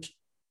 I learned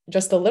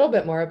just a little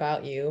bit more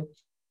about you.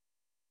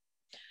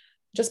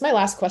 Just my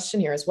last question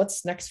here is,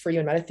 what's next for you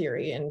in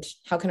Metatheory, and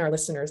how can our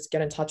listeners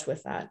get in touch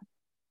with that?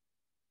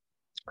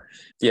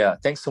 Yeah,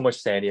 thanks so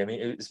much, Sandy. I mean,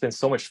 it's been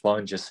so much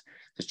fun just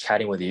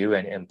chatting with you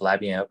and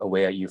blabbing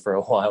away at you for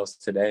a while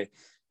today.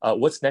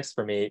 What's next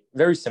for me?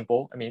 Very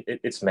simple. I mean,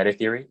 it's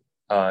Metatheory.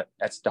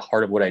 That's the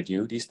heart of what I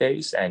do these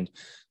days, and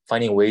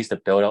finding ways to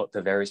build out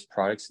the various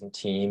products and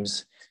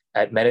teams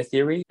at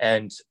Metatheory.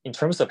 And in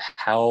terms of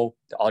how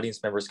the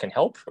audience members can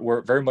help,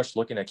 we're very much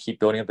looking to keep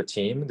building up a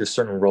team. There's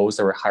certain roles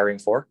that we're hiring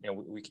for.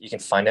 You can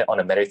find it on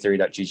the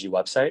metatheory.gg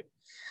website.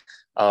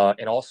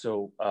 And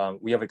also,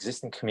 we have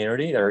existing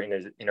community that are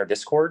in our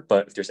Discord.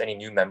 But if there's any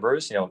new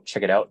members,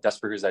 check it out,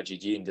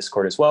 dustburgers.gg in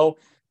Discord as well.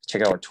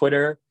 Check out our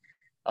Twitter,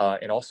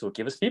 and also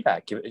give us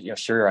feedback.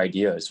 Share your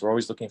ideas. We're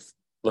always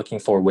looking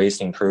for ways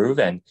to improve.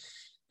 And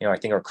I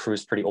think our crew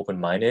is pretty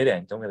open-minded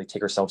and don't really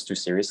take ourselves too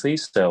seriously.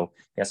 So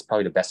that's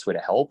probably the best way to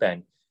help.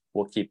 And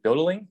we'll keep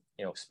building.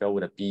 Spelled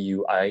with a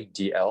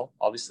BUIDL,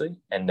 obviously.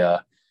 And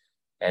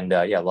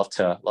yeah, love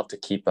to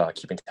keep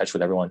in touch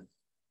with everyone.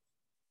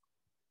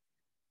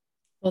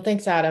 Well,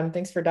 thanks, Adam.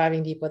 Thanks for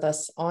diving deep with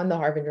us on the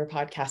Harbinger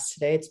podcast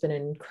today. It's been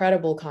an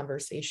incredible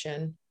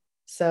conversation.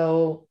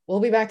 So we'll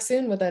be back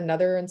soon with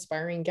another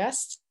inspiring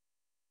guest.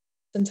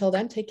 Until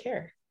then, take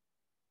care.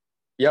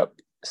 Yep.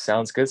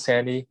 Sounds good,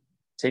 Sandy.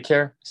 Take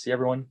care. See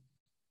everyone.